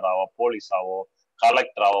 தாசில்தாராவோ, போலீஸாவோ,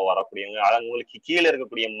 கலெக்டராவோ வரக்கூடியவங்க, அவங்களுக்கு கீழே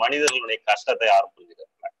இருக்கக்கூடிய மனிதர்களுடைய கஷ்டத்தை யாரும்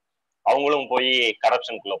புரிஞ்சுக்கிறாங்க. அவங்களும் போய்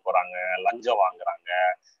கரப்ஷனுக்குள்ள போறாங்க, லஞ்சம் வாங்குறாங்க,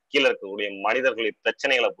 கீழே இருக்கக்கூடிய மனிதர்களுடைய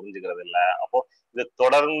பிரச்சனைகளை புரிஞ்சுக்கிறது இல்லை. அப்போ இது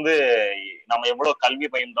தொடர்ந்து நம்ம எவ்வளவு கல்வி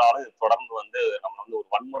பயின்றாலும் இது தொடர்ந்து வந்து நம்ம வந்து ஒரு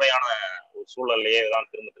வன்முறையான ஒரு சூழலையே தான்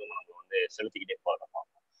திரும்ப திரும்ப நம்ம வந்து செலுத்திக்கிட்டே போறோம்.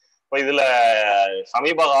 இப்போ இதுல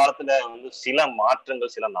சமீப காலத்துல வந்து சில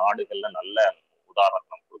மாற்றங்கள் சில நாடுகள்ல நல்ல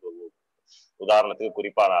உதாரணத்துக்கு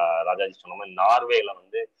குறிப்பா ராஜாஜி சொன்ன மாதிரி நார்வேல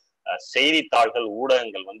வந்து செய்தித்தாள்கள்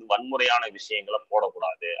ஊடகங்கள் வந்து வன்முறையான விஷயங்களை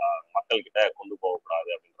போடக்கூடாது, மக்கள் கிட்ட கொண்டு போகக்கூடாது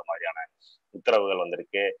அப்படின்ற மாதிரியான உத்தரவுகள்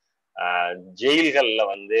வந்திருக்கு. ஜெயில்கள்ல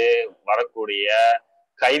வந்து வரக்கூடிய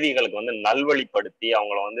கைதிகளுக்கு வந்து நல்வழிப்படுத்தி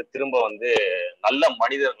அவங்கள வந்து திரும்ப வந்து நல்ல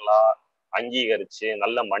மனிதர்களா அங்கீகரிச்சு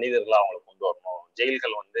நல்ல மனிதர்களா அவங்களை கொண்டு வரணும்.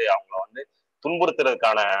 ஜெயில்கள் வந்து அவங்கள வந்து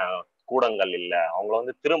துன்புறுத்துறதுக்கான கூடங்கள் இல்லை, அவங்கள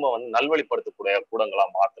வந்து திரும்ப வந்து நல்வழிப்படுத்தக்கூடிய கூடங்களா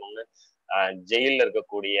மாற்றணும்னு ஜெயிலில்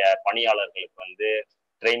இருக்கக்கூடிய பணியாளர்களுக்கு வந்து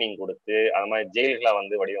ட்ரைனிங் கொடுத்து அது மாதிரி ஜெயில்களை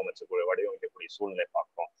வந்து வடிவமைக்கக்கூடிய சூழ்நிலை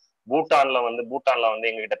பார்க்கிறோம். பூட்டான்ல வந்து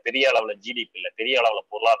எங்ககிட்ட பெரிய அளவுல ஜிடிபி இல்லை, பெரிய அளவுல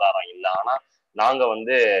பொருளாதாரம் இல்லை, ஆனா நாங்க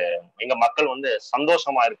வந்து எங்க மக்கள் வந்து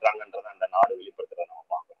சந்தோஷமா இருக்கிறாங்கன்றத அந்த நாடு வெளிப்படுத்துறத நம்ம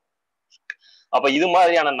பார்க்கிறோம். அப்ப இது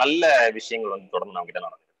மாதிரியான நல்ல விஷயங்கள் வந்து தொடர்ந்து நம்ம கிட்ட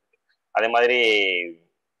நடந்துட்டு இருக்கு. அதே மாதிரி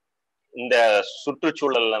இந்த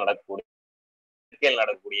சுற்றுச்சூழல்ல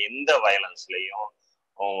நடக்கக்கூடிய எந்த வயலன்ஸ்லயும்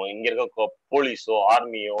இங்க இருக்க போலீஸோ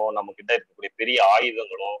ஆர்மியோ நம்ம கிட்ட இருக்கக்கூடிய பெரிய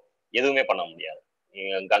ஆயுதங்களோ எதுவுமே பண்ண முடியாது.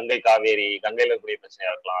 கங்கையில இருக்கக்கூடிய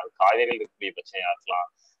பிரச்சனையா இருக்கலாம், அது காவேரியில் இருக்கக்கூடிய பிரச்சனையா இருக்கலாம்,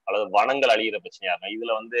 அல்லது வனங்கள் அழிகிற பிரச்சனையா இருக்கலாம்.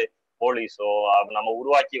 இதுல வந்து போலீஸோ நம்ம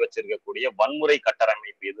உருவாக்கி வச்சிருக்கக்கூடிய வன்முறை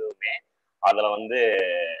கட்டமைப்பு எதுவுமே அதுல வந்து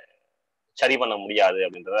சரி பண்ண முடியாது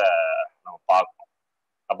அப்படின்றத நம்ம பார்க்கணும்.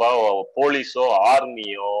 அப்போ போலீஸோ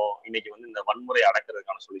ஆர்மியோ இன்னைக்கு வந்து இந்த வன்முறை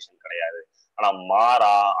அடக்கிறதுக்கான சொல்யூஷன் கிடையாது. ஆனா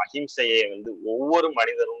மாறா அஹிம்சையை வந்து ஒவ்வொரு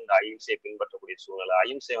மனிதரும் இந்த அஹிம்சையை பின்பற்றக்கூடிய சூழலை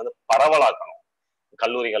அஹிம்சையை வந்து பரவலாக்கணும்.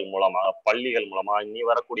 கல்லூரிகள் மூலமா, பள்ளிகள் மூலமா, இனி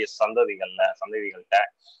வரக்கூடிய சந்ததிகள்கிட்ட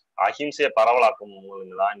அஹிம்சையை பரவலாக்கும்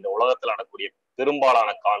மூலம்தான் இந்த உலகத்துல நடக்கக்கூடிய பெரும்பாலான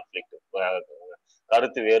கான்ஃபிளிக்ட்,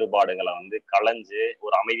 கருத்து வேறுபாடுகளை வந்து களைஞ்சு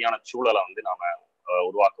ஒரு அமைதியான சூழலை வந்து நாம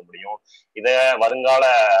உருவாக்க முடியும். இத வருங்கால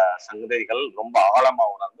சந்ததிகள் ரொம்ப ஆழமா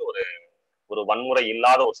உணர்ந்து ஒரு வன்முறை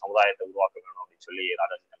இல்லாத ஒரு சமுதாயத்தை உருவாக்க வேணும் அப்படின்னு சொல்லி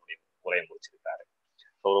ராஜாஜி தன்னுடைய உரையை முடிச்சிருக்காரு.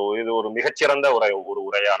 இது ஒரு மிகச்சிறந்த ஒரு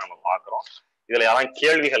உரையா நம்ம பாக்குறோம். இதுல யாரும்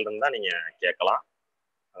கேள்விகள் இருந்தா நீங்க கேட்கலாம்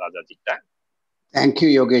ராஜாஜி கிட்ட. Thank you,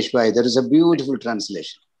 Yogesh bhai. That is a beautiful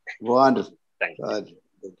translation. Wonderful. Thank you.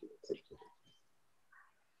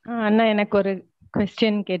 அண்ணா, எனக்கு ஒரு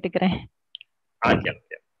क्वेश्चन கேட்டுக்கிறேன்.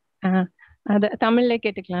 அத தமிழ்ல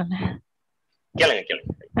கேட்டுக்கலாம்.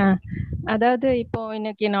 அதாவது இப்போ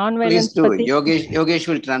இன்னைக்கு நான் வயலன்ஸ் பத்தி Yogesh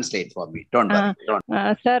will translate for me. Don't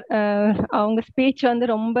worry. Sir, அவங்க ஸ்பீச் வந்து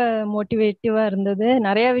ரொம்ப மோட்டிவேட்டிவா இருந்தது.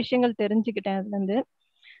 நிறைய விஷயங்கள் தெரிஞ்சுக்கிட்டேன் அதுல இருந்து.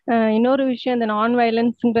 இன்னொரு விஷயம், இந்த நான்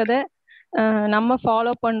வயலன்ஸ்ன்றத நம்ம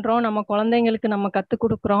ஃபாலோ பண்றோம், நம்ம குழந்தைங்களுக்கு நம்ம கத்துக்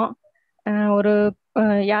கொடுக்குறோம். ஒரு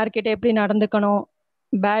யார்கிட்ட எப்படி நடந்துக்கணும்,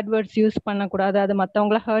 பேட் வேர்ட்ஸ் யூஸ் பண்ணக்கூடாது, அது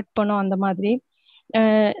மற்றவங்கள ஹர்ட் பண்ணும், அந்த மாதிரி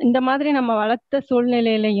இந்த மாதிரி நம்ம வளர்த்த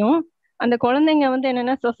சூழ்நிலையிலையும் அந்த குழந்தைங்க வந்து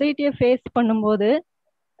என்னன்னா சொசைட்டியை ஃபேஸ் பண்ணும்போது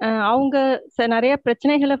அவங்க நிறைய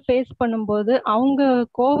பிரச்சனைகளை ஃபேஸ் பண்ணும்போது அவங்க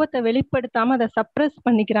கோபத்தை வெளிப்படுத்தாம அதை சப்ரஸ்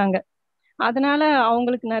பண்ணிக்கிறாங்க. அதனால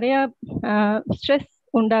அவங்களுக்கு நிறைய ஸ்ட்ரெஸ்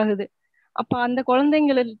உண்டாகுது. அப்ப அந்த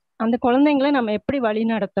குழந்தைங்களை நம்ம எப்படி வழி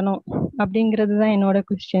நடத்தணும் அப்படிங்கிறது தான் என்னோட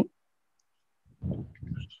question.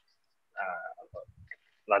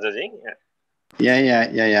 Rajaji.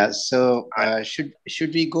 Yeah. So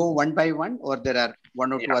should we go one by one, or there are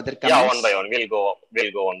one or two other comments? Yeah, one by one.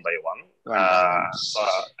 We'll go one by one. So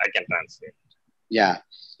I can translate. Yeah.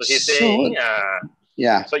 So he's saying,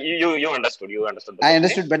 Yeah. So you understood. You understood the I question.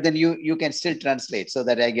 understood, but then you can still translate so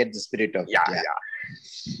that I get the spirit of it. Yeah.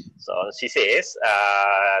 So she says,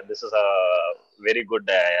 this is a very good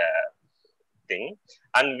thing.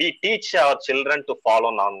 And we teach our children to follow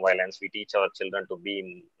non-violence. We teach our children to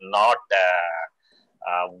be not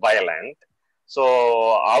violent. So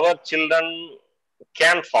our children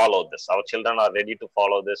can follow this. Our children are ready to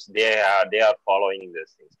follow this. They are following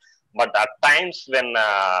these things. But at times when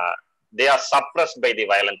they are suppressed by the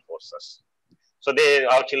violent forces, so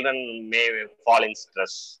our children may fall in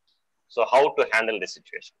stress. So how to handle this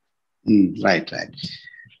situation? Right.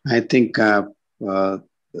 I think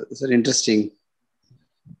it's an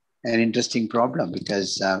interesting problem,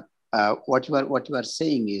 because what you are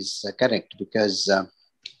saying is correct, because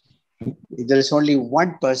if there is only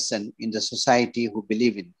one person in the society who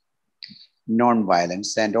believe in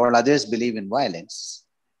non-violence and all others believe in violence,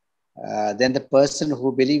 then the person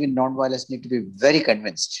who believe in non-violence need to be very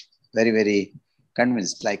convinced, very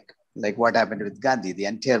convinced, like what happened with Gandhi. The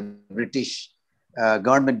entire British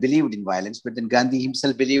government believed in violence, but then Gandhi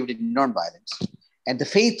himself believed in non-violence. And the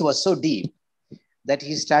faith was so deep that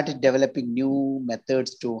he started developing new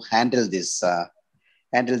methods to handle this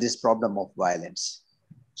problem of violence.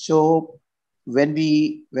 So when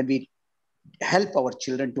we help our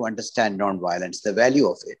children to understand non-violence, the value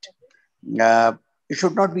of it, it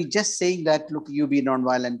should not be just saying that, look, you be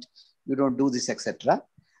non-violent, you don't do this, etc.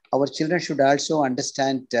 Our children should also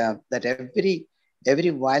understand that every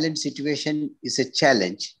violent situation is a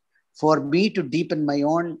challenge for me to deepen my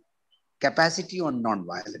own capacity on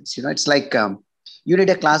non-violence. It's like you need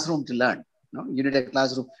a classroom to learn. You need a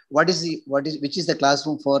classroom. Which is the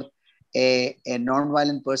classroom for a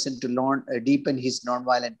non-violent person to learn, deepen his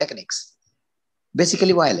non-violent techniques?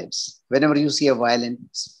 Basically, violence. Whenever you see a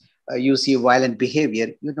violence, you see violent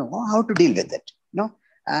behavior, you know how to deal with it.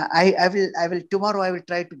 I will tomorrow. I will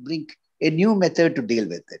try to bring a new method to deal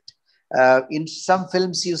with it. In some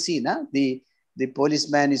films, you see, the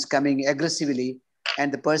policeman is coming aggressively,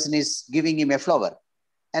 and the person is giving him a flower,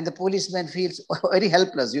 and the policeman feels very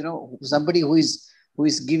helpless. Somebody who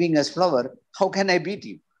is giving us flower, how can I beat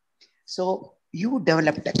him? So you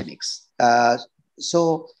develop techniques.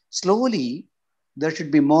 So slowly, there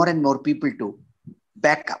should be more and more people to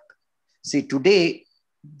back up. See, today,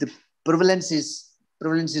 the prevalence is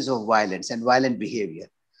of violence and violent behavior.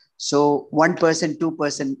 So 1%,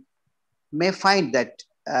 2% may find that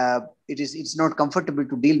it's not comfortable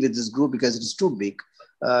to deal with this group because it's too big,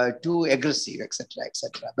 too aggressive, etc.,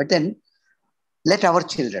 etc. But then let our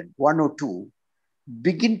children, 1 or 2,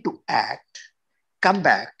 begin to act, come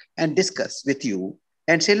back and discuss with you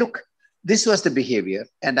and say, look, this was the behavior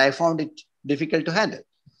and I found it difficult to handle.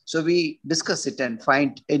 So we discuss it and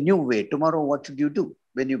find a new way. Tomorrow, what should you do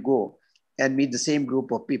when you go and meet the same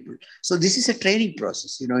group of people? So this is a training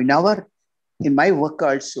process. In my work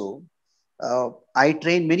also, I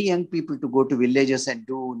train many young people to go to villages and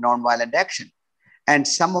do non-violent action. And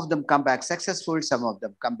some of them come back successful, some of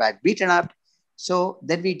them come back beaten up. So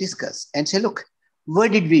then we discuss and say, look, where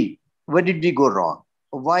did we go wrong?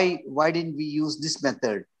 Why didn't we use this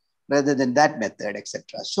method rather than that method, etc.?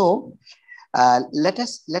 So let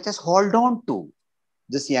us hold on to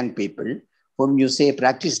these young people whom you say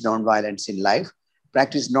practice non-violence in life,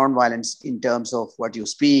 practice non-violence in terms of what you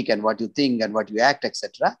speak and what you think and what you act,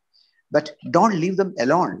 etc. But don't leave them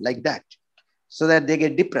alone like that, so that they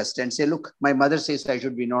get depressed and say, look, my mother says I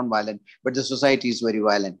should be non-violent, but the society is very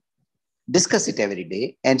violent. Discuss it every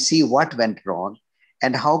day and see what went wrong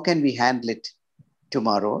and how can we handle it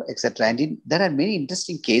tomorrow, etc. And there are many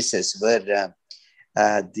interesting cases where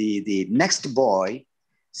the next boy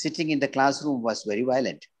sitting in the classroom was very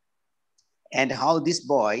violent, and how this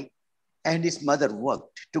boy and his mother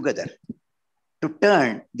worked together to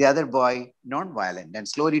turn the other boy non-violent and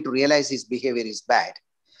slowly to realize his behavior is bad.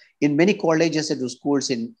 In many colleges and schools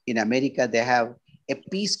in America, they have a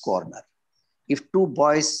peace corner. If 2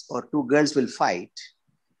 boys or 2 girls will fight,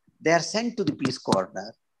 they are sent to the peace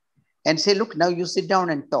corner and say, look, now you sit down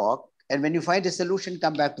and talk. And when you find a solution,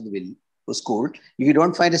 come back to the school. If you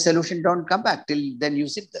don't find a solution, don't come back. Till then you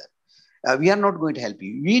sit there. We are not going to help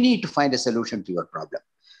you. We need to find a solution to your problem.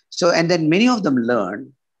 So, and then many of them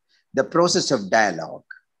learn the process of dialogue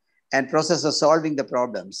and process of solving the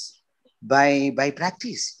problems by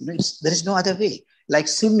practice. There is no other way. Like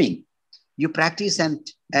swimming, you practice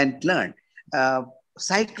and learn.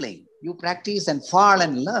 Cycling, you practice and fall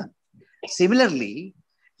and learn. Similarly,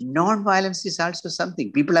 non-violence is also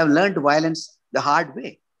something. People have learned violence the hard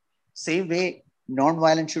way. Same way,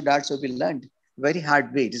 non-violence should also be learned very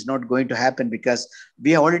hard way. It is not going to happen because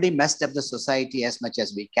we have already messed up the society as much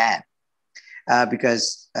as we can.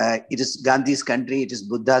 because it is Gandhi's country, it is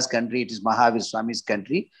Buddha's country, it is Mahavir Swami's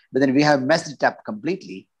country. But then we have messed it up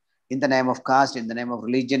completely in the name of caste, in the name of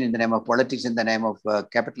religion, in the name of politics, in the name of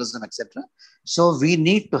capitalism, etc. So we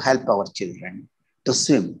need to help our children to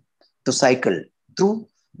swim, to cycle through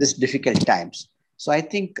these difficult times. So I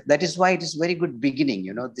think that is why it is very good beginning.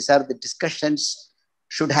 These are the discussions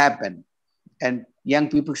should happen, and young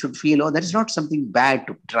people should feel, oh, that is not something bad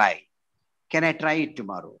to try. Can I try it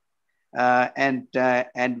tomorrow? And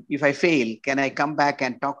if I fail, can I come back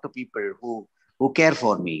and talk to people who care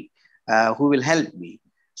for me, who will help me?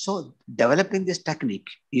 So developing this technique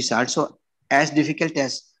is also as difficult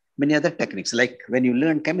as many other techniques. Like when you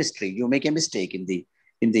learn chemistry, you make a mistake in the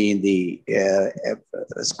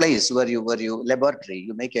place where you laboratory,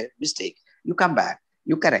 you make a mistake, you come back,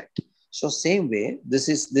 you correct. So same way, this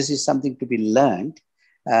is something to be learned,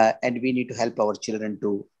 and we need to help our children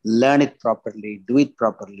to learn it properly, do it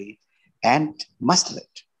properly, and master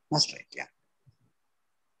it. Yeah.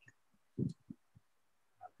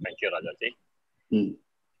 Thank you, Rajaji.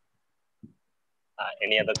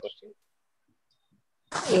 Any other question?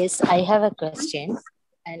 Yes, I have a question,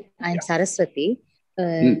 and I'm Saraswati.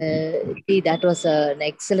 That was an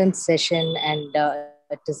excellent session, and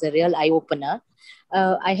it is a real eye-opener.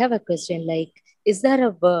 I have a question, like, is there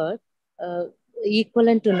a word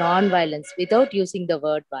equivalent to non-violence without using the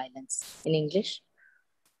word violence in English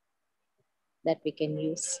that we can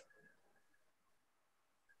use?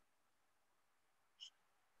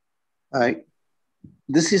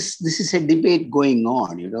 This is a debate going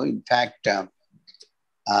on. In fact,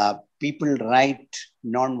 people write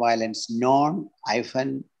non-violence,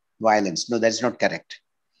 non-violence. No, that's not correct.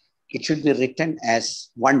 It should be written as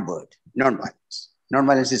one word, non-violence.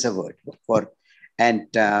 Non-violence is a word for, and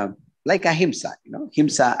like ahimsa,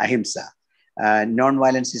 himsa, ahimsa.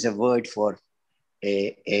 Non-violence is a word for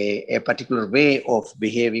a particular way of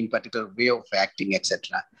behaving, particular way of acting,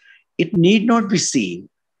 etc. It need not be seen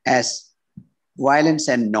as violence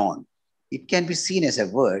and non. It can be seen as a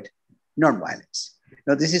word, non-violence.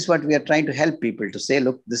 Now, this is what we are trying to help people to say,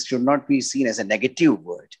 look, this should not be seen as a negative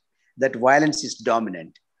word, that violence is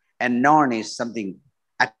dominant and non is something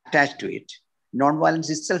attached to it. Non-violence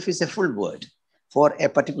itself is a full word for a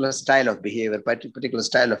particular style of behavior, particular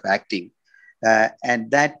style of acting. And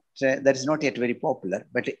that is not yet very popular.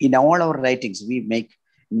 But in all our writings, we make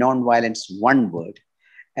non-violence one word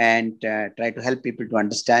and try to help people to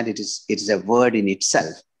understand it is a word in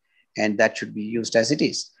itself, and that should be used as it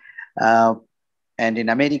is. And in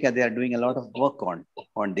America, they are doing a lot of work on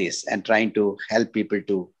this and trying to help people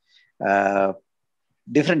to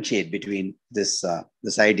differentiate between this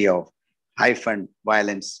idea of hyphen,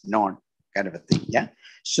 violence, non kind of a thing. Yeah.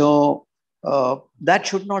 So that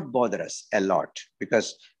should not bother us a lot,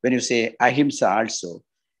 because when you say ahimsa also,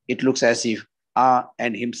 it looks as if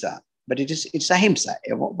and himsa, but it's ahimsa,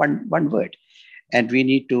 one word. And we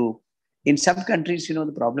need to, in some countries,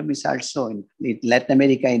 the problem is also in Latin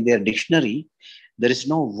America, in their dictionary, there is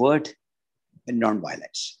no word in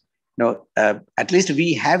non-violence. No, at least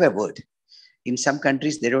we have a word. In some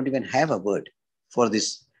countries, they don't even have a word for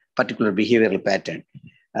this particular behavioral pattern.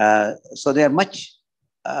 So they are much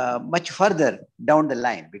further down the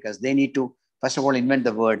line, because they need to, first of all, invent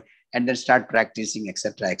the word and then start practicing,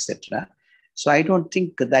 etc., etc. So I don't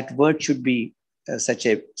think that word should be such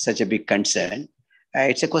a big concern.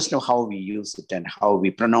 It's a question of how we use it and how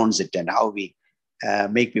we pronounce it and how we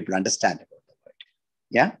make people understand about the word.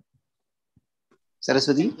 Yeah?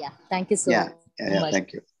 Saraswati? Yeah, thank you so much.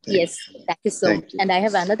 Thank you. Yes, thank you so much. And I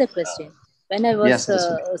have another question. When I was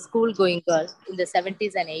a school-going girl in the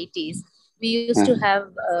 70s and 80s, we used to have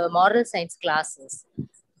moral science classes.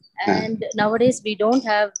 And nowadays, we don't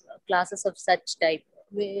have classes of such type.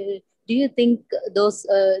 Do you think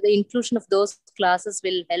the inclusion of those classes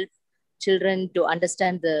will help children to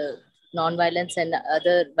understand the non-violence and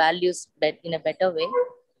other values in a better way?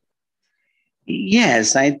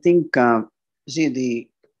 Yes, I think, see,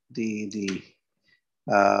 the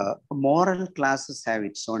moral classes have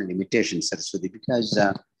its own limitations, Saraswati, because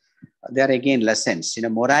there are again lessons.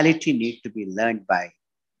 Morality needs to be learned by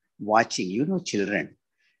watching, children.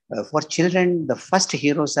 For children, the first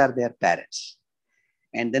heroes are their parents.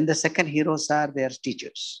 And then the second heroes are their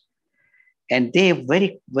teachers. And they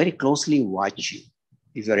very, very closely watch you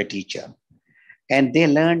if you're a teacher. And they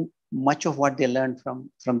learn much of what they learn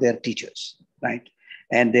from their teachers, right?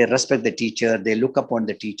 And they respect the teacher, they look upon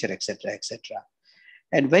the teacher, etc., etc.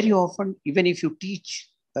 And very often, even if you teach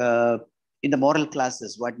in the moral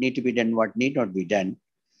classes what need to be done, what need not be done,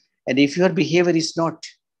 and if your behavior is not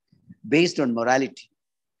based on morality,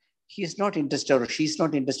 he is not interested or she is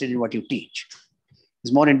not interested in what you teach.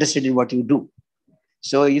 is more interested in what you do.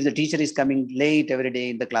 So if the teacher is coming late every day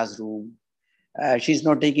in the classroom, she's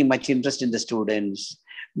not taking much interest in the students,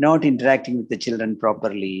 not interacting with the children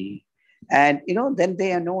properly. And, then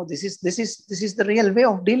they know this is the real way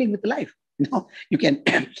of dealing with life. You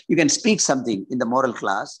can speak something in the moral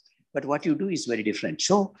class, but what you do is very different.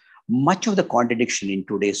 So much of the contradiction in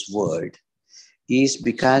today's world is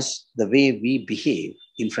because the way we behave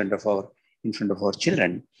in front of our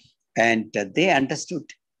children, and they understood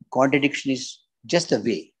contradiction is just a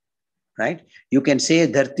way, right? You can say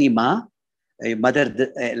Dharti Ma, mother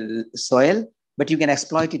soil, but you can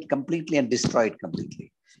exploit it completely and destroy it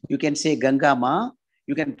completely. You can say Ganga Ma,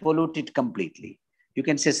 you can pollute it completely. You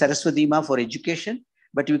can say Saraswati Ma for education,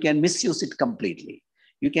 but you can misuse it completely.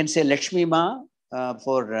 You can say Lakshmi Ma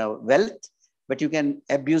for wealth, but you can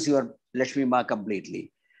abuse your Lakshmi Ma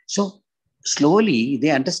completely. So slowly they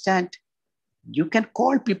understand you can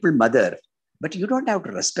call people mother, but you don't have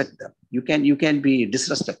to respect them. You can be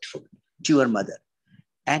disrespectful to your mother.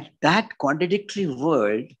 And that contradictory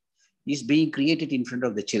world is being created in front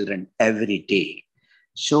of the children every day.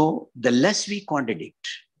 So the less we contradict,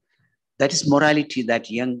 that is morality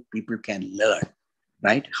that young people can learn,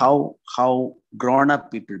 right? How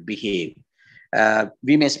grown-up people behave.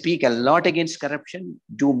 We may speak a lot against corruption,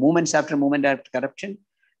 do movements after movement after corruption,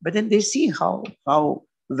 but then they see how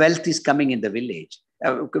wealth is coming in the village,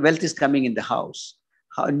 wealth is coming in the house,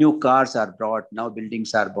 how new cars are brought, now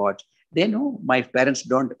buildings are bought. They know my parents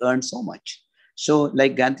don't earn so much. So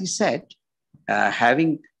like Gandhi said,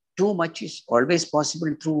 having too much is always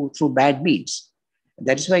possible through bad means.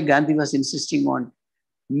 That is why Gandhi was insisting on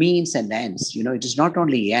means and ends. It is not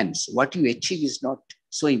only ends. What you achieve is not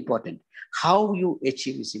so important. How you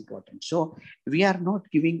achieve is important. So we are not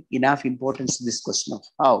giving enough importance to this question of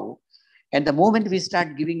how. And the moment we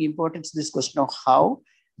start giving importance to this question of how,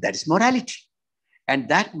 that is morality. And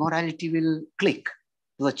that morality will click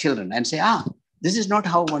to the children and say, this is not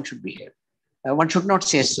how one should behave. One should not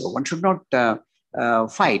say so. One should not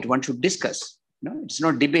fight. One should discuss. It's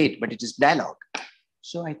not debate, but it is dialogue.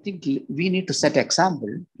 So I think we need to set example,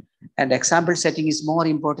 and example setting is more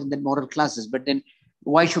important than moral classes. But then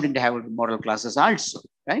why shouldn't have moral classes also,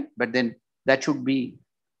 right? But then that should be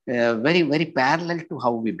very, very parallel to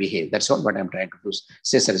how we behave. That's all what I'm trying to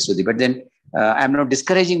say, Saraswati. But then I'm not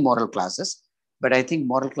discouraging moral classes, but I think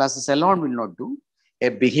moral classes alone will not do. A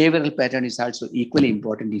behavioral pattern is also equally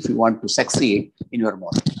important if you want to succeed in your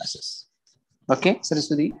moral classes. Okay,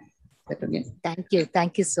 Saraswati?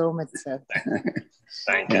 Thank you so much, sir.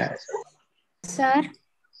 Thank you. Sir?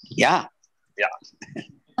 Yeah.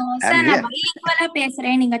 Sir, நான் bilingual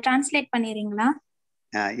பேசுறேன். நீங்க translate பண்ணிரீங்களா?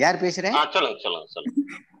 யார் பேசுறேன்?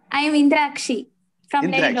 சொல்லுங்க. I am Indrakshi from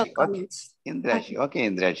Lady College. Indrakshi. Okay,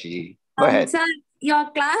 Indrakshi. Go ahead. Sir,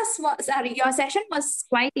 your session was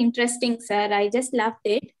quite interesting, sir. I just loved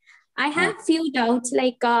it. I have few doubts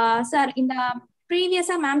like sir, in the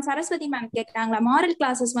ப்ரீவியஸா ma'am Saraswati ma'am கேட்டாங்களா moral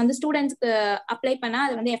classes வந்து ஸ்டூடெண்ட்ஸ்க்கு apply பண்ணா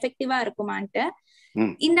அது வந்து எஃபெக்டிவா இருக்குமான்ட்டு.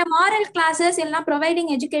 இந்த moral classes எல்லாம் providing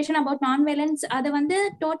education about non violence அது வந்து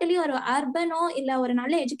டோட்டலி ஒரு அர்பனோ இல்ல ஒரு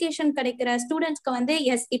நல்ல எஜுகேஷன் கிடைக்கிற ஸ்டூடெண்ட்ஸ்க்கு வந்து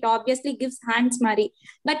S it obviously gives hands மாதிரி.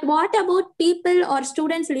 But what about people are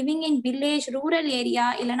students living in village rural area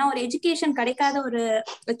இல்லைன்னா ஒரு எஜுகேஷன் கிடைக்காத ஒரு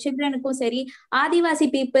சில்ட்ரனுக்கும் சரி, ஆதிவாசி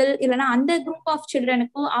பீப்புள் இல்லைன்னா அந்த குரூப் ஆஃப்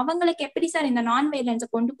சில்ட்ரனுக்கும் அவங்களுக்கு எப்படி சார் இந்த நான் வயலன்ஸை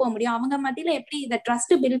கொண்டு போக முடியும்? அவங்க மத்தியில எப்படி இதை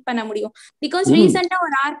ட்ரஸ்ட் பில்ட் பண்ண முடியும்? பிகாஸ் ரீசெண்டா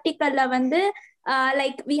ஒரு ஆர்டிக்கல்ல வந்து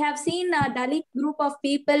like we have seen a Dalit group of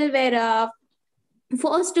people were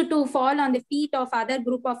forced to fall on the feet of other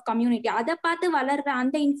group of community. அதை பார்த்து வளர்ற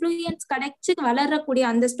அந்த இன்ஃப்ளூயன்ஸ் கிடைச்சு வளரக்கூடிய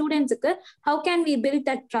அந்த ஸ்டூடெண்ட்ஸுக்கு how can we build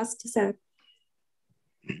that trust, sir?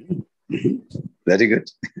 Very good.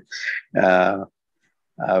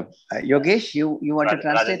 Yogesh, you want to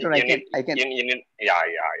translate or I can?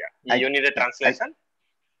 You need a translation?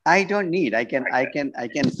 I don't need. I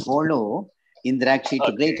can follow Indrakshi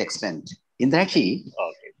to great extent. Indrakshi,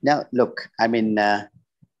 now look, I mean,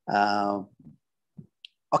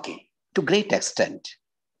 okay, to great extent,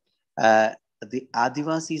 the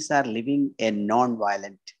Adivasis are living a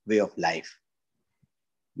non-violent way of life.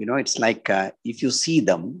 It's like if you see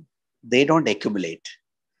them, they don't accumulate.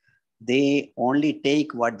 They only take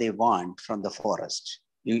what they want from the forest.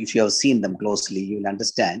 If you have seen them closely, you will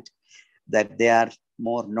understand that they are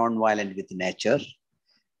more non-violent with nature.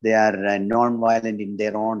 They are non-violent in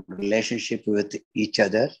their own relationship with each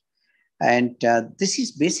other. And this is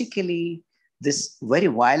basically, this very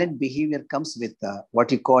violent behavior comes with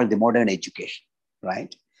what you call the modern education,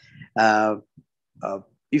 right?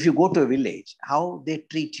 If you go to a village, how they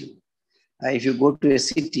treat you. If you go to a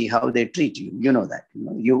city, how they treat you, you know that.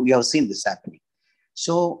 You have seen this happening.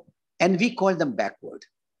 So and we call them backward.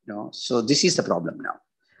 So this is the problem now.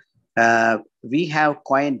 We have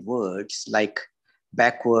coined words like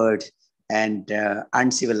backward and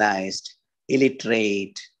uncivilized,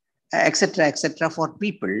 illiterate, etc., for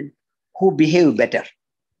people who behave better,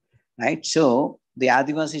 right? So the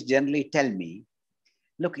Adivasis generally tell me,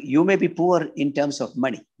 look, you may be poor in terms of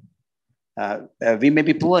money. We may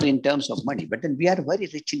be poor in terms of money, but then we are very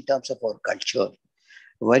rich in terms of our culture,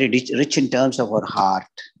 very rich in terms of our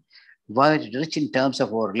heart, very rich in terms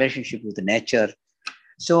of our relationship with nature.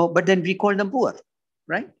 So, but then we call them poor,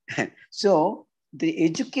 right? So the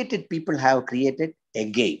educated people have created a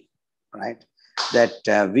game, right? That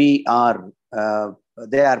they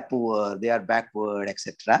are poor, they are backward,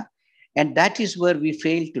 etc. And that is where we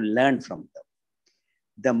fail to learn from them.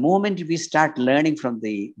 The moment we start learning from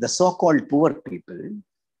the so-called poor people,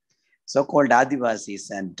 so-called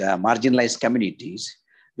Adivasis and marginalized communities,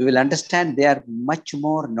 we will understand they are much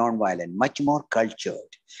more nonviolent, much more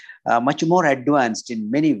cultured, much more advanced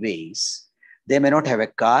in many ways. They may not have a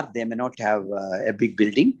car, they may not have a big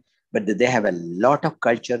building, but they have a lot of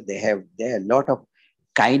culture, they have a lot of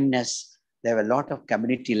kindness, they have a lot of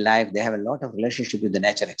community life, they have a lot of relationship with the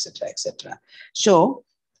nature, etc., etc. So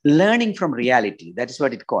learning from reality, that is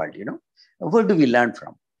what it's called, Where do we learn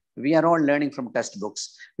from? We are all learning from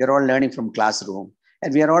textbooks. We are all learning from classroom.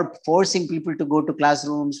 And we are all forcing people to go to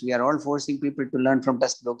classrooms. We are all forcing people to learn from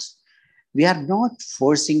textbooks. We are not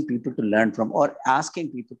forcing people to learn from or asking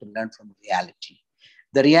people to learn from reality.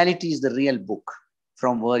 The reality is the real book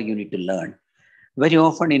from where you need to learn. Very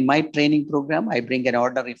often in my training program, I bring an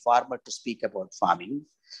ordinary farmer to speak about farming,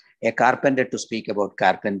 a carpenter to speak about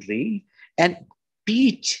carpentry, and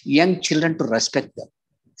teach young children to respect them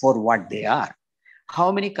for what they are.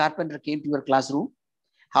 How many carpenter came to your classroom?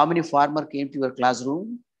 How many farmer came to your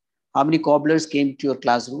classroom? How many cobblers came to your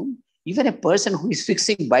classroom? Even a person who is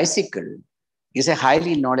fixing bicycle is a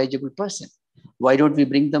highly knowledgeable person. Why don't we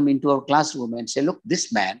bring them into our classroom and say, look,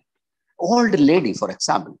 this man, old lady, for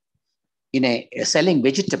example, in a selling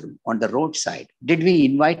vegetable on the roadside, did we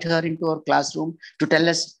invite her into our classroom to tell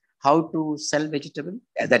us how to sell vegetable?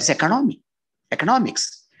 That's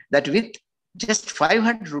economics. That with just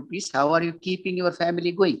 500 rupees, how are you keeping your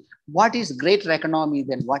family going? What is greater economy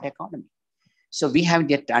than what economy? So we haven't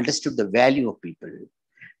yet understood the value of people.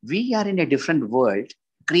 We are in a different world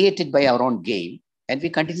created by our own game, and we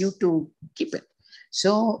continue to keep it.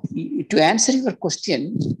 So to answer your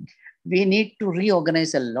question, we need to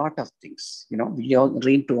reorganize a lot of things. We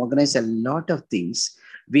need to organize a lot of things.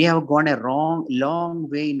 We have gone a long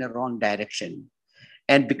way in a wrong direction.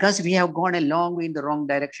 And because we have gone a long way in the wrong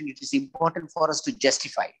direction, it is important for us to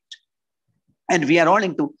justify it. And we are all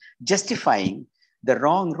into justifying the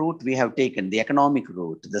wrong route we have taken, the economic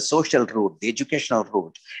route, the social route, the educational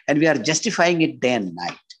route, and we are justifying it day and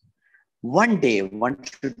night. One day, one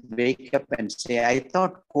should wake up and say, I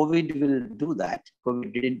thought COVID will do that.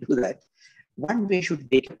 COVID didn't do that. One way should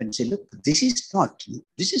wake up and say, look, this is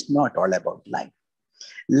not all about life.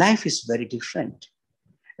 Life is very different.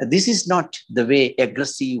 This is not the way,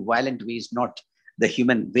 aggressive, violent way is not the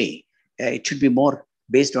human way. It should be more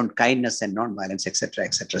based on kindness and non-violence, etc.,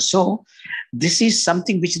 etc. So this is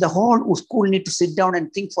something which the whole school need to sit down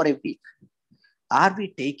and think for a week. Are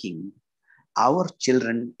we taking our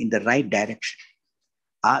children in the right direction?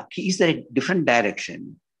 Is there a different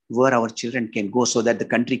direction where our children can go so that the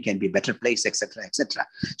country can be a better place, etc., etc.?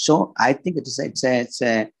 So I think it's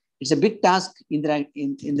a big task,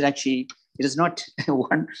 Indrakshi. It is not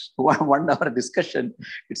one hour discussion.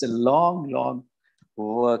 It's a long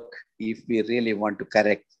work if we really want to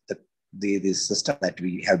correct the system that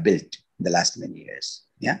we have built in the last many years.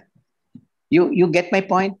 Yeah, you get my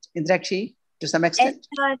point, Indrakshi, to some extent.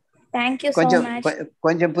 Yes, thank you so much.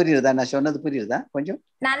 கொஞ்சம் புரியுதா நான் சொன்னது புரியுதா கொஞ்சம்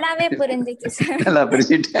நல்லாவே புரிஞ்சிச்சு sir. நல்லா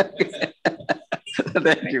புரிஞ்சிட்டேன்.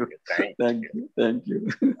 Thank you.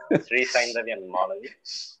 Sri Saindavi and Malavi.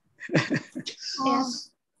 Yes.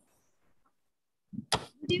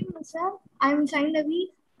 Good evening, sir. I'm Saindavi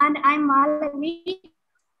and I'm Malavi.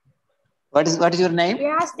 What is your name? We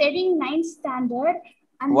are studying 9th standard.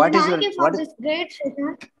 And thank you for this great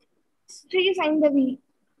session. Sri Saindavi.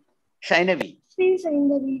 Saindavi. Sri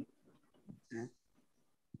Saindavi.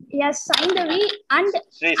 Yes, Saindavi and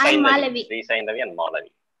I'm Malavi. Sri Saindavi and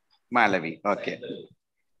Malavi. Malavi, okay.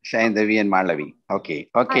 Saindavi and Malavi. Okay,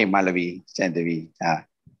 Malavi, Saindavi.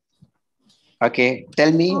 Okay,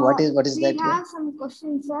 tell me what is that? We have some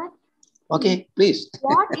questions, sir. Okay, please.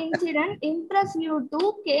 What incident impressed you to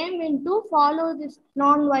came into follow this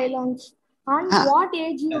non-violence? And what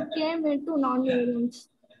age you came into non-violence?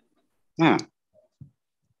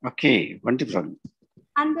 Okay, wonderful.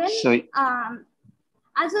 And then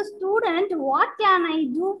As a student, what can I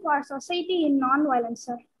do for society in non-violence,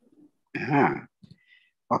 sir?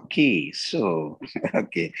 Okay, so,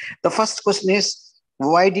 okay. The first question is,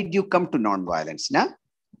 why did you come to non-violence? Nah?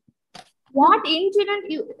 What incident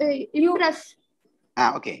you press?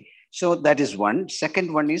 Okay, so that is one.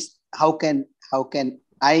 Second one is, how can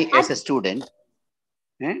I as a student?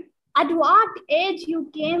 At what age you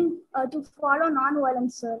came to follow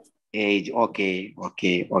non-violence, sir? Age, okay,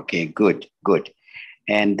 good.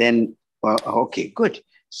 And then, okay, good.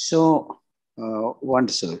 So,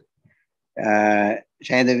 wonderful.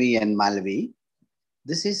 Shaidavi and Malvi,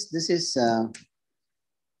 this is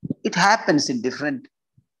it happens in different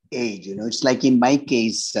age, it's like in my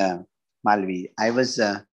case, Malvi, I was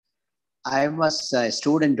a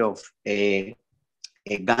student of a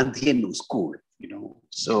Gandhian school,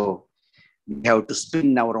 so we have to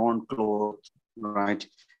spin our own clothes, right?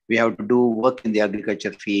 We have to do work in the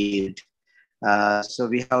agriculture field. So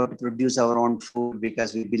we have to produce our own food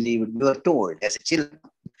because we believe, we were told as a children,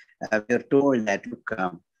 we are told that, look,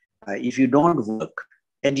 if you don't work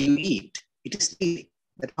and you eat, it is stealing.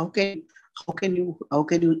 That how can you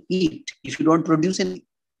eat if you don't produce anything?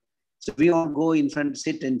 So we all go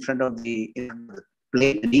sit in front of the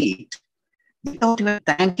plate and eat without even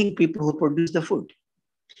thanking people who produce the food.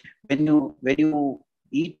 When you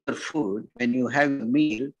eat your food, when you have your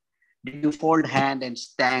meal, did you fold hand and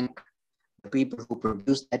thank the people who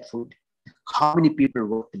produce that food? How many people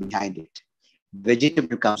worked behind it?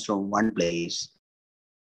 Vegetable comes from one place.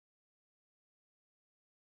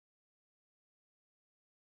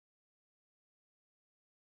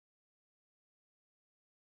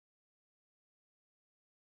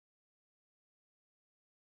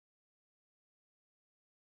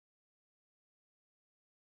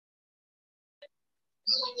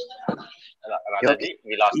 Rajaji,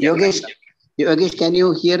 we lost Yogesh, can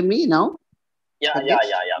you hear me now? Yeah.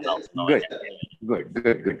 Now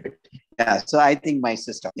Good. Yeah, so I think my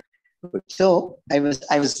system. So I was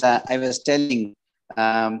telling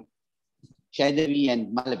Shaidavi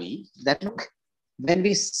and Malavi that, look, when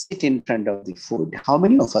we sit in front of the food, how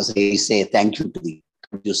many of us really say thank you to the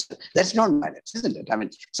producer? That's not violence, isn't it? I mean,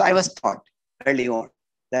 so I was taught early on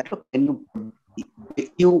that, look, when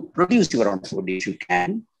you produce your own food if you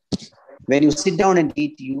can. When you sit down and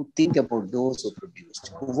eat, you think about those who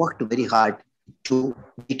produced, who worked very hard to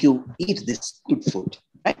make you eat this good food,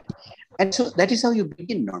 right? And so that is how you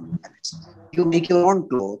begin non-violence. You make your own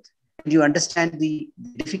clothes, and you understand the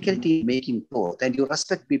difficulty in making clothes, and you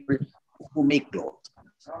respect people who make clothes.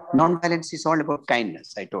 Non-violence is all about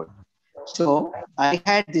kindness, I told you. So I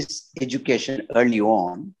had this education early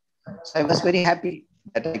on. So I was very happy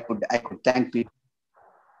that I could thank people.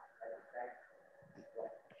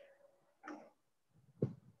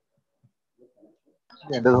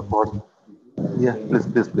 End of the pod. Yeah, please.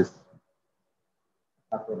 Bijuna,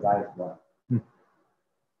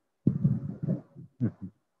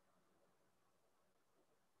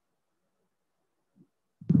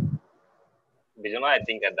 I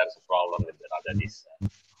think that there's a problem with the Rajaji's.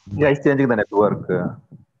 Yeah, he's changing the network.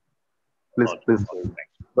 Please.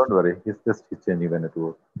 Don't worry. He's changing the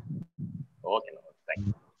network. Okay, no, thank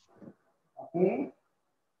you. Okay.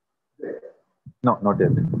 No, not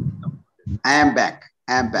yet. No. I am back.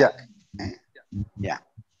 Yeah.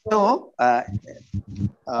 So,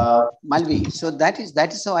 Malvi, so that is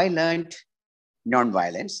how I learned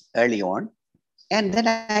non-violence early on. And then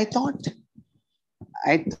I thought,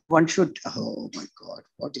 one should, oh my God,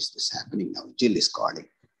 what is this happening now? Jill is calling.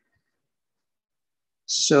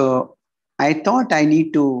 So I thought I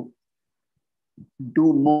need to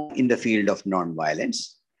do more in the field of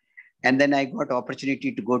non-violence. And then I got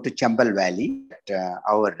opportunity to go to Chambal Valley.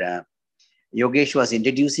 Our Yogesh was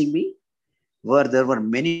introducing me, where there were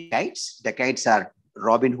many dacoits. Dacoits are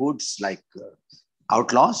Robin Hoods, like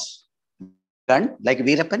outlaws, like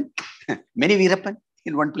Veerappan, many Veerappan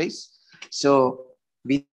in one place. So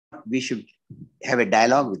we should have a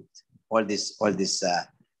dialogue with all these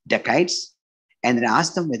dacoits, and then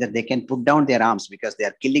ask them whether they can put down their arms because they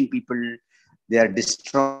are killing people, they are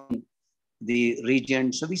destroying the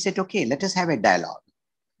region. So we said, okay, let us have a dialogue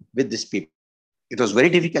with these people. It was very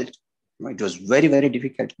difficult. It was very, very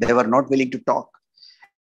difficult. They were not willing to talk.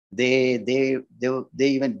 They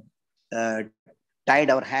even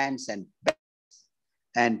tied our hands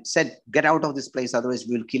and said, get out of this place, otherwise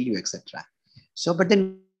we will kill you, etc. So, but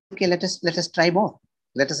then, okay, let us try more.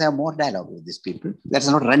 Let us have more dialogue with these people. Let us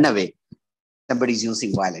not run away. Somebody is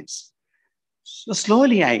using violence. So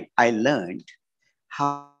slowly I learned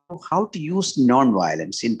how to use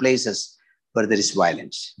non-violence in places where there is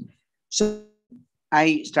violence. So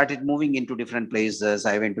I started moving into different places.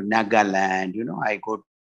 I went to Nagaland, I go to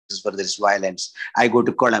places where there's violence. I go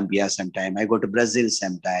to Colombia sometime. I go to Brazil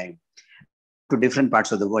sometime, to different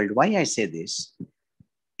parts of the world. Why I say this?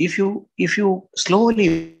 If you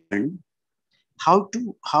slowly learn how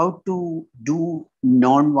to do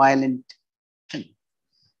non-violent action,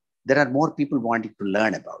 there are more people wanting to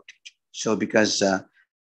learn about it. So because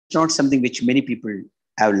it's not something which many people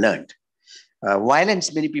have learned.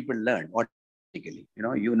 Violence, many people learn automatically.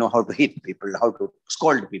 You know how to hit people, how to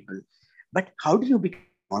scold people, but how do you become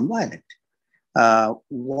non-violent? How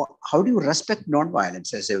do you respect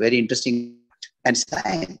non-violence as a very interesting and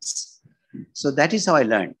science? So that is how I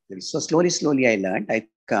learned. So slowly I learned. I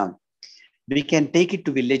think we can take it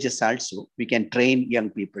to villages also. We can train young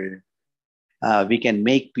people. We can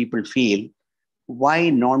make people feel why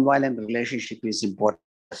non-violent relationship is important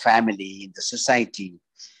in the family, in the society,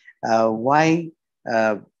 why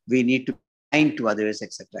we need to be kind to others,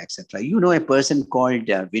 etc., etc. A person called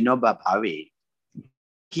Vinoba Bhave.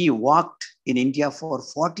 He walked in India for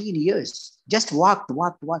 14 years, just walked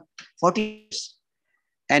 14 years,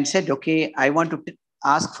 and said, okay, I want to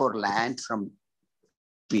ask for land from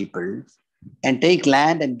people and take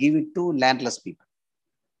land and give it to landless people.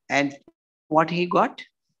 And what he got?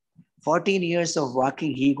 14 years of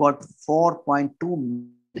walking, he got 4.2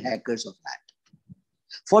 million acres of land.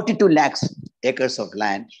 42 lakhs acres of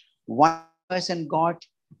land. One person got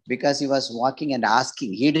because he was walking and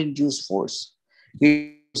asking. He didn't use force.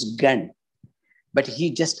 He used gun. But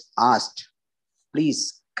he just asked,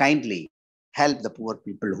 please kindly help the poor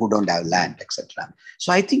people who don't have land, etc.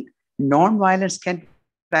 So I think non-violence can be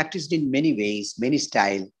practiced in many ways, many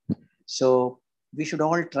styles. So we should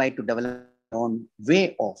all try to develop our own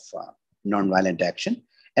way of non-violent action.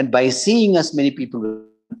 And by seeing us, many people will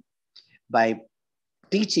learn. By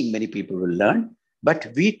teaching, many people will learn. But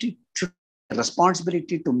we should have a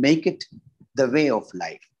responsibility to make it the way of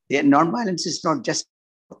life. Non-violence is not just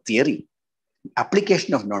theory.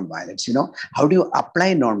 Application of non-violence, how do you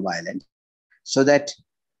apply non-violence so that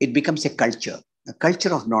it becomes a culture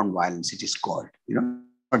of non-violence, it is called,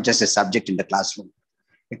 not just a subject in the classroom.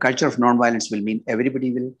 A culture of non-violence will mean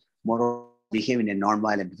everybody will more or less behave in a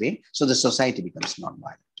non-violent way, so the society becomes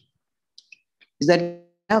non-violent. Is that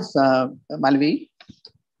enough, Malvi?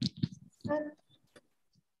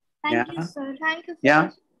 Thank you, sir. Thank you,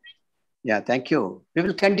 sir. Yeah, thank you. We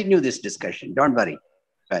will continue this discussion. Don't worry.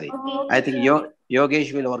 Okay. I think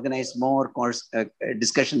Yogesh will organize more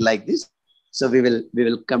discussion like this. So we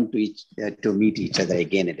will come to meet each other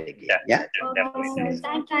again and again. Yeah.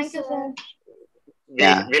 Thank you, sir.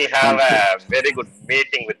 We'll have a very good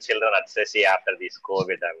meeting with children at Sesi after this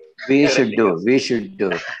COVID. We should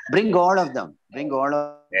do. Bring all of them.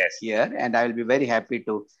 Yes. Here, and I will be very happy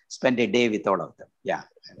to spend a day with all of them. Yeah.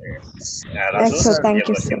 Yes, sir. Thank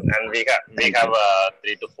you, sir. And we have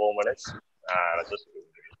 3 to 4 minutes.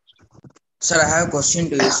 Sir, I have a question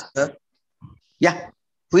to you, sir. Yeah.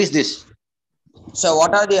 Who is this? So,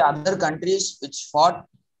 what are the other countries which fought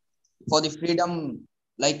for the freedom,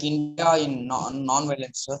 like India, in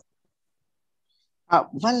non-violence, sir?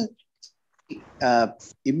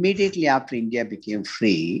 Immediately after India became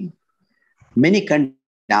free, many countries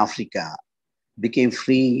in Africa became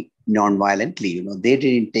free non-violently. They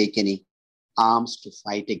didn't take any arms to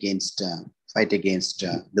fight against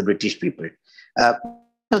the British people.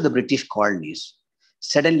 The British colonies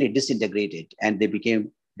suddenly disintegrated and they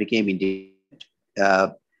became independent.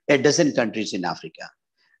 A dozen countries in Africa,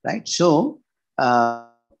 right? So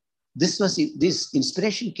this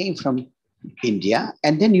inspiration came from India.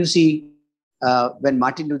 And then you see, when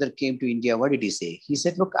Martin Luther came to India, what did he say? He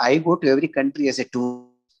said, look, I go to every country as a tourist,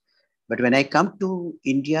 but when I come to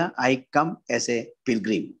India, I come as a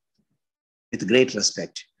pilgrim with great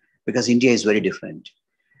respect, because India is very different.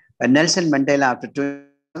 And Nelson Mandela, after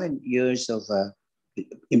 27 years of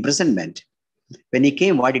imprisonment, when he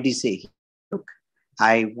came, what did he say? Look,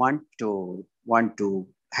 I want to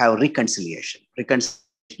have reconciliation. Reconciliation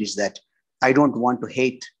is that I don't want to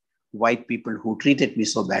hate white people who treated me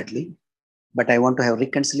so badly, but I want to have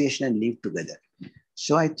reconciliation and live together.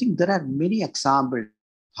 So I think there are many examples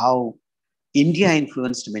how India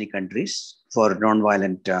influenced many countries for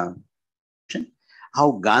non-violent action,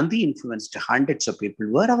 how Gandhi influenced hundreds of people.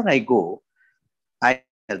 Wherever I go,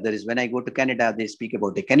 when I go to Canada, they speak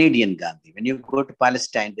about a Canadian Gandhi. When you go to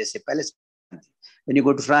Palestine, they say Palestine Gandhi. When you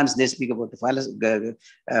go to France, they speak about the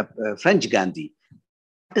French Gandhi.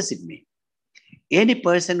 What does it mean? Any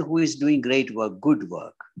person who is doing great work, good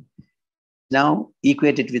work, now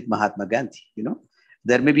equated with Mahatma Gandhi.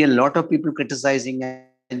 There may be a lot of people criticizing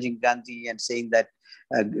Gandhi and saying that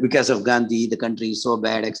because of Gandhi, the country is so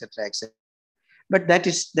bad, etc., etc. But that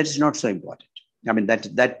is not so important. I mean,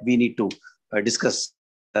 that we need to discuss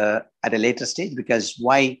at a later stage, because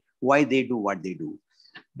why they do what they do.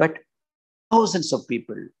 But thousands of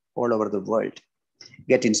people all over the world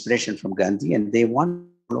get inspiration from Gandhi, and they want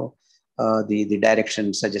to follow the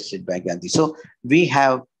direction suggested by Gandhi. So we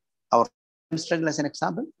have our struggle as an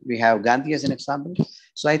example. We have Gandhi as an example.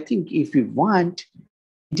 So I think if we want,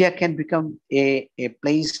 India can become a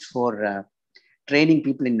place for training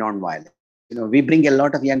people in non-violence. We bring a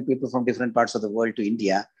lot of young people from different parts of the world to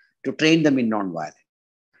India to train them in non-violence.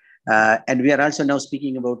 And we are also now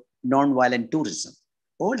speaking about non-violent tourism.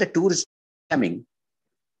 All the tourists coming,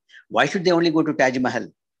 why should they only go to Taj Mahal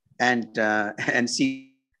and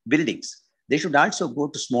see buildings? They should also go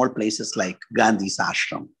to small places like Gandhi's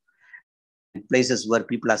ashram, places where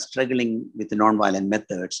people are struggling with non-violent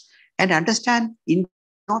methods, and understand India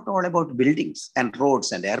is not all about buildings and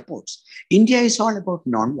roads and airports. India is all about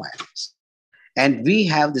non-violence. And we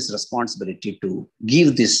have this responsibility to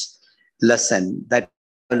give this lesson that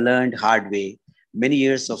we have learned hard way, many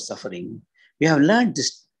years of suffering. We have learned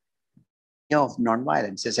this of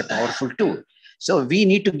non-violence as a powerful tool. So we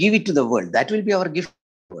need to give it to the world. That will be our gift to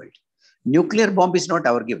the world. Nuclear bomb is not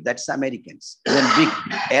our gift. That's Americans. Even big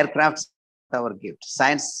aircrafts are our gift.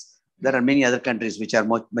 Science, there are many other countries which are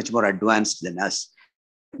much more advanced than us.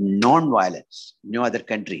 Non-violence, no other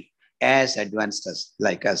country as advanced as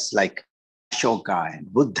like us, like Ashoka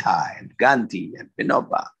and Buddha and Gandhi and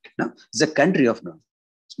Vinoba. It's a country of non-violence.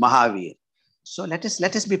 Mahavir. So let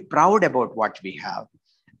us be proud about what we have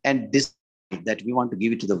and decide that we want to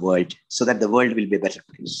give it to the world so that the world will be a better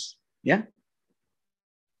place. Yeah.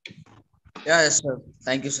 Yeah, yes, sir.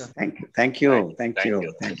 Thank you, sir. Thank you.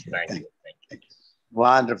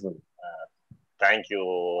 Wonderful. Thank you,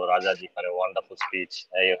 Rajaji, for a wonderful speech.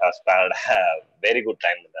 You have spared a very good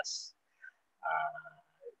time with us.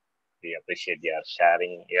 We appreciate your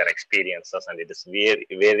sharing your experiences, and it is very,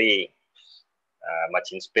 very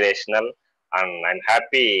much inspirational. And I'm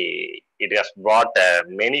happy it has brought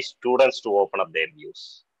many students to open up their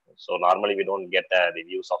views. So normally we don't get the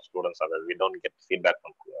views of students, or we don't get feedback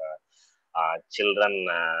from children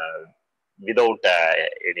without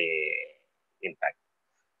any impact.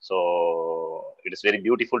 So it is very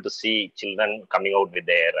beautiful to see children coming out with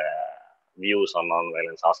their views on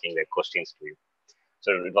non-violence, asking their questions to you.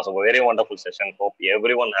 So it was a very wonderful session. Hope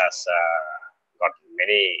everyone has got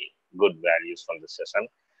many good values from this session.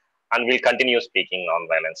 And we'll continue speaking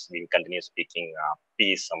non-violence. We'll continue speaking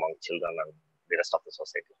peace among children and the rest of the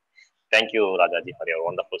society. Thank you, Rajaji, for your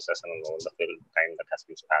wonderful session and wonderful time that has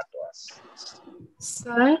been spared to us.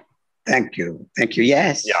 Sir? Thank you.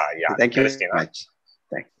 Yes. Yeah. Thank you Christina. very much.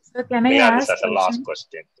 So can I ask this as a last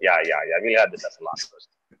question? Yeah. We'll have this as a last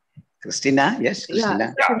question. Christina? Yes,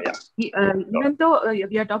 Christina. Yeah. Even though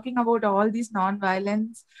we are talking about all these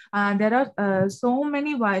non-violence, there are so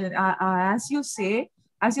many violent, as you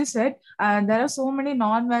said, there are so many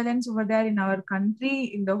non-violence over there in our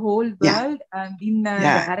country, in the whole world, and in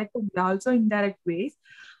direct and also indirect ways.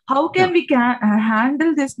 How can we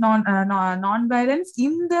handle this non-violence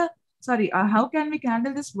in the how can we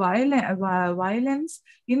handle this violence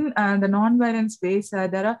in the non-violent space?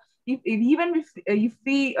 There are even if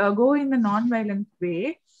we go in the non-violent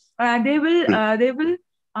way, they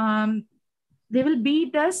will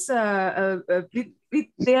beat us with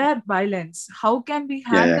their violence. How can we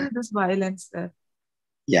handle this violence?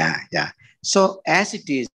 Yeah. So as it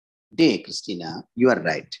is today, Christina, you are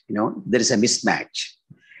right. There is a mismatch.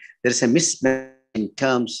 There is a mismatch in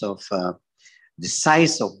terms of the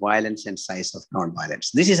size of violence and size of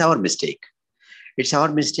non-violence. This is our mistake. It's our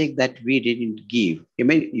mistake that we didn't give. I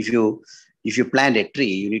mean, if you plant a tree,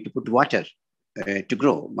 you need to put water to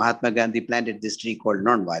grow. Mahatma Gandhi planted this tree called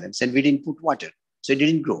non-violence, and we didn't put water, so it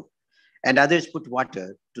didn't grow. And others put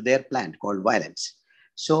water to their plant called violence.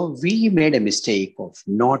 So we made a mistake of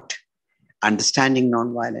not understanding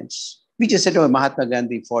non-violence. We just said, Mahatma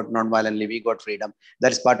Gandhi fought non-violently, we got freedom.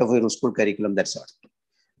 That is part of our school curriculum, that's all.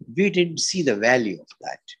 We didn't see the value of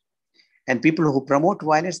that. And people who promote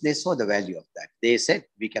violence, they saw the value of that. They said,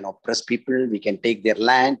 we can oppress people, we can take their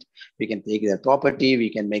land, we can take their property, we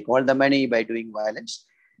can make all the money by doing violence.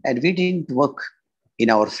 And we didn't work in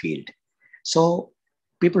our field. So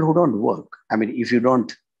people who don't work, I mean, if you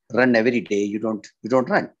don't run every day, you don't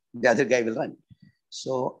run. The other guy will run.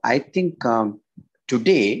 So I think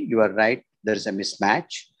today you are right. There is a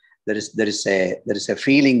mismatch. There is a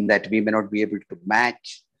feeling that we may not be able to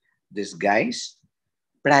match these guys.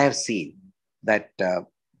 But I have seen that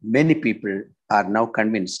many people are now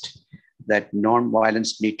convinced that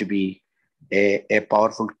non-violence need to be a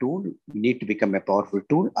powerful tool, need to become a powerful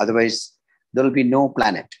tool. Otherwise, there will be no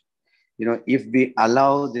planet. if we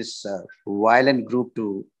allow this violent group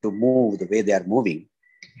to move the way they are moving,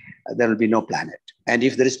 there will be no planet. And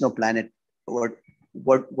if there is no planet, what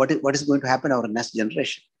is going to happen to our next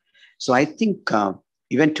generation? So I think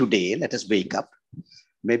even today, let us wake up.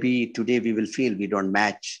 Maybe today we will feel we don't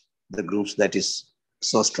match the groups that is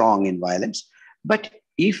so strong in violence. But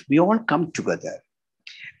if we all come together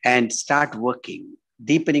and start working,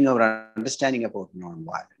 deepening our understanding about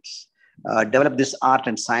nonviolence, develop this art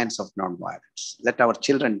and science of nonviolence, let our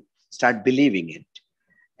children start believing it,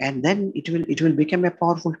 and then it will become a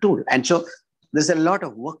powerful tool. And so there's a lot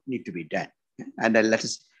of work need to be done, and let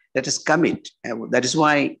us commit. That is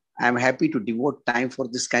why I'm happy to devote time for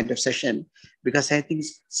this kind of session, because I think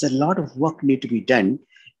it's a lot of work need to be done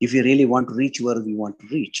if we really want to reach where we want to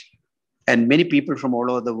reach. And many people from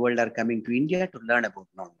all over the world are coming to India to learn about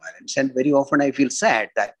nonviolence. And very often I feel sad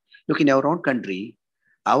that, look, in our own country,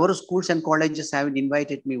 our schools and colleges haven't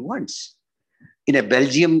invited me once. In a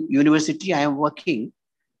Belgium university, I am working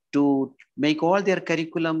to make all their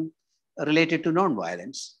curriculum related to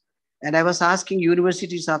nonviolence. And I was asking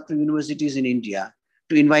universities after universities in India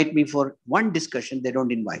to invite me for one discussion, they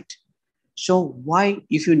don't invite. So why,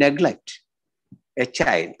 if you neglect a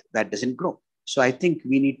child, that doesn't grow? So I think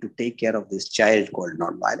we need to take care of this child called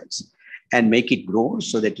nonviolence and make it grow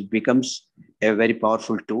so that it becomes a very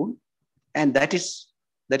powerful tool. And that is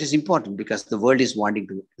important, because the world is wanting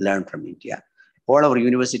to learn from India. All our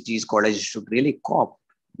universities, colleges should really cope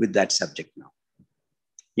with that subject now.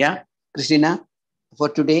 Yeah, Christina, for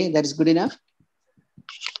today, that is good enough?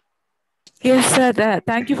 Yes, sir.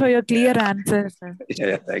 Thank you for your clear answer, sir.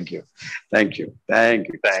 Yeah, thank you. Thank you. Thank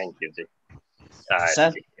you. Thank you, Jay.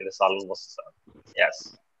 Sir? It is almost,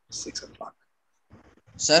 yes. 6 o'clock.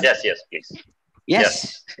 Sir? Yes, please.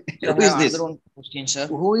 Yes. Sir, Who is this? One question, sir.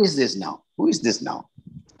 Who is this now? Who is this now?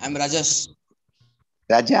 I'm Rajas.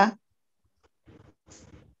 Raja?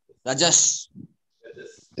 Rajas.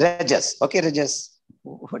 Rajas. Okay, Rajas.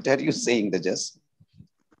 What are you saying, Rajas?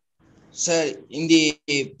 Sir, in the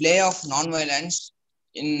play of nonviolence,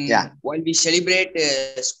 while we celebrate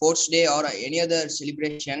Sports Day or any other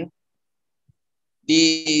celebration,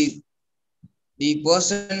 a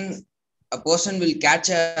person will catch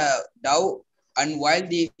a dove, and while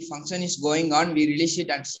the function is going on, we release it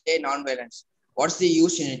and say nonviolence. What's the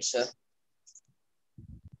use in it, sir?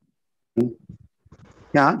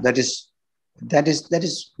 Yeah, that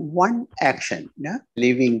is one action. Yeah,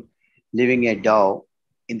 leaving a dove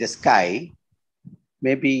in the sky,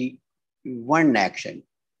 maybe one action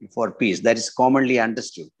for peace. That is commonly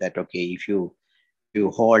understood. That okay, if you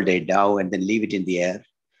hold a dove and then leave it in the air,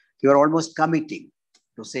 you are almost committing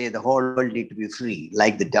to say the whole world need to be free,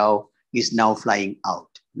 like the dove is now flying out.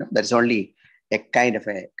 That's only a kind of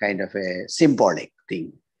a symbolic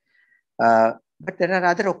thing. But there are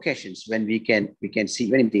other occasions when we can see,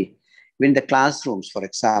 even in the classrooms, for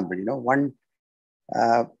example,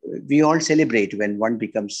 we all celebrate when one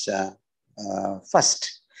becomes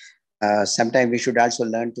first. Sometimes we should also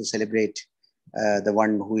learn to celebrate the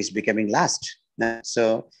one who is becoming last.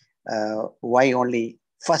 So why only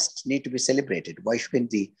first need to be celebrated? Why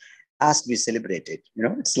shouldn't the last be celebrated?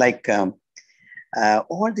 It's like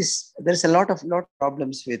all this. There's a lot of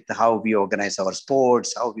problems with how we organize our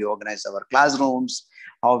sports, how we organize our classrooms,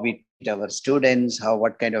 how we treat our students,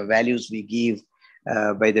 what kind of values we give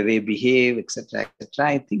by the way we behave, etc., etc.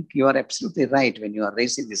 I think you are absolutely right when you are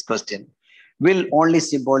raising this question. Will only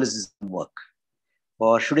symbolism work,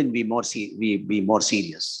 or shouldn't we be more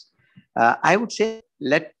serious? I would say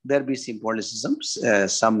let there be symbolisms,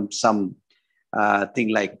 some thing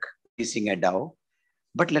like releasing a dove,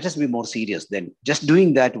 but let us be more serious than just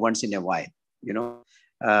doing that once in a while,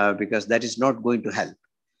 because that is not going to help.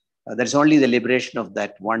 That's only the liberation of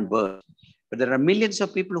that one bird. But there are millions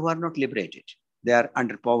of people who are not liberated. They are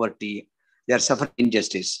under poverty. They are suffering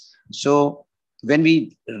injustice. So when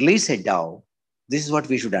we release a dove, this is what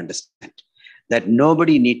we should understand, that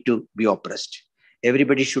nobody need to be oppressed.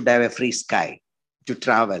 Everybody should have a free sky to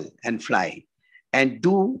travel and fly. And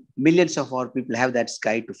do millions of our people have that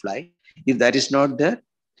sky to fly? If that is not there,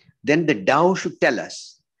 then the dove should tell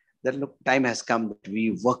us that, look, time has come that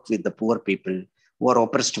we work with the poor people who are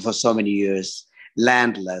oppressed for so many years,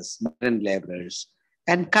 landless, modern laborers,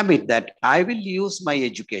 and commit that I will use my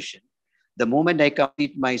education. The moment I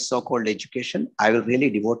complete my so-called education, I will really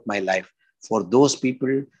devote my life for those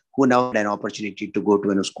people who now had an opportunity to go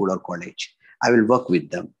to a school or college. I will work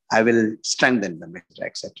with them. I will strengthen them, etc.,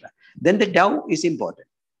 etc. Then the dove is important.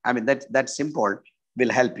 I mean, that symbol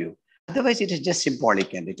will help you. Otherwise, it is just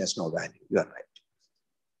symbolic and it has no value. You are right.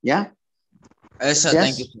 Yeah? Yes, sir. Yes.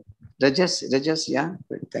 Thank you, sir. Rajas, yeah?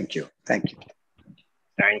 Thank you.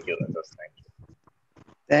 Thank you, Rajas. Thank you.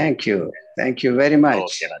 Thank you. Thank you very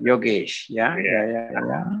much, Yogesh. Yeah.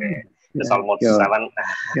 Okay. It's almost 7.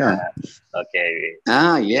 Okay.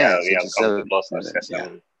 Yes. We have come to close our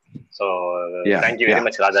session. So thank you very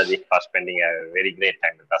much, Rajaji, for spending a very great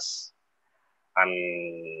time with us. And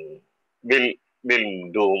we'll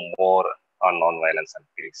do more on non-violence and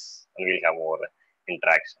peace, and we'll have more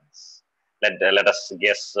interactions. Let us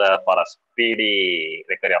guess for a speedy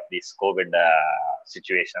recovery of this COVID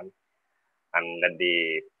situation, and let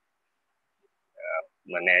the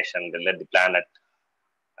nation, let the planet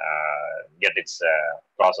get its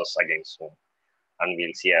process again soon, and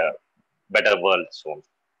we'll see a better world soon.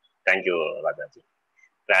 Thank you, Rajaji.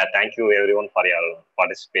 Thank you everyone for your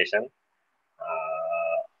participation.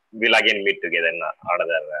 We'll again meet together in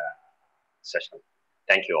another session.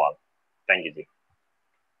 Thank you all. Thank you, Ji.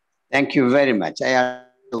 Thank you very much. I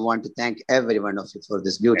also want to thank every one of you for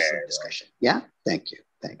this beautiful discussion. Yeah. Thank you.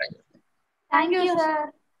 Thank you. Thank you,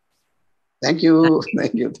 sir. Thank you.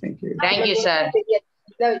 Thank you. Thank you. Thank you, sir.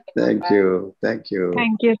 Thank you. Thank you.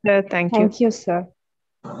 Thank you, sir. Thank you. Thank you, sir.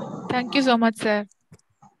 Thank you so much, sir.